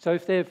 So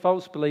if their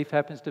false belief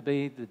happens to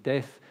be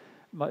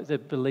the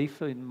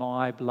belief in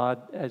my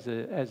blood as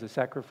a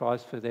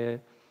sacrifice for their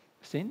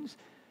sins,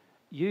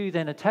 you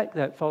then attack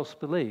that false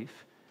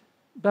belief.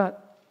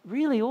 But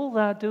really all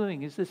they're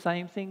doing is the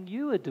same thing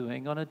you are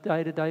doing on a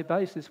day-to-day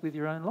basis with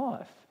your own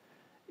life.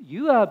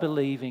 You are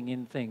believing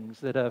in things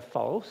that are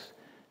false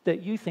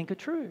that you think are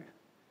true.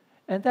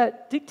 And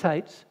that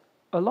dictates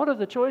a lot of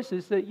the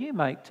choices that you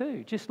make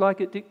too, just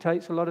like it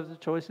dictates a lot of the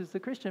choices the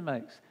Christian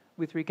makes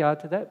with regard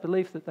to that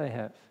belief that they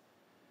have.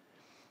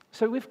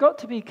 So we've got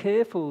to be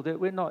careful that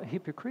we're not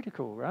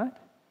hypocritical, right?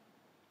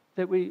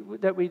 That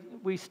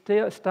we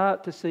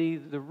start to see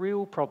the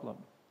real problem.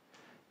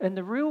 And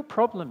the real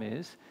problem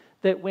is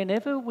that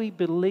whenever we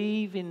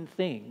believe in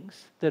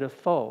things that are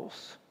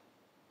false,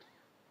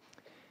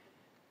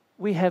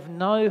 we have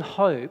no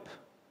hope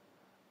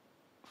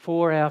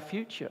for our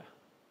future.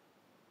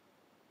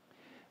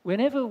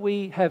 Whenever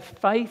we have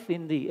faith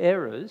in the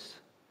errors,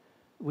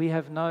 we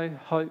have no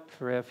hope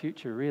for our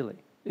future, really,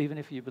 even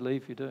if you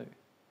believe you do.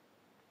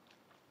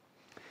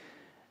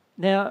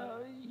 Now,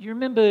 you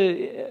remember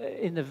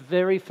in the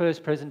very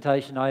first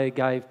presentation I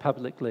gave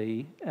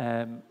publicly,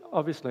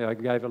 obviously I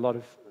gave a lot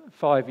of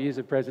 5 years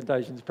of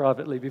presentations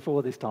privately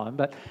before this time,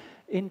 but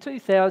in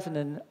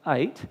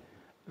 2008,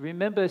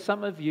 remember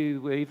some of you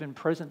were even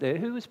present there.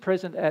 Who was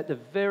present at the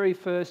very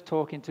first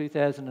talk in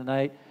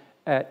 2008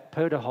 at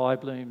Peter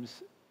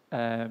Heibloom's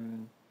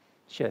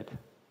shed?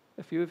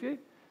 A few of you?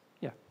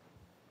 Yeah.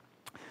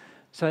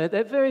 So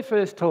that very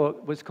first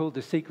talk was called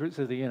The Secrets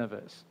of the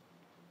Universe.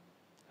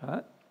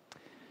 Right?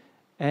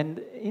 And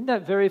in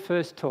that very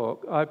first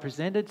talk, I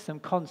presented some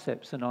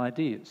concepts and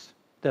ideas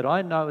that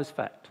I know as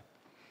fact.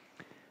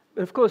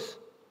 But of course,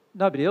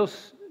 nobody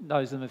else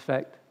knows them as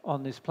fact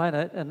on this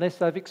planet unless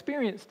they've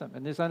experienced them.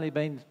 And there's only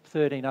been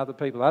 13 other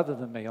people other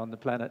than me on the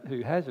planet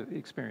who has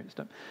experienced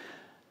them.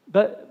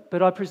 But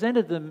I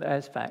presented them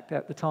as fact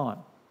at the time.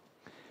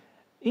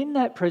 In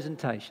that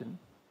presentation,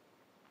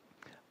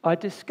 I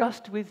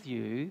discussed with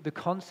you the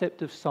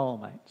concept of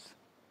soulmates.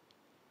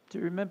 Do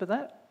you remember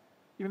that?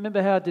 You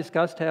remember how I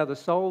discussed how the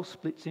soul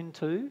splits in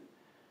two?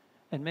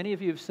 And many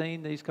of you have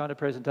seen these kind of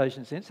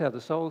presentations since, how the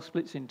soul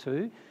splits in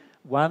two.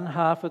 One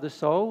half of the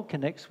soul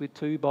connects with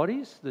two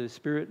bodies, the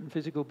spirit and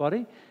physical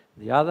body.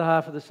 The other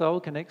half of the soul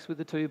connects with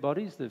the two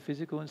bodies, the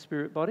physical and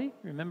spirit body.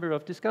 Remember,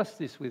 I've discussed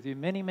this with you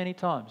many, many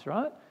times,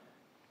 right?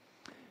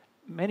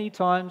 Many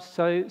times,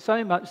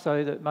 so much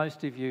so that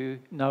most of you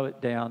know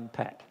it down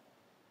pat.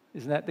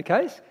 Isn't that the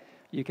case?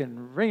 You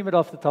can ream it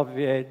off the top of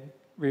your head,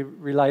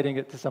 relating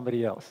it to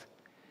somebody else.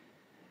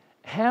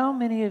 How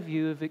many of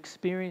you have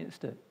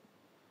experienced it?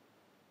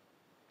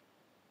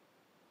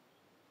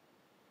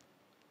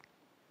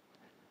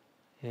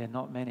 Yeah,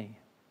 not many.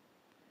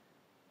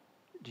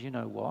 Do you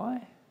know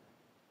why?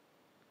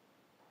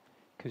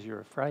 Because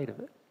you're afraid of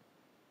it.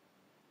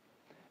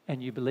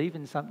 And you believe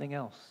in something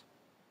else.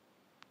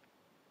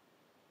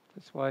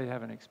 That's why you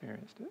haven't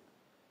experienced it.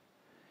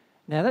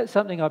 Now, that's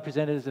something I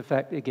presented as a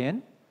fact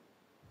again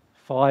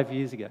 5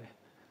 years ago.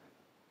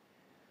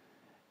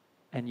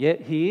 And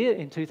yet here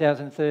in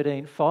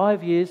 2013,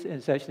 5 years, and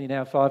it's actually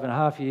now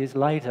 5.5 years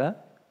later,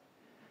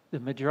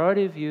 the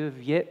majority of you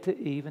have yet to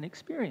even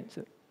experience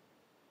it.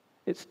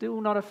 It's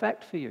still not a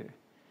fact for you.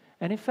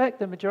 And in fact,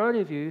 the majority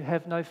of you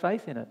have no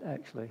faith in it,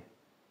 actually,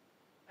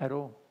 at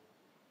all.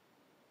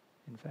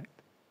 In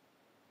fact.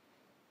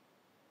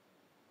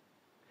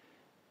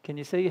 Can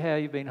you see how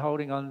you've been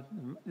holding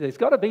on? There's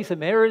got to be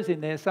some errors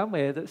in there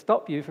somewhere that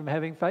stop you from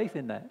having faith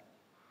in that,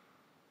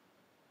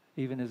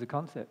 even as a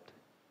concept.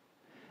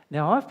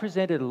 Now, I've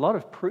presented a lot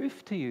of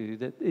proof to you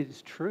that it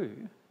is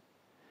true.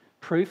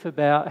 Proof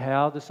about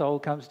how the soul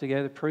comes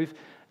together, proof,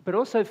 but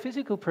also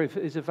physical proof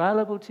is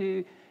available to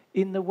you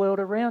in the world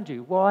around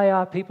you. Why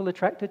are people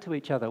attracted to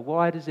each other?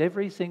 Why does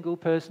every single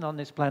person on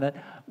this planet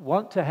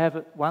want to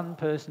have one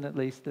person at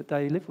least that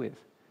they live with?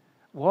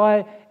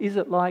 Why is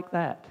it like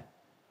that?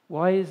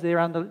 Why is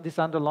there this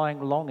underlying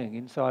longing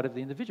inside of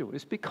the individual?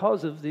 It's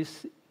because of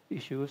this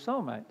issue of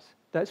soulmates.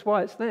 That's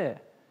why it's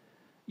there.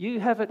 You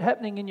have it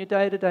happening in your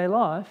day-to-day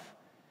life,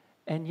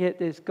 and yet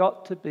there's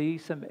got to be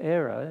some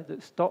error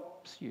that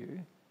stops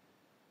you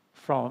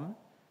from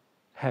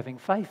having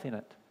faith in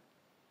it.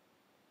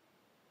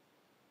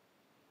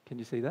 Can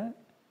you see that?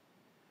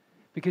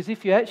 Because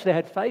if you actually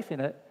had faith in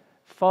it,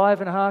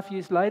 5.5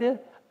 years later,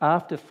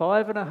 after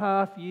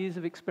 5.5 years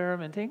of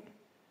experimenting,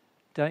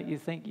 don't you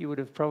think you would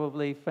have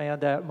probably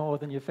found out more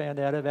than you found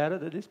out about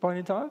it at this point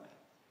in time?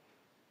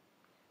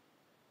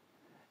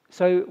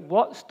 So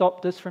what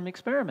stopped us from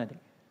experimenting?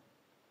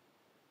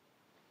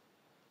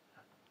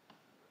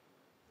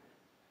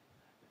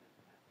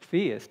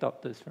 Fear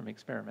stopped us from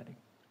experimenting.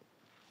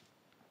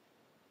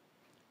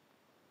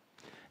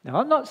 Now,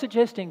 I'm not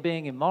suggesting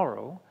being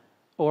immoral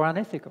or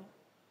unethical.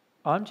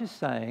 I'm just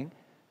saying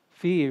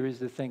fear is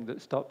the thing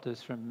that stopped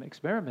us from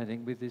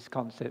experimenting with this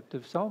concept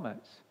of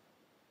soulmates.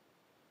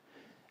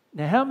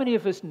 Now, how many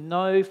of us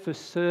know for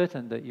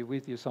certain that you're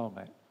with your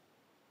soulmate?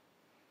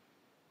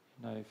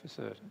 Know for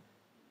certain.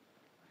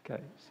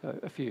 Okay, so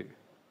a few.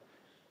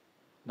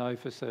 Know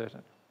for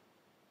certain.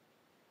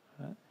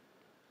 Right?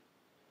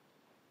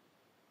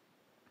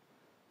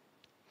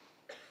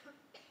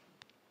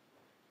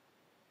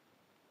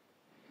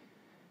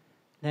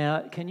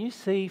 Now, can you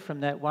see from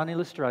that one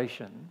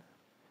illustration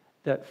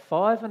that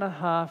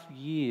 5.5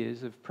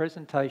 years of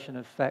presentation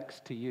of facts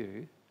to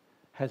you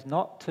has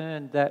not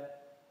turned that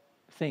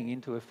thing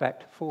into a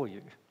fact for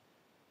you?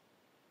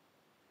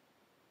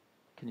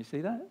 Can you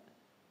see that?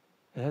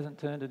 It hasn't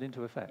turned it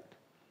into a fact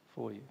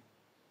for you.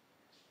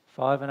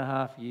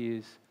 5.5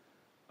 years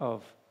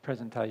of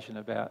presentation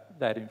about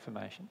that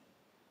information.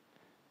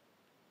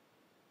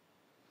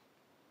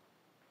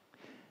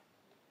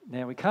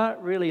 Now, we can't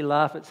really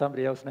laugh at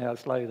somebody else and how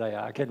slow they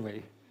are, can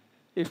we?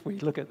 If we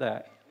look at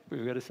that,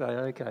 we've got to say,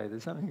 okay,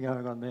 there's something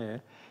going on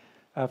there.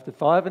 After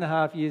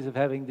 5.5 years of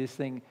having this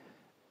thing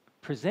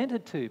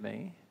presented to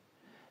me,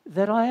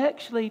 that I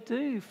actually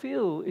do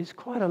feel is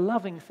quite a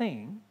loving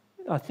thing.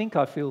 I think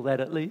I feel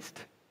that at least.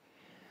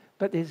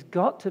 But there's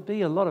got to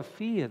be a lot of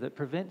fear that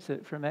prevents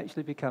it from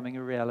actually becoming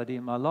a reality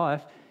in my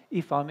life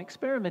if I'm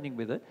experimenting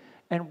with it.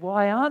 And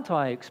why aren't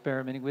I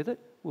experimenting with it?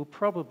 Well,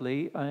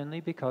 probably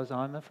only because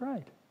I'm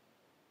afraid.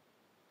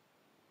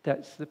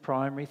 That's the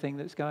primary thing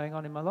that's going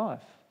on in my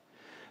life.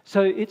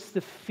 So it's the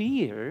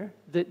fear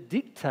that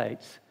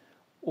dictates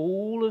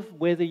all of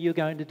whether you're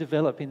going to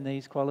develop in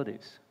these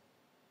qualities.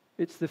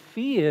 It's the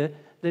fear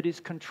that is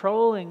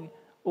controlling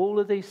all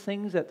of these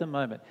things at the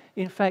moment.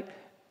 In fact,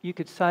 you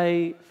could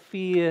say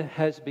fear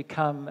has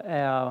become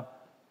our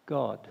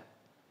God.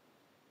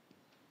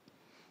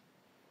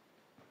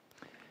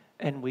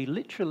 And we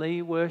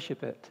literally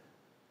worship it.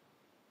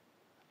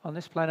 On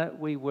this planet,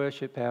 we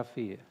worship our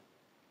fear.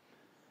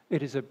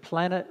 It is a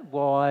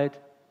planet-wide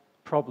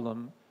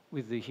problem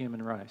with the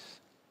human race.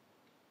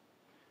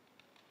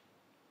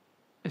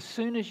 As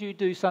soon as you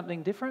do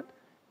something different,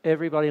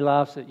 everybody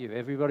laughs at you,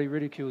 everybody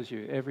ridicules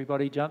you,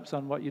 everybody jumps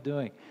on what you're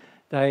doing.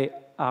 They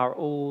are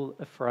all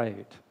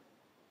afraid.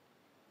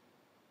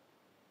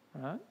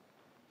 Right?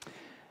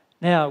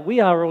 Now, we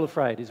are all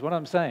afraid, is what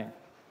I'm saying.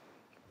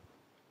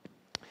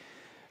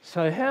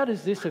 So how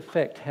does this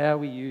affect how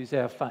we use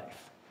our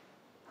faith?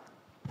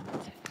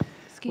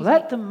 Excuse Well,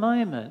 me. at the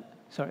moment...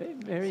 Sorry,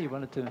 Mary, you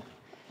wanted to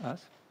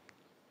ask?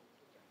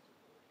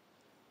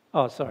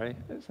 Oh, sorry.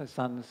 It's the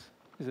son's...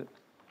 Is it...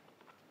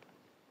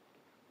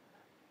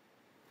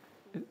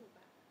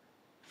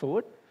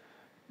 Forward?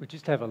 We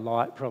just have a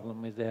light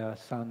problem with our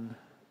son.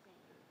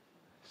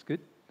 It's good.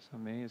 It's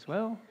on me as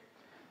well.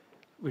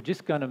 We're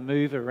just going to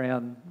move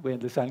around when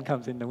the sun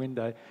comes in the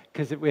window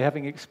because we're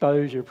having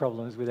exposure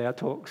problems with our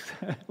talks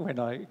when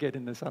I get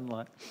in the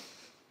sunlight.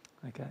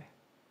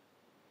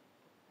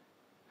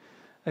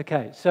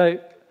 Okay, so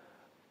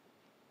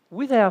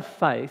with our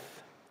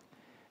faith,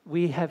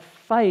 we have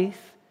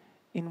faith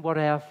in what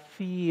our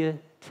fear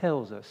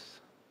tells us.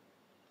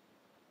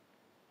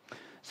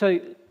 So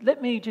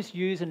let me just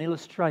use an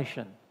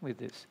illustration with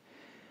this.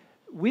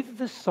 With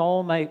the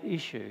soulmate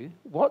issue,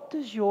 what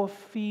does your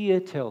fear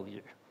tell you?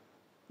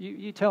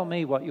 You tell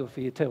me what your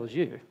fear tells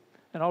you,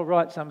 and I'll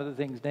write some of the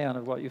things down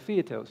of what your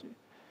fear tells you.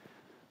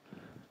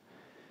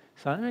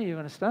 Sonia, you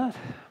want to start?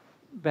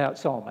 About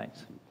soulmates.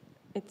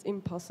 It's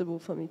impossible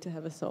for me to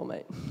have a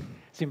soulmate.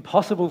 It's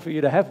impossible for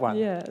you to have one?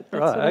 Yeah, that's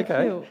right, what okay.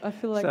 I feel. I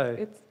feel like So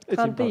it it's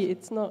can't be. impossible.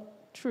 It's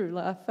not true.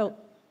 Like I felt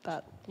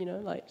that,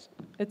 like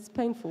it's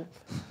painful.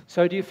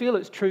 So do you feel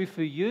it's true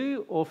for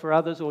you or for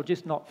others or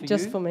just not for you?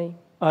 Just for me.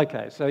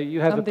 Okay, so you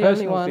have I'm a the only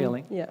personal one,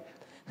 feeling yeah.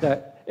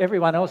 that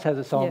everyone else has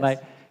a soulmate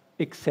Yes.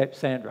 except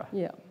Sandra.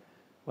 Yeah.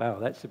 Wow,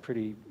 that's a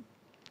pretty...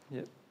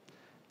 Yep.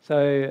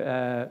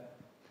 So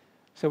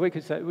we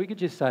could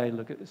just say,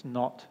 look, it's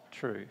not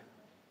true.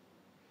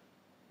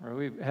 Or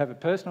we have a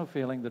personal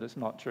feeling that it's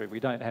not true. We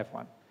don't have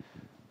one.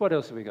 What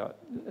else have we got?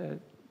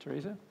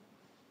 Teresa?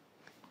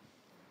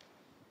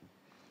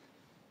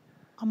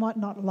 I might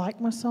not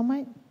like my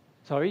soulmate.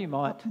 Sorry, you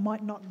might? I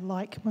might not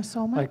like my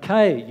soulmate.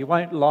 Okay, you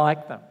won't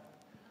like them.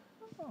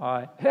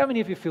 How many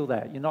of you feel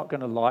that? You're not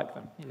going to like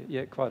them?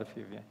 Yeah, quite a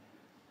few of you.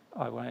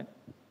 I won't.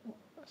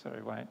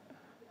 Sorry, won't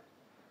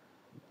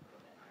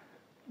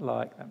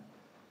like them.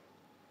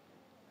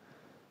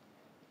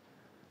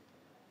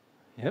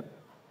 Yep.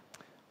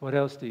 What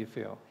else do you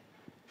feel?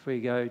 If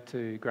we go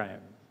to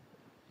Graham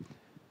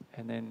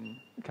and then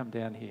come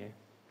down here.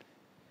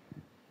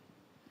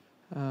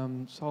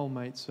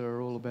 Soulmates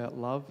are all about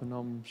love, and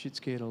I'm shit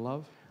scared of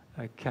love.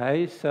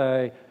 Okay,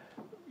 so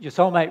your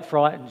soulmate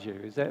frightens you.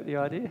 Is that the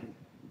idea?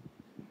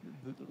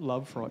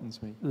 Love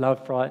frightens me.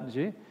 Love frightens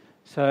you.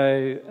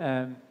 So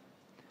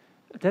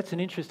that's an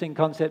interesting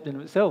concept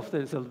in itself.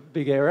 There's a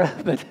big error,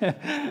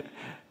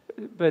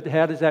 but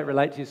how does that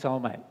relate to your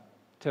soulmate?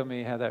 Tell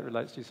me how that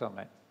relates to your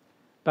soulmate.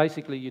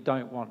 Basically, you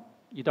don't want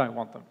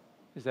them.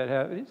 Is that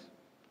how it is?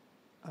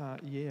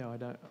 Yeah, I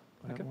don't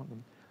want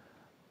them.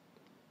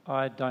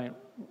 I don't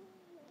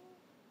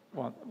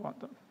want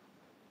them.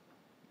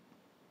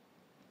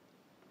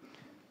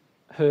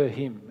 Her,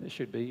 him, it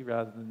should be,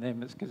 rather than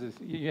them. It's because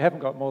you haven't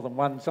got more than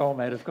one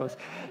soulmate, of course.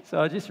 So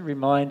I just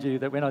remind you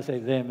that when I say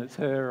them, it's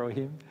her or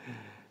him.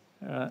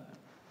 All right.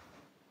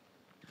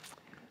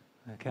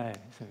 Okay,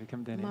 so we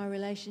come down here. My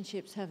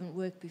relationships haven't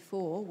worked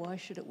before. Why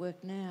should it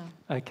work now?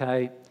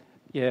 Okay,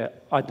 yeah,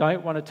 I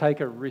don't want to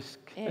take a risk,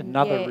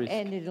 risk.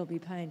 And it'll be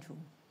painful.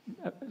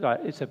 Right,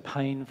 it's a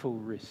painful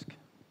risk.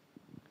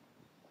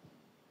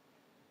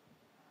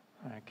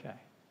 Okay.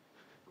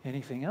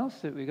 Anything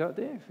else that we got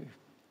there?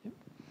 Yep.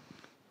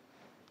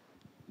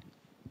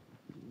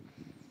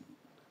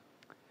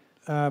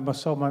 My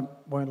soulmate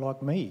won't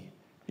like me.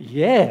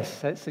 Yes,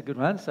 that's a good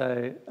one.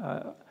 So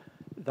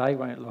they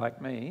won't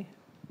like me.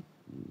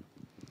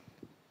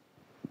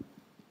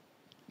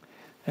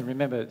 And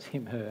remember, it's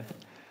him, her.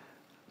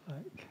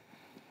 Like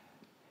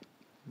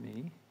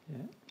me,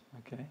 yeah,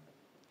 okay.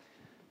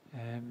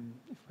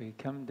 If we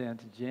come down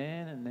to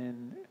Jan and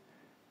then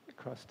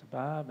across to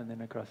Barb and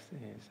then across to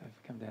here. So if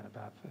we come down to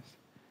Barb first.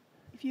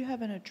 If you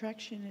have an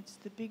attraction, it's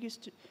the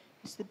biggest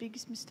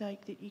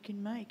mistake that you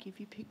can make if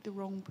you pick the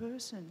wrong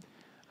person.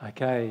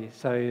 Okay,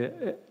 so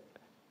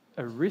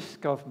a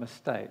risk of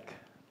mistake,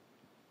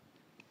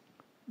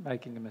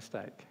 making a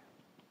mistake.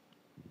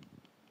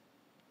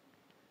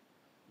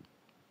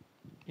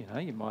 You know,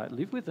 you might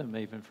live with them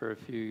even for a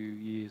few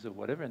years or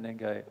whatever and then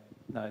go,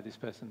 no, this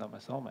person's not my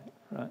soulmate,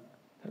 right?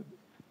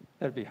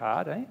 That'd be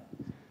hard, eh?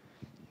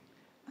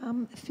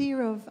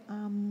 Fear of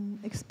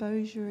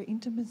exposure,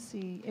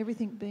 intimacy,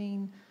 everything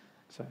being...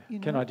 So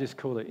can I just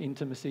call it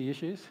intimacy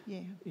issues?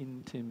 Yeah.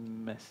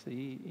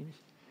 Intimacy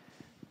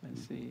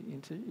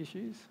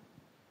issues,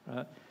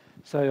 right?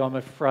 So I'm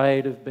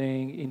afraid of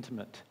being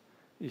intimate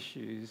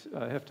issues.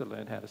 I have to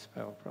learn how to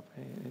spell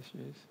properly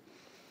issues.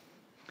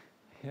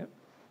 Yep.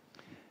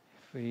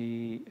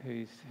 Who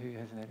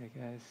hasn't had a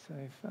go so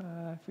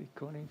far? If we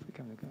come to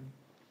Connie.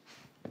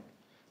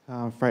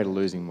 I'm afraid of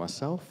losing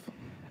myself.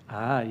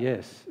 Ah,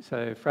 yes. So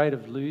afraid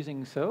of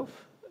losing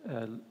self.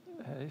 How do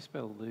you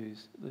spell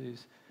lose?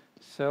 Lose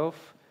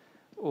self.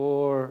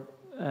 Or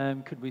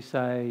could we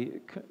say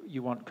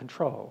you want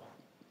control?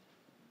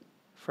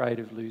 Afraid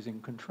of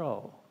losing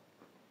control.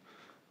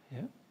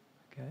 Yeah,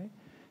 okay.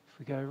 If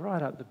we go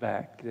right up the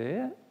back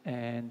there,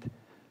 and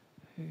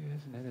Who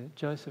hasn't had it?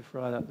 Joseph,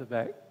 right up the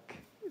back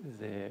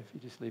there, if you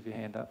just leave your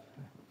hand up.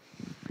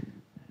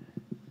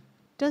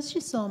 Does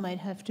your soulmate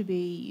have to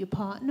be your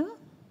partner?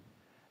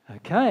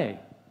 Okay.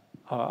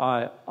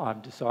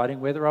 I'm deciding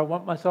whether I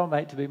want my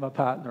soulmate to be my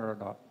partner or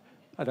not.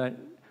 I don't.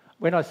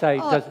 When I say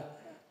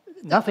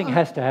nothing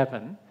has to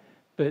happen,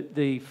 but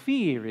the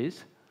fear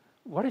is,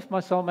 what if my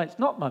soulmate's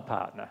not my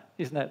partner?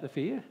 Isn't that the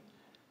fear?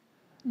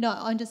 No,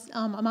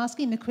 I'm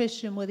asking the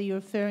question whether you're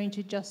referring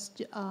to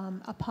just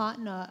a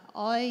partner.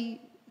 I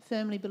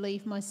firmly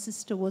believe my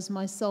sister was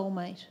my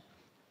soulmate.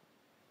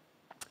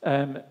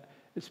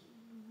 It's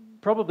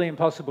probably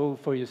impossible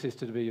for your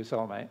sister to be your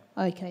soulmate.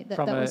 Okay, that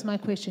was my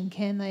question.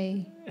 Can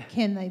they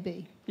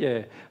be?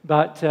 Yeah,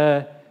 but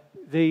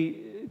the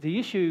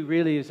issue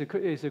really is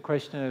a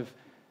question of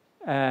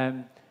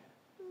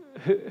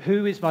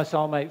who is my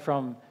soulmate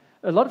from.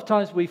 A lot of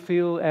times we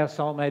feel our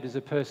soulmate is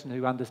a person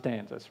who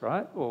understands us,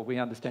 right? Or we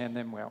understand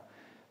them well.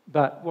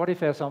 But what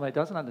if our soulmate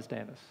doesn't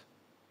understand us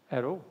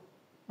at all?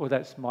 Well,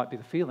 that might be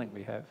the feeling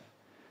we have.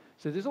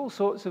 So there's all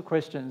sorts of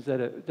questions that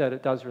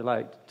it does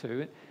relate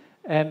to.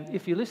 And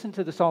if you listen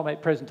to the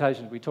soulmate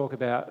presentations, we talk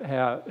about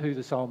who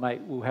the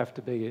soulmate will have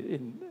to be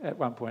at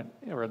one point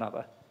or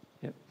another.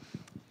 Yep.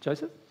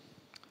 Joseph?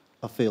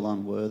 I feel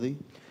unworthy.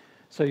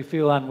 So you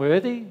feel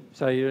unworthy?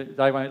 So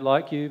they won't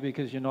like you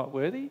because you're not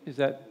worthy? Is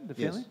that the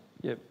feeling?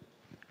 Yes.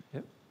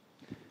 Yep.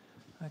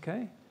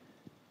 Okay.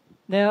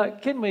 Now,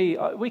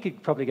 we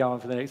could probably go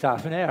on for the next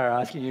half an hour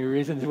asking you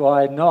reasons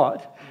why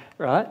not,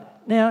 right?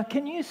 Now,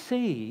 can you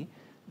see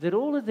that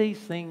all of these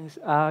things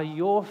are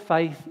your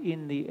faith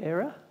in the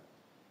error?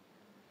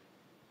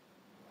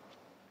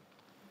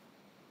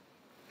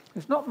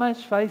 There's not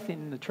much faith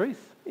in the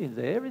truth in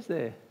there, is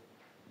there?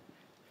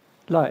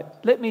 Like,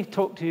 let me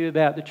talk to you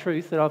about the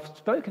truth that I've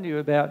spoken to you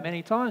about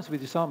many times with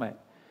your soulmate.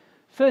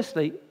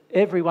 Firstly,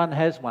 everyone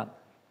has one.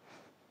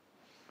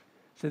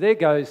 So there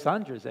goes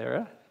Sandra's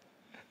error.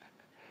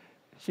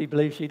 She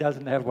believes she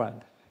doesn't have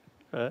one.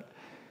 Right?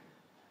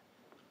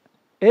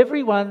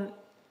 Every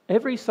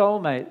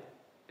soulmate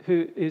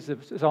who is a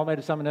soulmate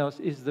of someone else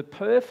is the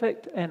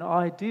perfect and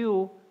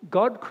ideal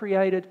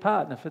God-created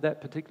partner for that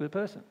particular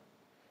person.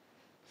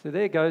 So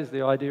there goes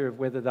the idea of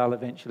whether they'll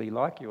eventually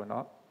like you or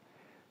not,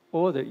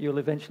 or that you'll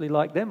eventually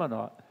like them or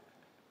not.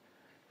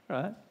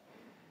 Right?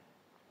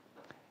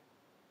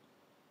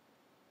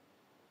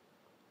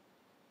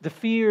 The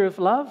fear of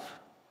love,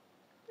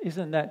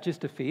 isn't that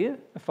just a fear,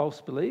 a false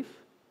belief?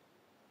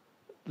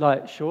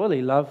 Like,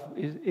 surely love,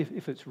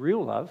 if it's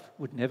real love,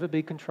 would never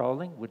be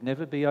controlling, would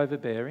never be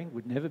overbearing,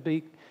 would never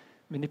be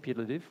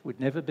manipulative, would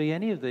never be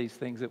any of these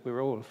things that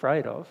we're all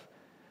afraid of.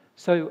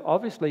 So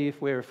obviously,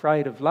 if we're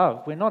afraid of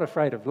love, we're not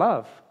afraid of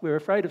love. We're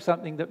afraid of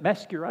something that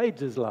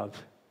masquerades as love.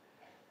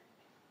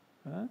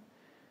 Right?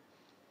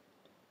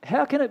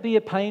 How can it be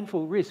a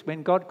painful risk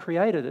when God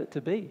created it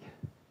to be?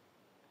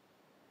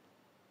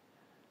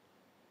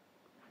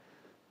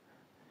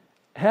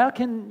 How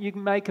can you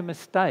make a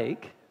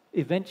mistake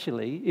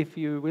eventually if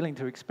you're willing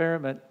to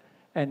experiment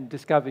and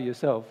discover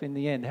yourself in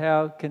the end?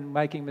 How can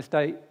making a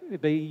mistake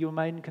be your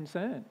main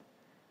concern?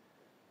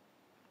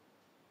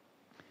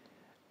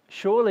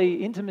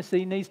 Surely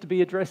intimacy needs to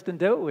be addressed and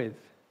dealt with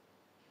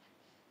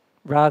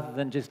rather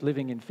than just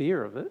living in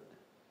fear of it.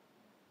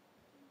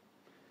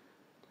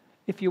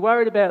 If you're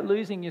worried about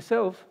losing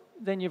yourself,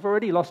 then you've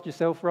already lost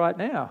yourself right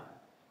now.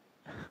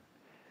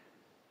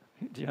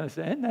 Do you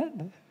understand that?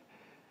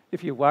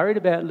 If you're worried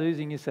about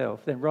losing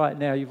yourself, then right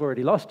now you've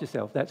already lost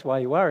yourself. That's why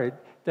you're worried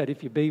that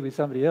if you be with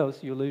somebody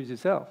else, you'll lose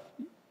yourself.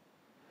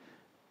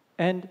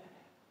 And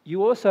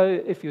you also,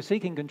 if you're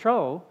seeking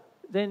control,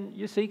 then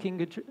you're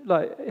seeking,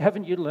 like,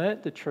 haven't you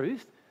learnt the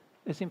truth?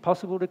 It's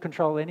impossible to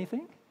control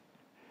anything.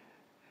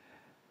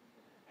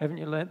 Haven't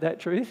you learnt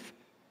that truth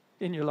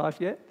in your life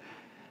yet?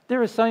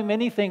 There are so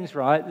many things,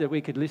 right, that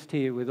we could list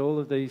here with all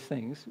of these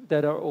things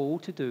that are all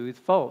to do with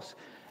false.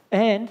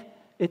 And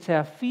it's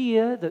our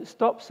fear that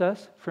stops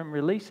us from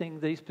releasing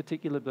these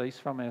particular beliefs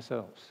from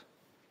ourselves.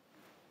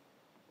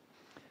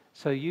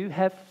 So you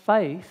have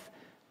faith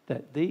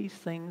that these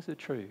things are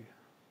true.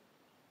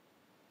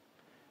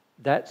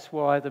 That's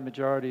why the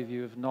majority of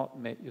you have not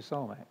met your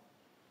soulmate.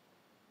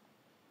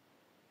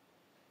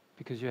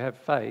 Because you have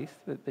faith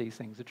that these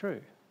things are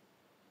true.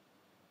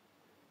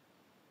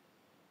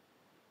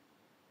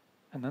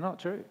 And they're not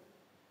true.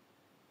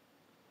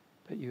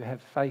 But you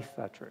have faith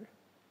they're true.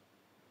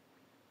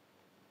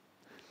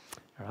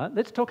 All right,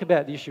 let's talk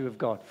about the issue of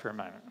God for a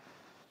moment.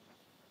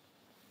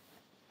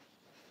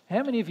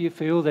 How many of you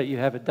feel that you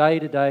have a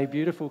day-to-day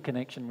beautiful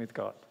connection with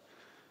God?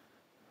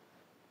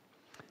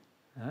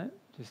 All right,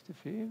 just a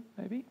few,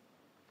 maybe.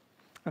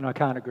 And I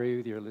can't agree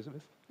with you,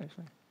 Elizabeth,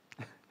 actually.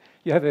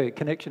 You have a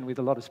connection with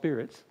a lot of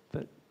spirits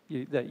that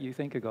you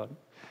think are God.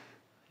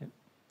 Yep.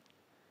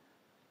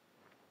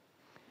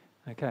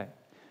 Okay.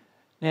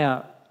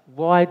 Now,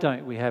 why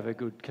don't we have a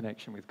good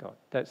connection with God?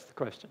 That's the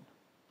question.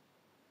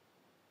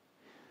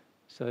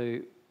 So,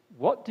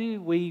 what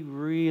do we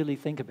really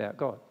think about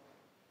God?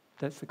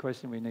 That's the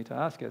question we need to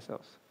ask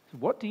ourselves.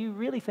 What do you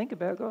really think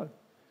about God?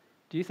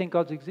 Do you think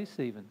God exists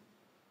even?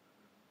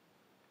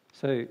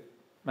 So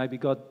maybe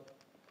God,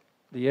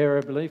 the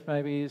error belief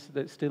maybe is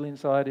that still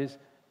inside is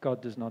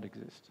God does not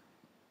exist.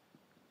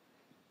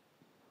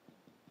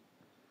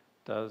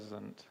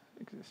 Doesn't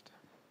exist.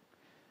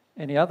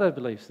 Any other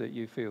beliefs that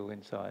you feel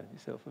inside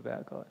yourself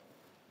about God?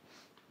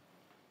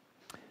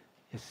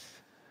 Yes.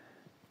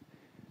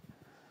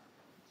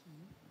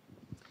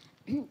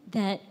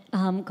 That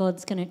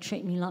God's going to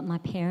treat me like my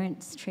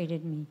parents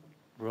treated me.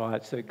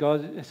 Right. So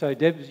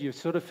Deb, you're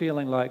sort of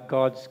feeling like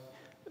God's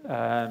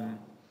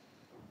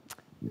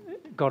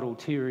got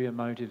ulterior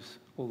motives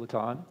all the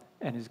time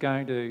and is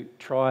going to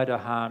try to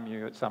harm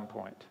you at some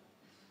point.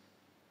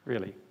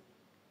 Really.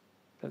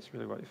 That's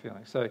really what you're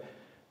feeling.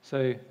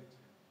 So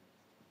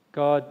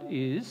God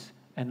is,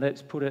 and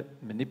let's put it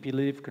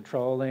manipulative,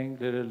 controlling,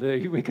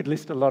 we could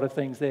list a lot of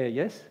things there,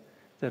 yes?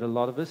 That a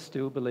lot of us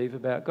still believe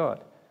about God.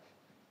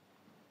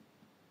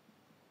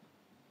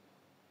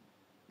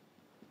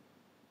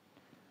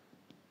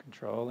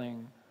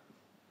 Controlling,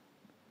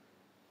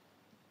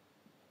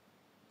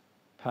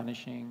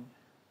 punishing,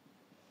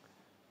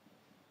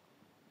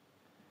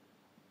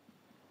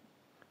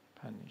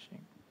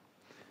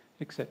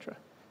 etc.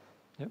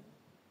 Yep.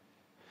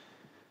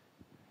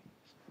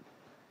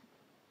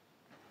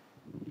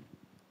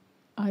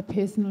 I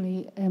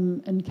personally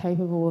am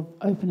incapable of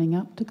opening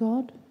up to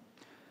God.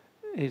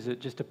 Is it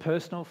just a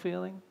personal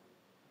feeling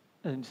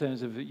in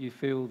terms of you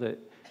feel that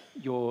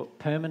you're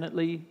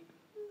permanently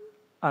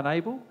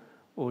unable,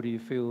 or do you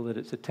feel that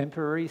it's a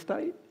temporary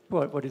state?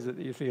 What is it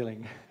that you're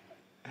feeling?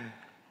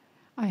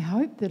 I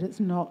hope that it's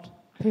not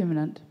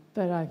permanent,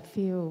 but I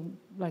feel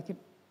like it,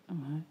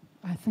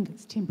 I think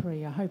it's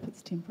temporary. I hope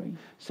it's temporary.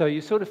 So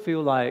you sort of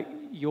feel like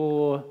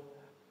you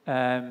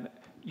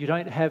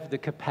don't have the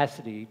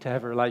capacity to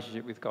have a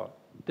relationship with God.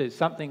 There's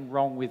something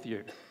wrong with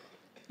you.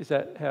 Is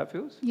that how it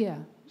feels? Yeah.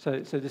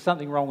 So there's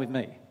something wrong with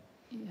me.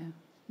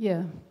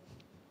 Yeah.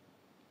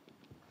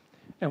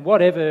 And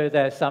whatever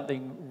that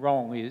something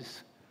wrong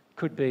is,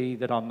 could be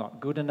that I'm not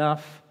good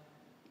enough.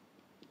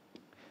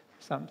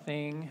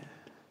 Something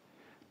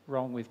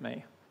wrong with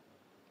me.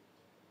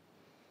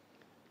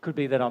 Could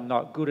be that I'm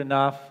not good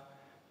enough,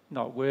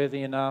 not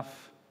worthy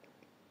enough,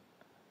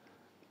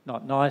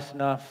 not nice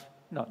enough,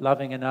 not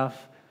loving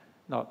enough,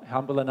 not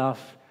humble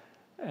enough,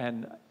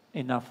 and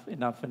enough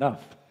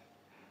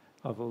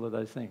of all of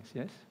those things,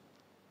 yes?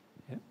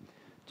 Yeah.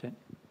 Jen?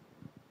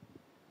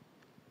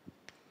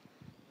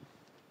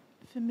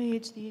 For me,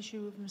 it's the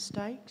issue of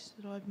mistakes,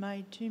 that I've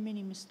made too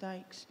many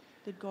mistakes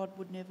that God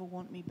would never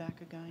want me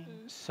back again.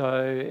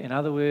 So, in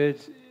other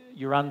words,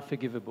 you're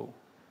unforgivable.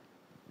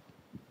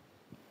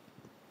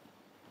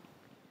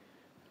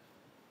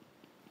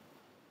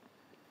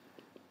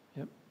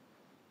 Yep.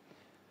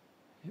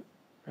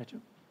 Rachel?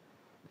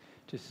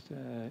 Just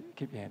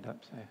keep your hand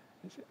up, so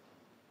that's it.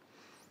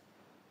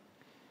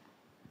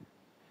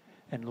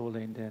 And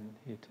Laurleen down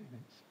here too,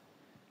 thanks.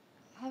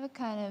 I have a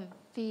kind of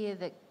fear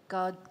that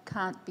God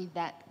can't be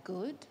that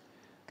good,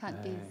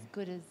 can't be as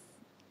good as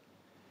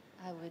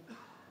I would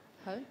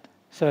hope.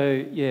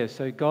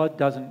 So God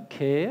doesn't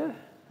care,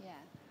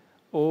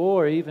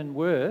 or even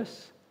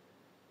worse,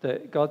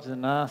 that God's a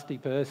nasty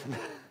person.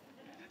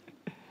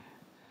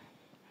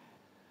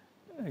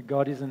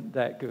 God isn't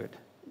that good.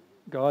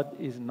 God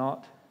is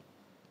not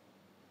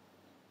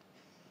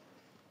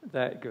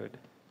that good.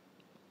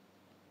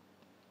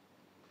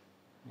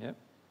 Yep.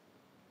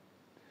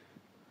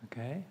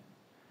 Okay.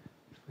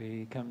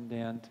 We come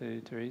down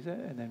to Teresa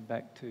and then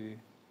back to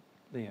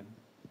Liam.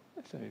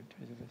 So,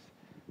 Teresa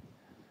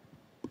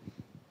first.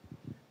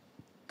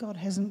 God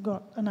hasn't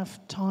got enough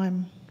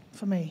time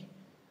for me.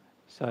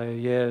 So,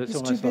 yeah, it's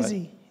almost too busy.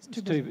 like...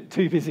 It's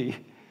too busy.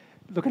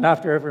 Looking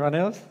after everyone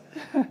else.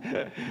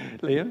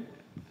 Liam?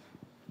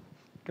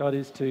 God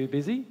is too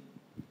busy.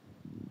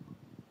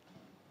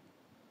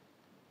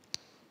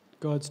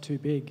 God's too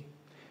big.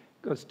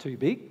 God's too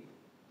big.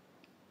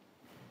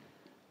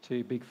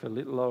 Too big for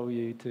little old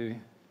you to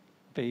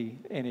be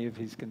any of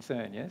his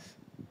concern, yes?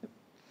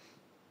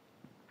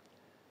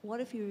 What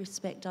if you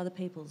respect other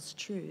people's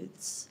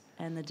truths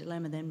and the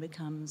dilemma then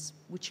becomes,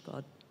 which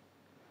God?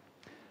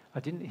 I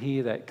didn't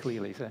hear that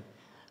clearly, so...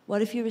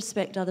 What if you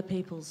respect other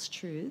people's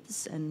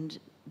truths and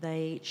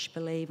they each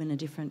believe in a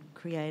different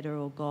creator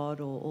or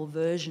God or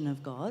version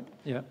of God?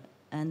 Yeah.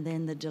 And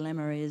then the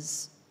dilemma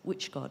is,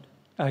 which God?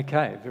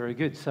 Okay, very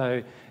good.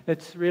 So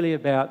it's really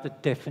about the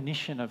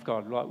definition of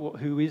God. Like,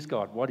 who is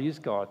God? What is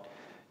God?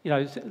 You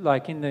know,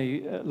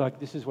 like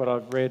this is what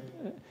I've read.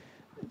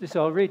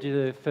 I'll read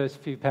you the first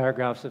few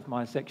paragraphs of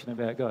my section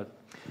about God.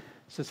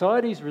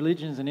 Societies,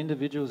 religions, and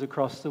individuals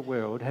across the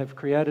world have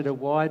created a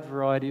wide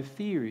variety of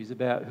theories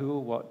about who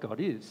or what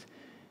God is.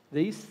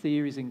 These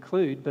theories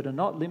include, but are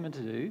not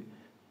limited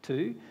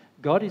to,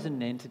 God is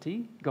an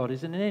entity, God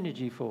is an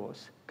energy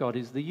force, God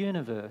is the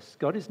universe,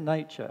 God is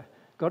nature,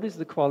 God is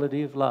the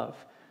quality of love,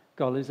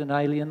 God is an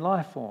alien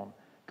life form,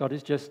 God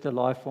is just a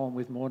life form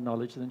with more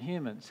knowledge than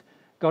humans,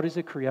 God is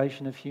a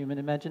creation of human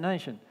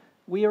imagination.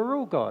 We are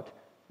all God.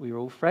 We are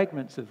all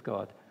fragments of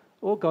God.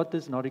 Or God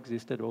does not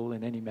exist at all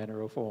in any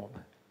manner or form.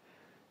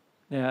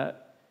 Now,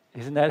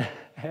 Isn't that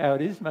how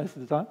it is most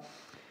of the time?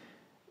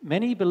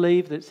 Many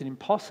believe that it's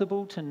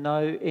impossible to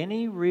know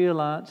any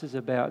real answers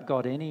about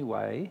God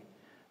anyway,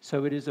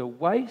 so it is a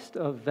waste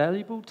of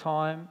valuable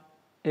time,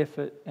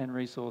 effort, and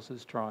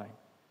resources trying.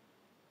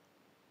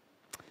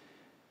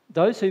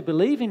 Those who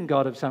believe in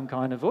God of some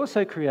kind have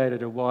also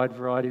created a wide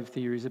variety of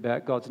theories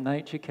about God's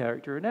nature,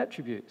 character, and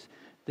attributes.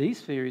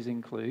 These theories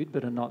include,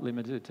 but are not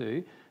limited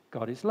to,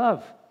 God is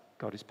love,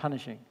 God is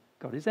punishing,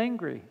 God is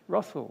angry,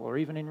 wrathful, or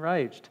even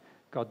enraged.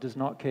 God does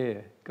not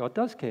care, God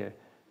does care.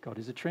 God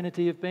is a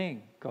trinity of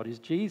being. God is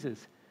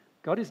Jesus.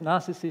 God is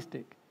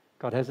narcissistic.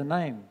 God has a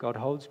name. God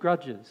holds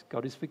grudges.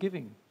 God is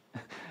forgiving.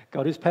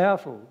 God is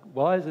powerful,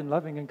 wise and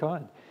loving and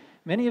kind.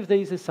 Many of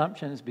these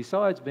assumptions,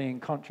 besides being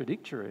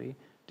contradictory,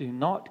 do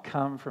not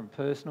come from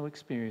personal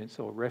experience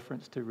or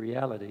reference to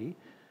reality,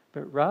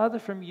 but rather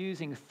from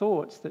using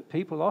thoughts that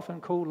people often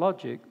call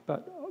logic,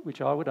 but which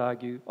I would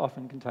argue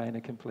often contain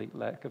a complete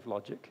lack of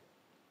logic.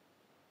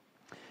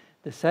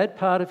 The sad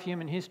part of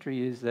human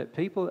history is that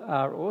people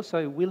are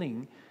also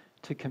willing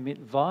to commit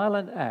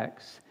violent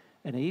acts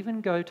and even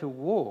go to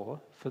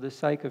war for the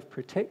sake of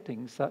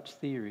protecting such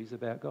theories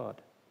about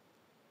God.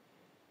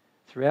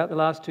 Throughout the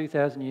last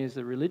 2,000 years,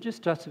 the religious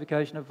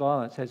justification of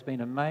violence has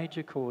been a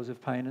major cause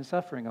of pain and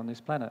suffering on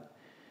this planet.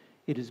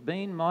 It has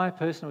been my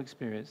personal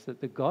experience that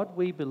the God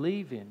we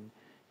believe in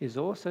is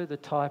also the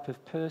type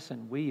of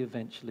person we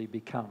eventually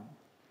become.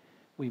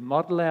 We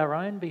model our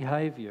own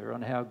behaviour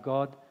on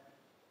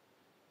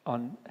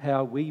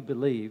how we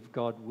believe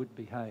God would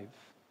behave.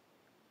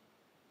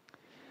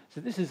 So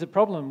this is a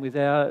problem with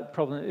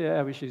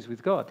our issues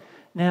with God.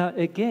 Now,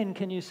 again,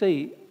 can you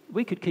see,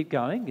 we could keep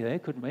going,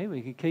 couldn't we?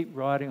 We could keep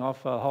writing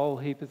off a whole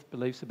heap of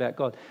beliefs about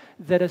God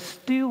that are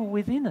still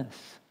within us.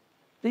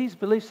 These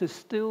beliefs are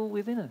still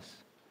within us.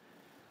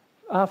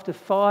 After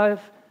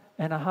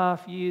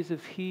 5.5 years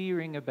of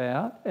hearing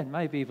about, and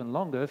maybe even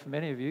longer for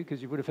many of you,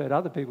 because you would have heard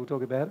other people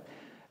talk about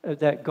it,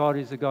 that God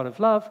is a God of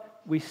love,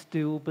 we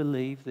still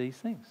believe these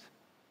things.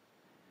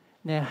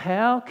 Now,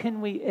 how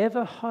can we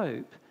ever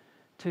hope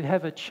to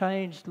have a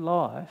changed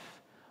life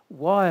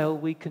while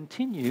we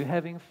continue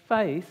having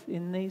faith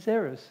in these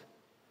errors?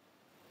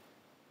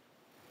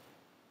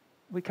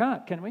 We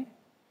can't, can we?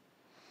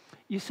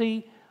 You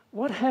see,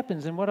 what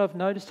happens, and what I've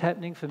noticed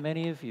happening for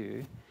many of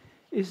you,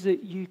 is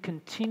that you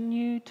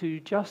continue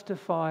to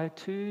justify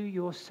to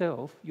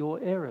yourself your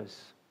errors.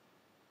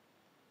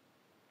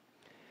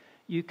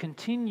 You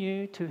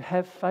continue to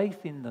have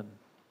faith in them.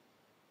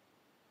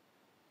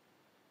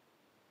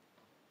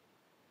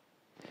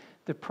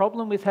 The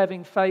problem with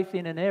having faith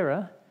in an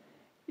error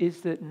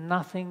is that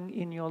nothing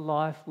in your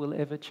life will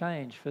ever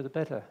change for the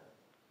better.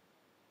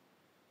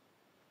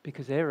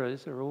 Because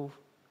errors are all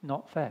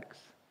not facts.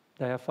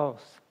 They are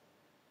false.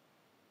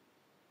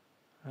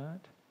 Right?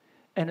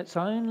 And it's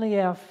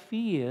only our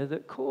fear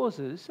that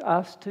causes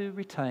us to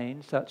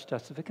retain such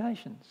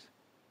justifications.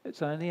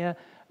 It's only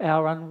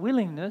our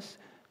unwillingness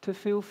to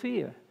feel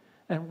fear.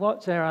 And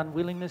what's our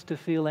unwillingness to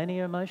feel any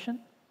emotion?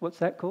 What's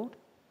that called?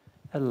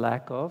 A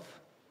lack of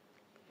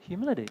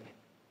humility.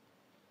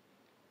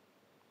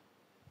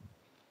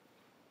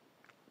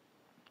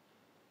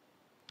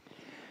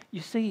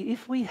 You see,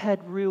 if we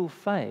had real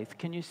faith,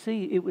 can you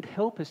see it would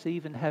help us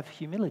even have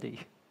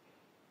humility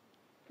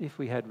if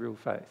we had real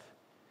faith?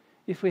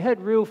 If we had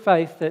real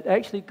faith that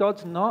actually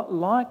God's not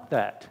like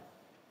that,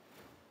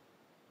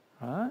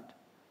 right?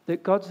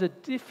 That God's a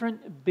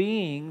different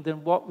being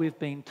than what we've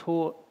been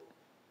taught.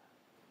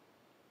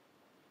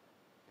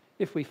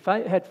 If we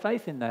had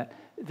faith in that,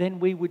 then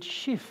we would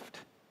shift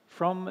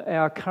from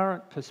our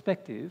current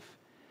perspective,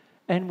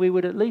 and we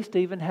would at least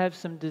even have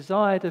some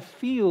desire to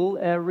feel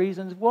our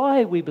reasons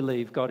why we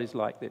believe God is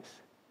like this.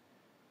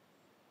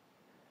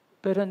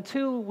 But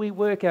until we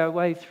work our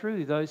way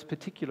through those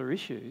particular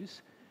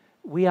issues,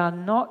 we are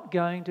not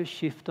going to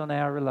shift on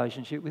our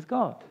relationship with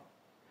God.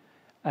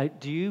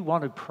 Do you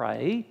want to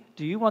pray?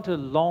 Do you want to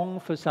long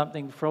for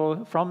something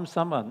from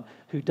someone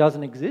who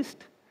doesn't exist?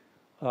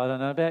 I don't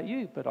know about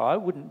you, but I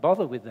wouldn't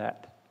bother with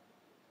that.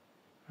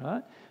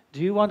 Right?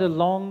 Do you want to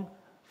long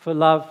for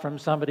love from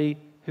somebody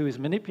who is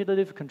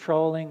manipulative,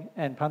 controlling,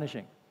 and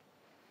punishing?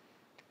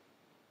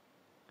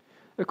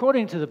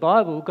 According to the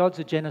Bible, God's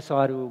a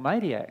genocidal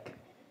maniac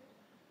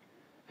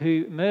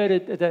who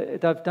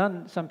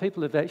murdered. Some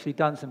people have actually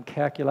done some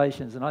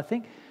calculations, and I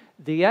think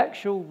the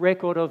actual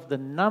record of the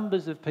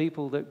numbers of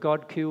people that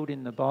God killed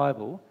in the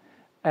Bible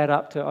add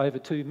up to over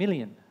 2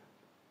 million.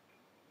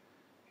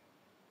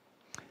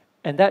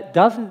 And that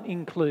doesn't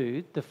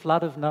include the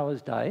flood of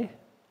Noah's day,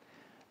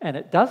 and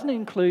it doesn't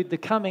include the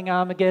coming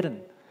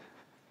Armageddon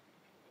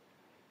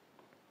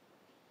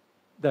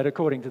that,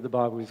 according to the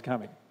Bible, is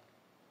coming.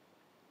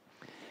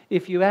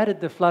 If you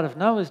added the flood of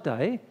Noah's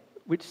day,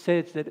 which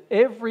says that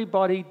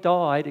everybody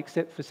died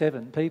except for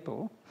 7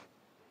 people,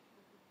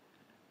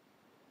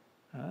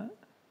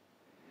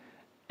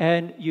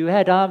 and you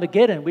had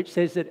Armageddon, which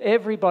says that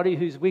everybody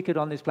who's wicked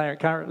on this planet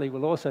currently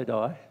will also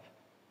die,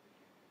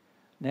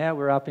 now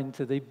we're up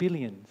into the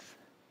billions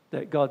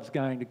that God's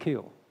going to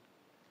kill,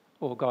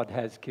 or God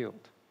has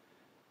killed.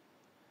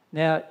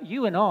 Now,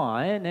 you and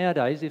I,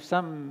 nowadays, if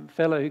some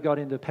fellow who got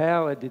into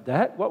power did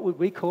that, what would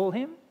we call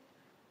him?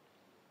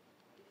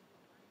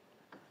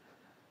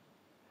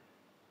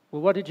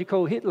 Well, what did you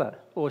call Hitler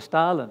or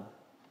Stalin?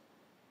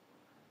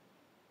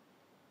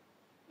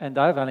 And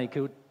they've only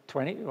killed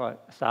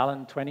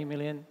Stalin 20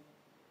 million.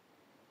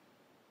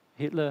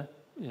 Hitler,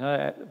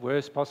 at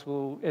worst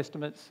possible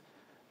estimates,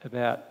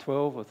 about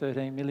 12 or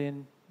 13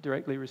 million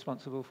directly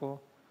responsible for.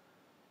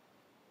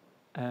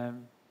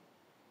 And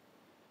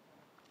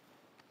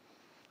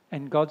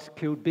God's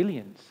killed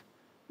billions.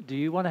 Do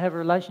you want to have a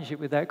relationship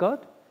with that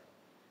God?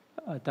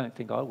 I don't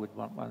think I would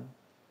want one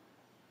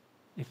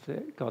if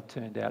God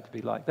turned out to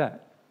be like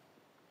that.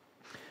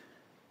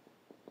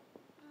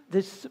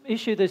 This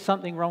issue, there's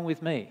something wrong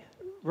with me.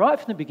 Right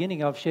from the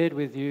beginning, I've shared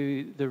with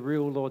you the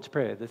real Lord's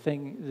Prayer,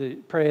 the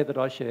prayer that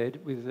I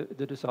shared with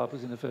the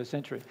disciples in the first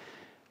century.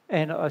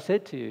 And I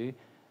said to you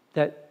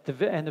that the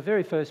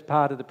very first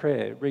part of the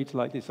prayer reads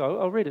like this.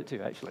 I'll read it to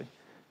you, actually,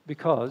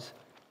 because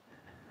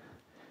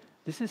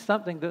this is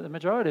something that the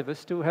majority of us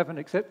still haven't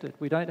accepted.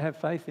 We don't have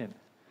faith in.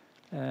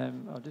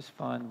 I'll just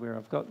find where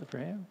I've got the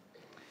prayer.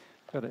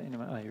 Got it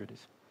anyway. Oh, here it is.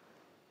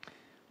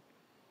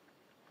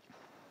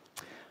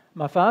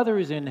 My Father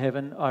is in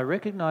heaven. I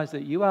recognize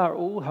that you are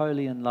all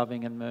holy and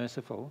loving and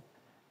merciful,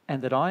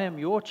 and that I am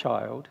your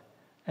child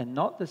and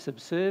not the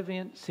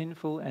subservient,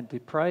 sinful and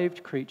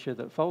depraved creature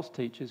that false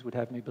teachers would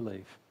have me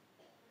believe.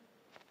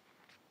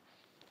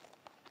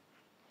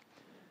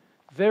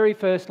 Very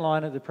first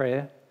line of the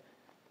prayer,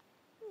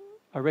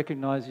 I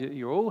recognise that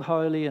you're all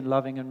holy and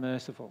loving and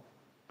merciful.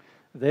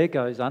 There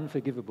goes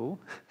unforgivable,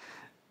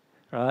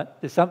 right?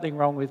 There's something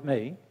wrong with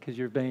me because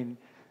you've been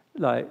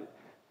that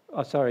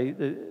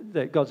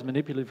God's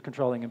manipulative,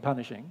 controlling and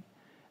punishing.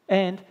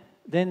 And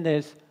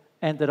then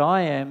and that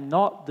I am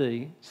not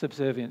the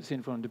subservient,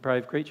 sinful and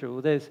depraved creature.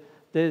 Well, there's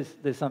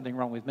something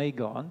wrong with me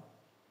gone.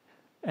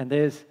 And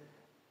there's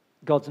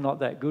God's not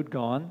that good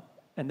gone.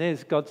 And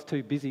there's God's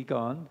too busy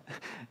gone.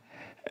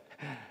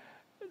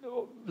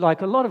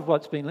 Like a lot of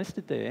what's been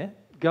listed there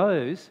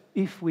goes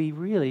if we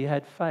really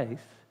had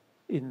faith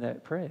in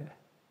that prayer.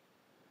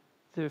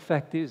 The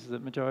fact is that the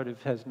majority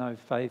has no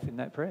faith in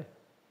that prayer.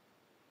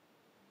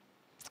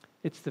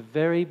 It's the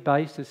very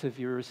basis of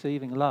your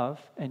receiving love,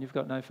 and you've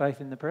got no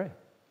faith in the prayer.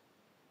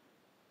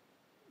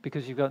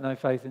 Because you've got no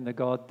faith in the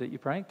God that you're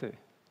praying to.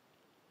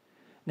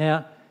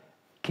 Now,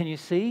 can you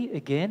see,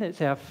 again,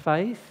 it's our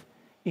faith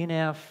in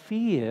our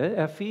fear.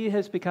 Our fear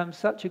has become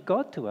such a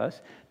God to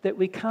us that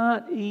we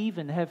can't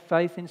even have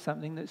faith in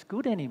something that's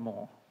good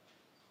anymore.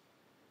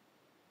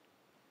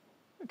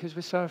 Because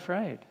we're so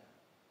afraid.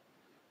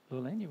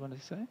 Lorraine, you want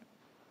to say?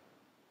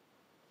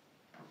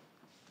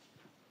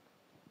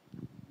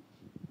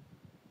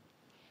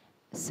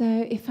 So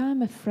if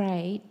I'm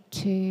afraid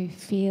to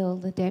feel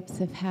the depth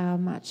of how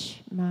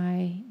much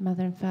my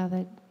mother and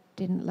father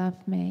didn't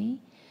love me,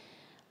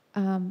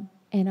 and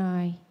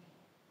I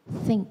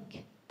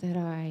think that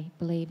I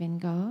believe in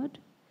God,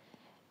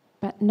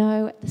 but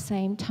know at the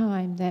same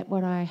time that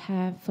what I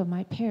have for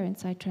my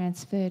parents I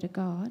transfer to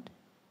God,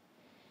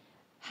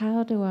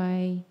 how do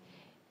I,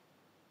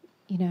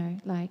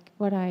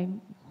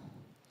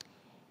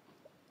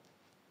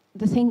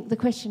 the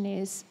question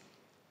is,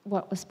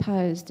 what was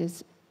posed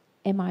is,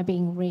 am I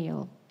being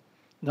real?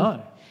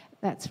 No.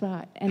 That's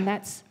right. And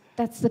that's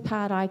the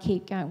part I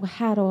keep going, well,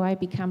 how do I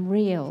become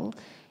real?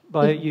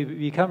 You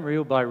become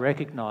real by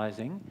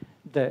recognising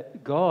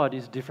that God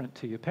is different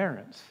to your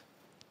parents.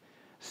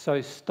 So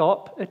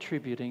stop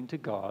attributing to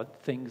God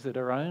things that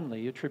are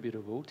only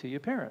attributable to your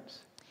parents.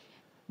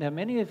 Now,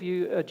 many of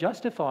you are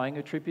justifying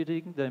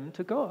attributing them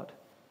to God.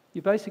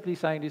 You're basically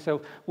saying to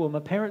yourself, well, my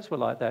parents were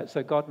like that,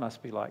 so God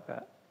must be like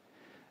that.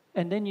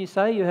 And then you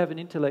say you have an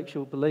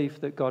intellectual belief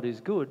that God is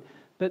good,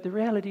 but the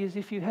reality is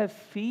if you have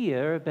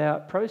fear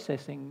about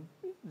processing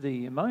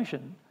the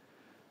emotion,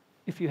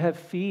 if you have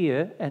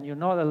fear and you're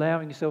not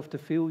allowing yourself to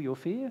feel your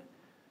fear,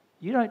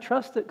 you don't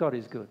trust that God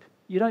is good.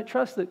 You don't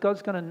trust that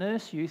God's going to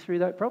nurse you through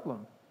that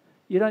problem.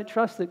 You don't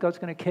trust that God's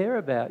going to care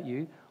about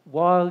you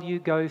while you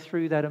go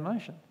through that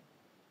emotion.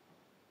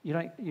 You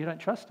don't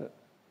trust it.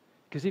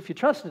 Because if you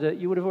trusted it,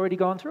 you would have already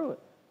gone through it.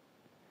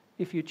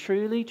 If you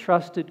truly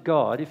trusted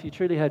God, if you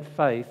truly had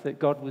faith that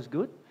God was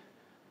good,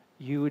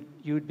 you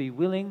would be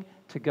willing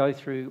to go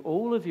through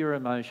all of your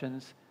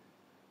emotions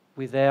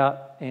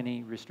without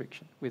any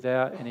restriction,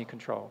 without any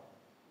control.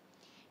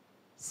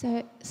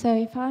 So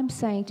if I'm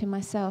saying to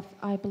myself,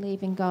 I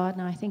believe in God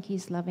and I think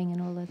He's loving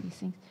and all of these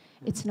things,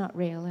 it's not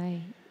real, eh?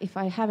 If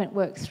I haven't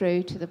worked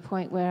through to the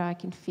point where I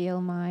can feel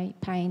my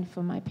pain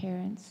for my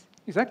parents.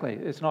 Exactly.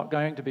 It's not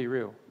going to be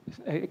real.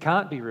 It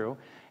can't be real.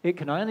 It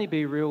can only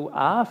be real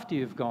after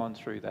you've gone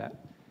through that.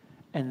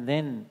 And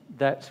then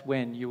that's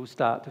when you'll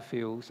start to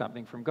feel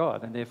something from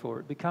God, and therefore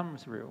it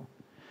becomes real.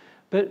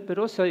 But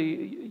also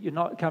you're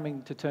not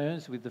coming to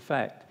terms with the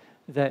fact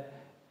that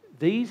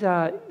these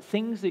are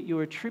things that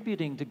you're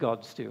attributing to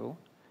God still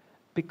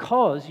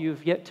because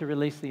you've yet to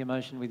release the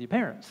emotion with your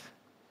parents.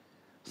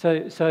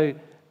 So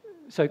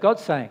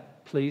God's saying,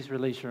 please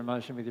release your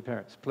emotion with your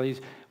parents.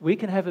 Please,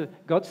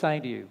 God's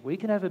saying to you, we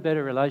can have a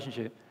better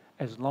relationship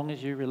as long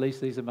as you release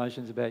these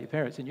emotions about your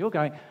parents. And you're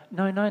going,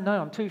 no,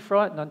 I'm too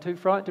frightened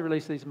to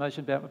release these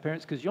emotions about my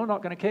parents because you're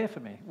not going to care for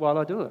me while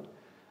I do it.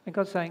 And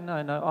God's saying, no,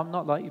 I'm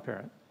not like your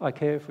parent. I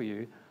care for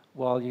you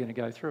while you're going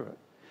to go through it.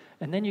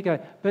 And then you go,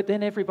 but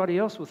then everybody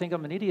else will think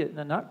I'm an idiot and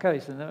a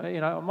nutcase, and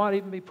I might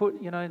even be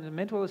put, in a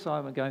mental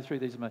asylum going through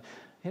these emotions.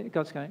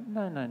 God's going,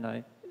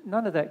 no.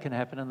 None of that can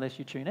happen unless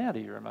you tune out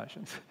of your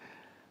emotions,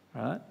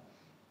 right?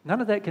 None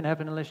of that can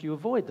happen unless you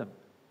avoid them.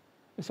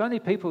 The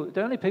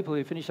only people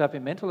who finish up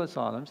in mental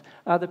asylums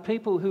are the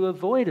people who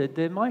avoided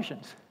their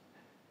emotions.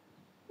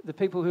 The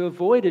people who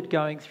avoided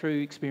going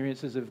through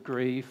experiences of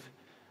grief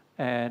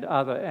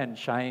and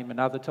shame and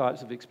other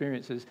types of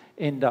experiences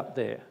end up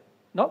there.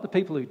 Not the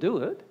people who do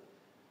it,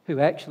 who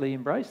actually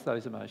embrace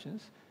those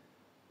emotions.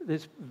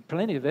 There's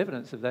plenty of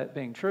evidence of that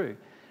being true.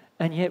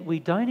 And yet we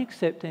don't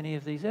accept any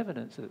of these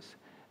evidences.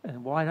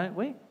 And why don't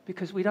we?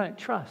 Because we don't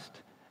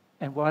trust.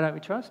 And why don't we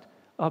trust?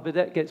 Oh, but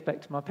that gets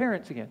back to my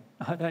parents again.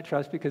 I don't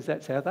trust because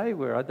that's how they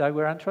were. They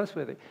were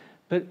untrustworthy.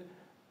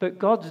 But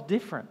God's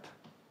different,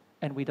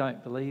 and we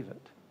don't believe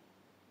it.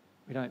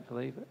 We don't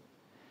believe it.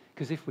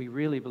 Because if we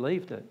really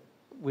believed it,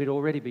 we'd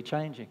already be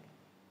changing.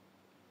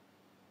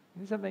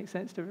 Does that make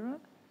sense to everyone?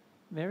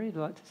 Mary, would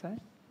you like to say?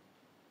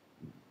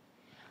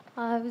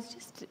 I was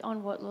just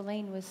on what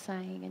Lorleen was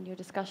saying and your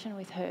discussion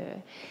with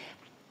her.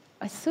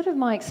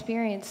 My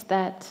experience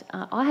that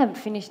I haven't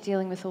finished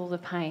dealing with all the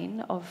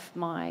pain of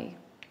my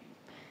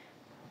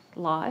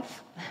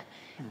life,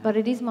 but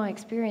it is my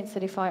experience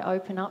that if I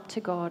open up to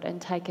God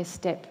and take a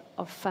step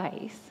of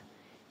faith,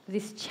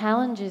 this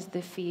challenges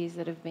the fears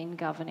that have been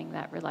governing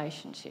that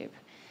relationship.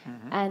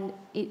 And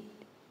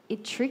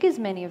it triggers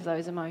many of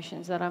those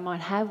emotions that I might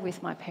have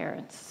with my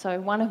parents.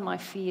 So one of my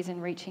fears in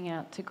reaching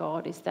out to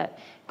God is that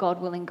God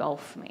will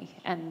engulf me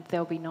and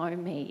there'll be no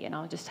me and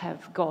I'll just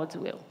have God's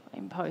will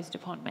imposed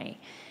upon me,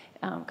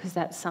 because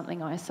that's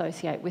something I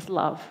associate with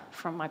love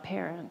from my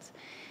parents.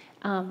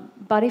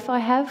 But if I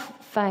have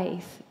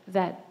faith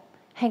that,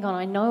 hang on,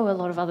 I know a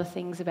lot of other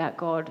things about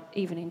God,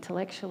 even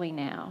intellectually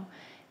now,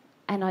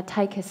 and I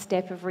take a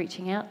step of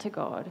reaching out to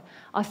God,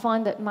 I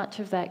find that much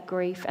of that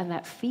grief and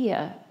that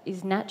fear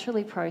is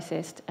naturally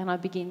processed, and I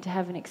begin to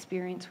have an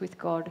experience with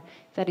God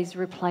that is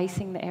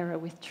replacing the error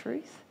with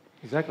truth.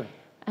 Exactly.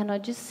 And I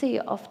just see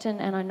often,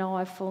 and I know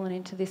I've fallen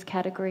into this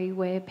category,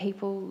 where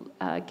people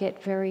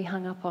get very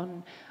hung up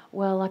on,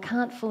 well, I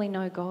can't fully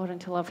know God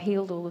until I've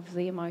healed all of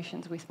the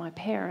emotions with my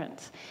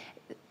parents.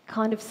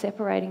 Kind of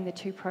separating the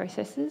two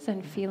processes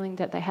and feeling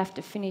that they have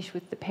to finish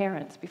with the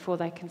parents before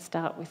they can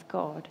start with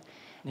God.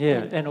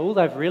 Yeah, and all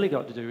they've really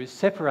got to do is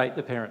separate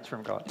the parents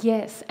from God.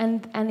 Yes,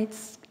 and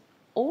it's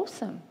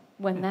awesome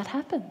when that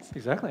happens.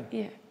 Exactly.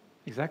 Yeah.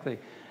 Exactly.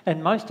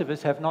 And most of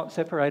us have not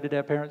separated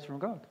our parents from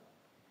God.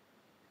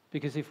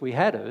 Because if we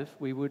had of,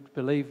 we would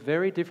believe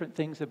very different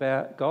things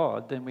about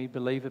God than we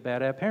believe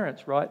about our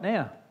parents right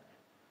now.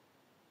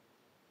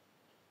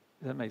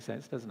 That makes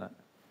sense, doesn't it?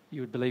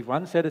 You would believe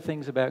one set of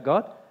things about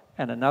God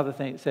and another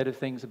set of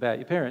things about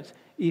your parents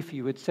if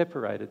you had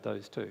separated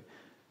those two.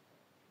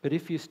 But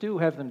if you still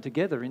have them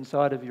together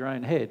inside of your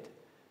own head,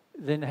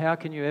 then how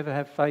can you ever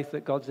have faith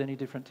that God's any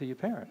different to your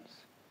parents?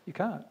 You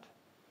can't.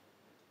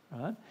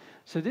 Right?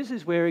 So this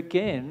is where,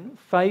 again,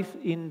 faith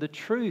in the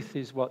truth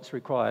is what's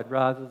required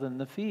rather than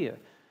the fear.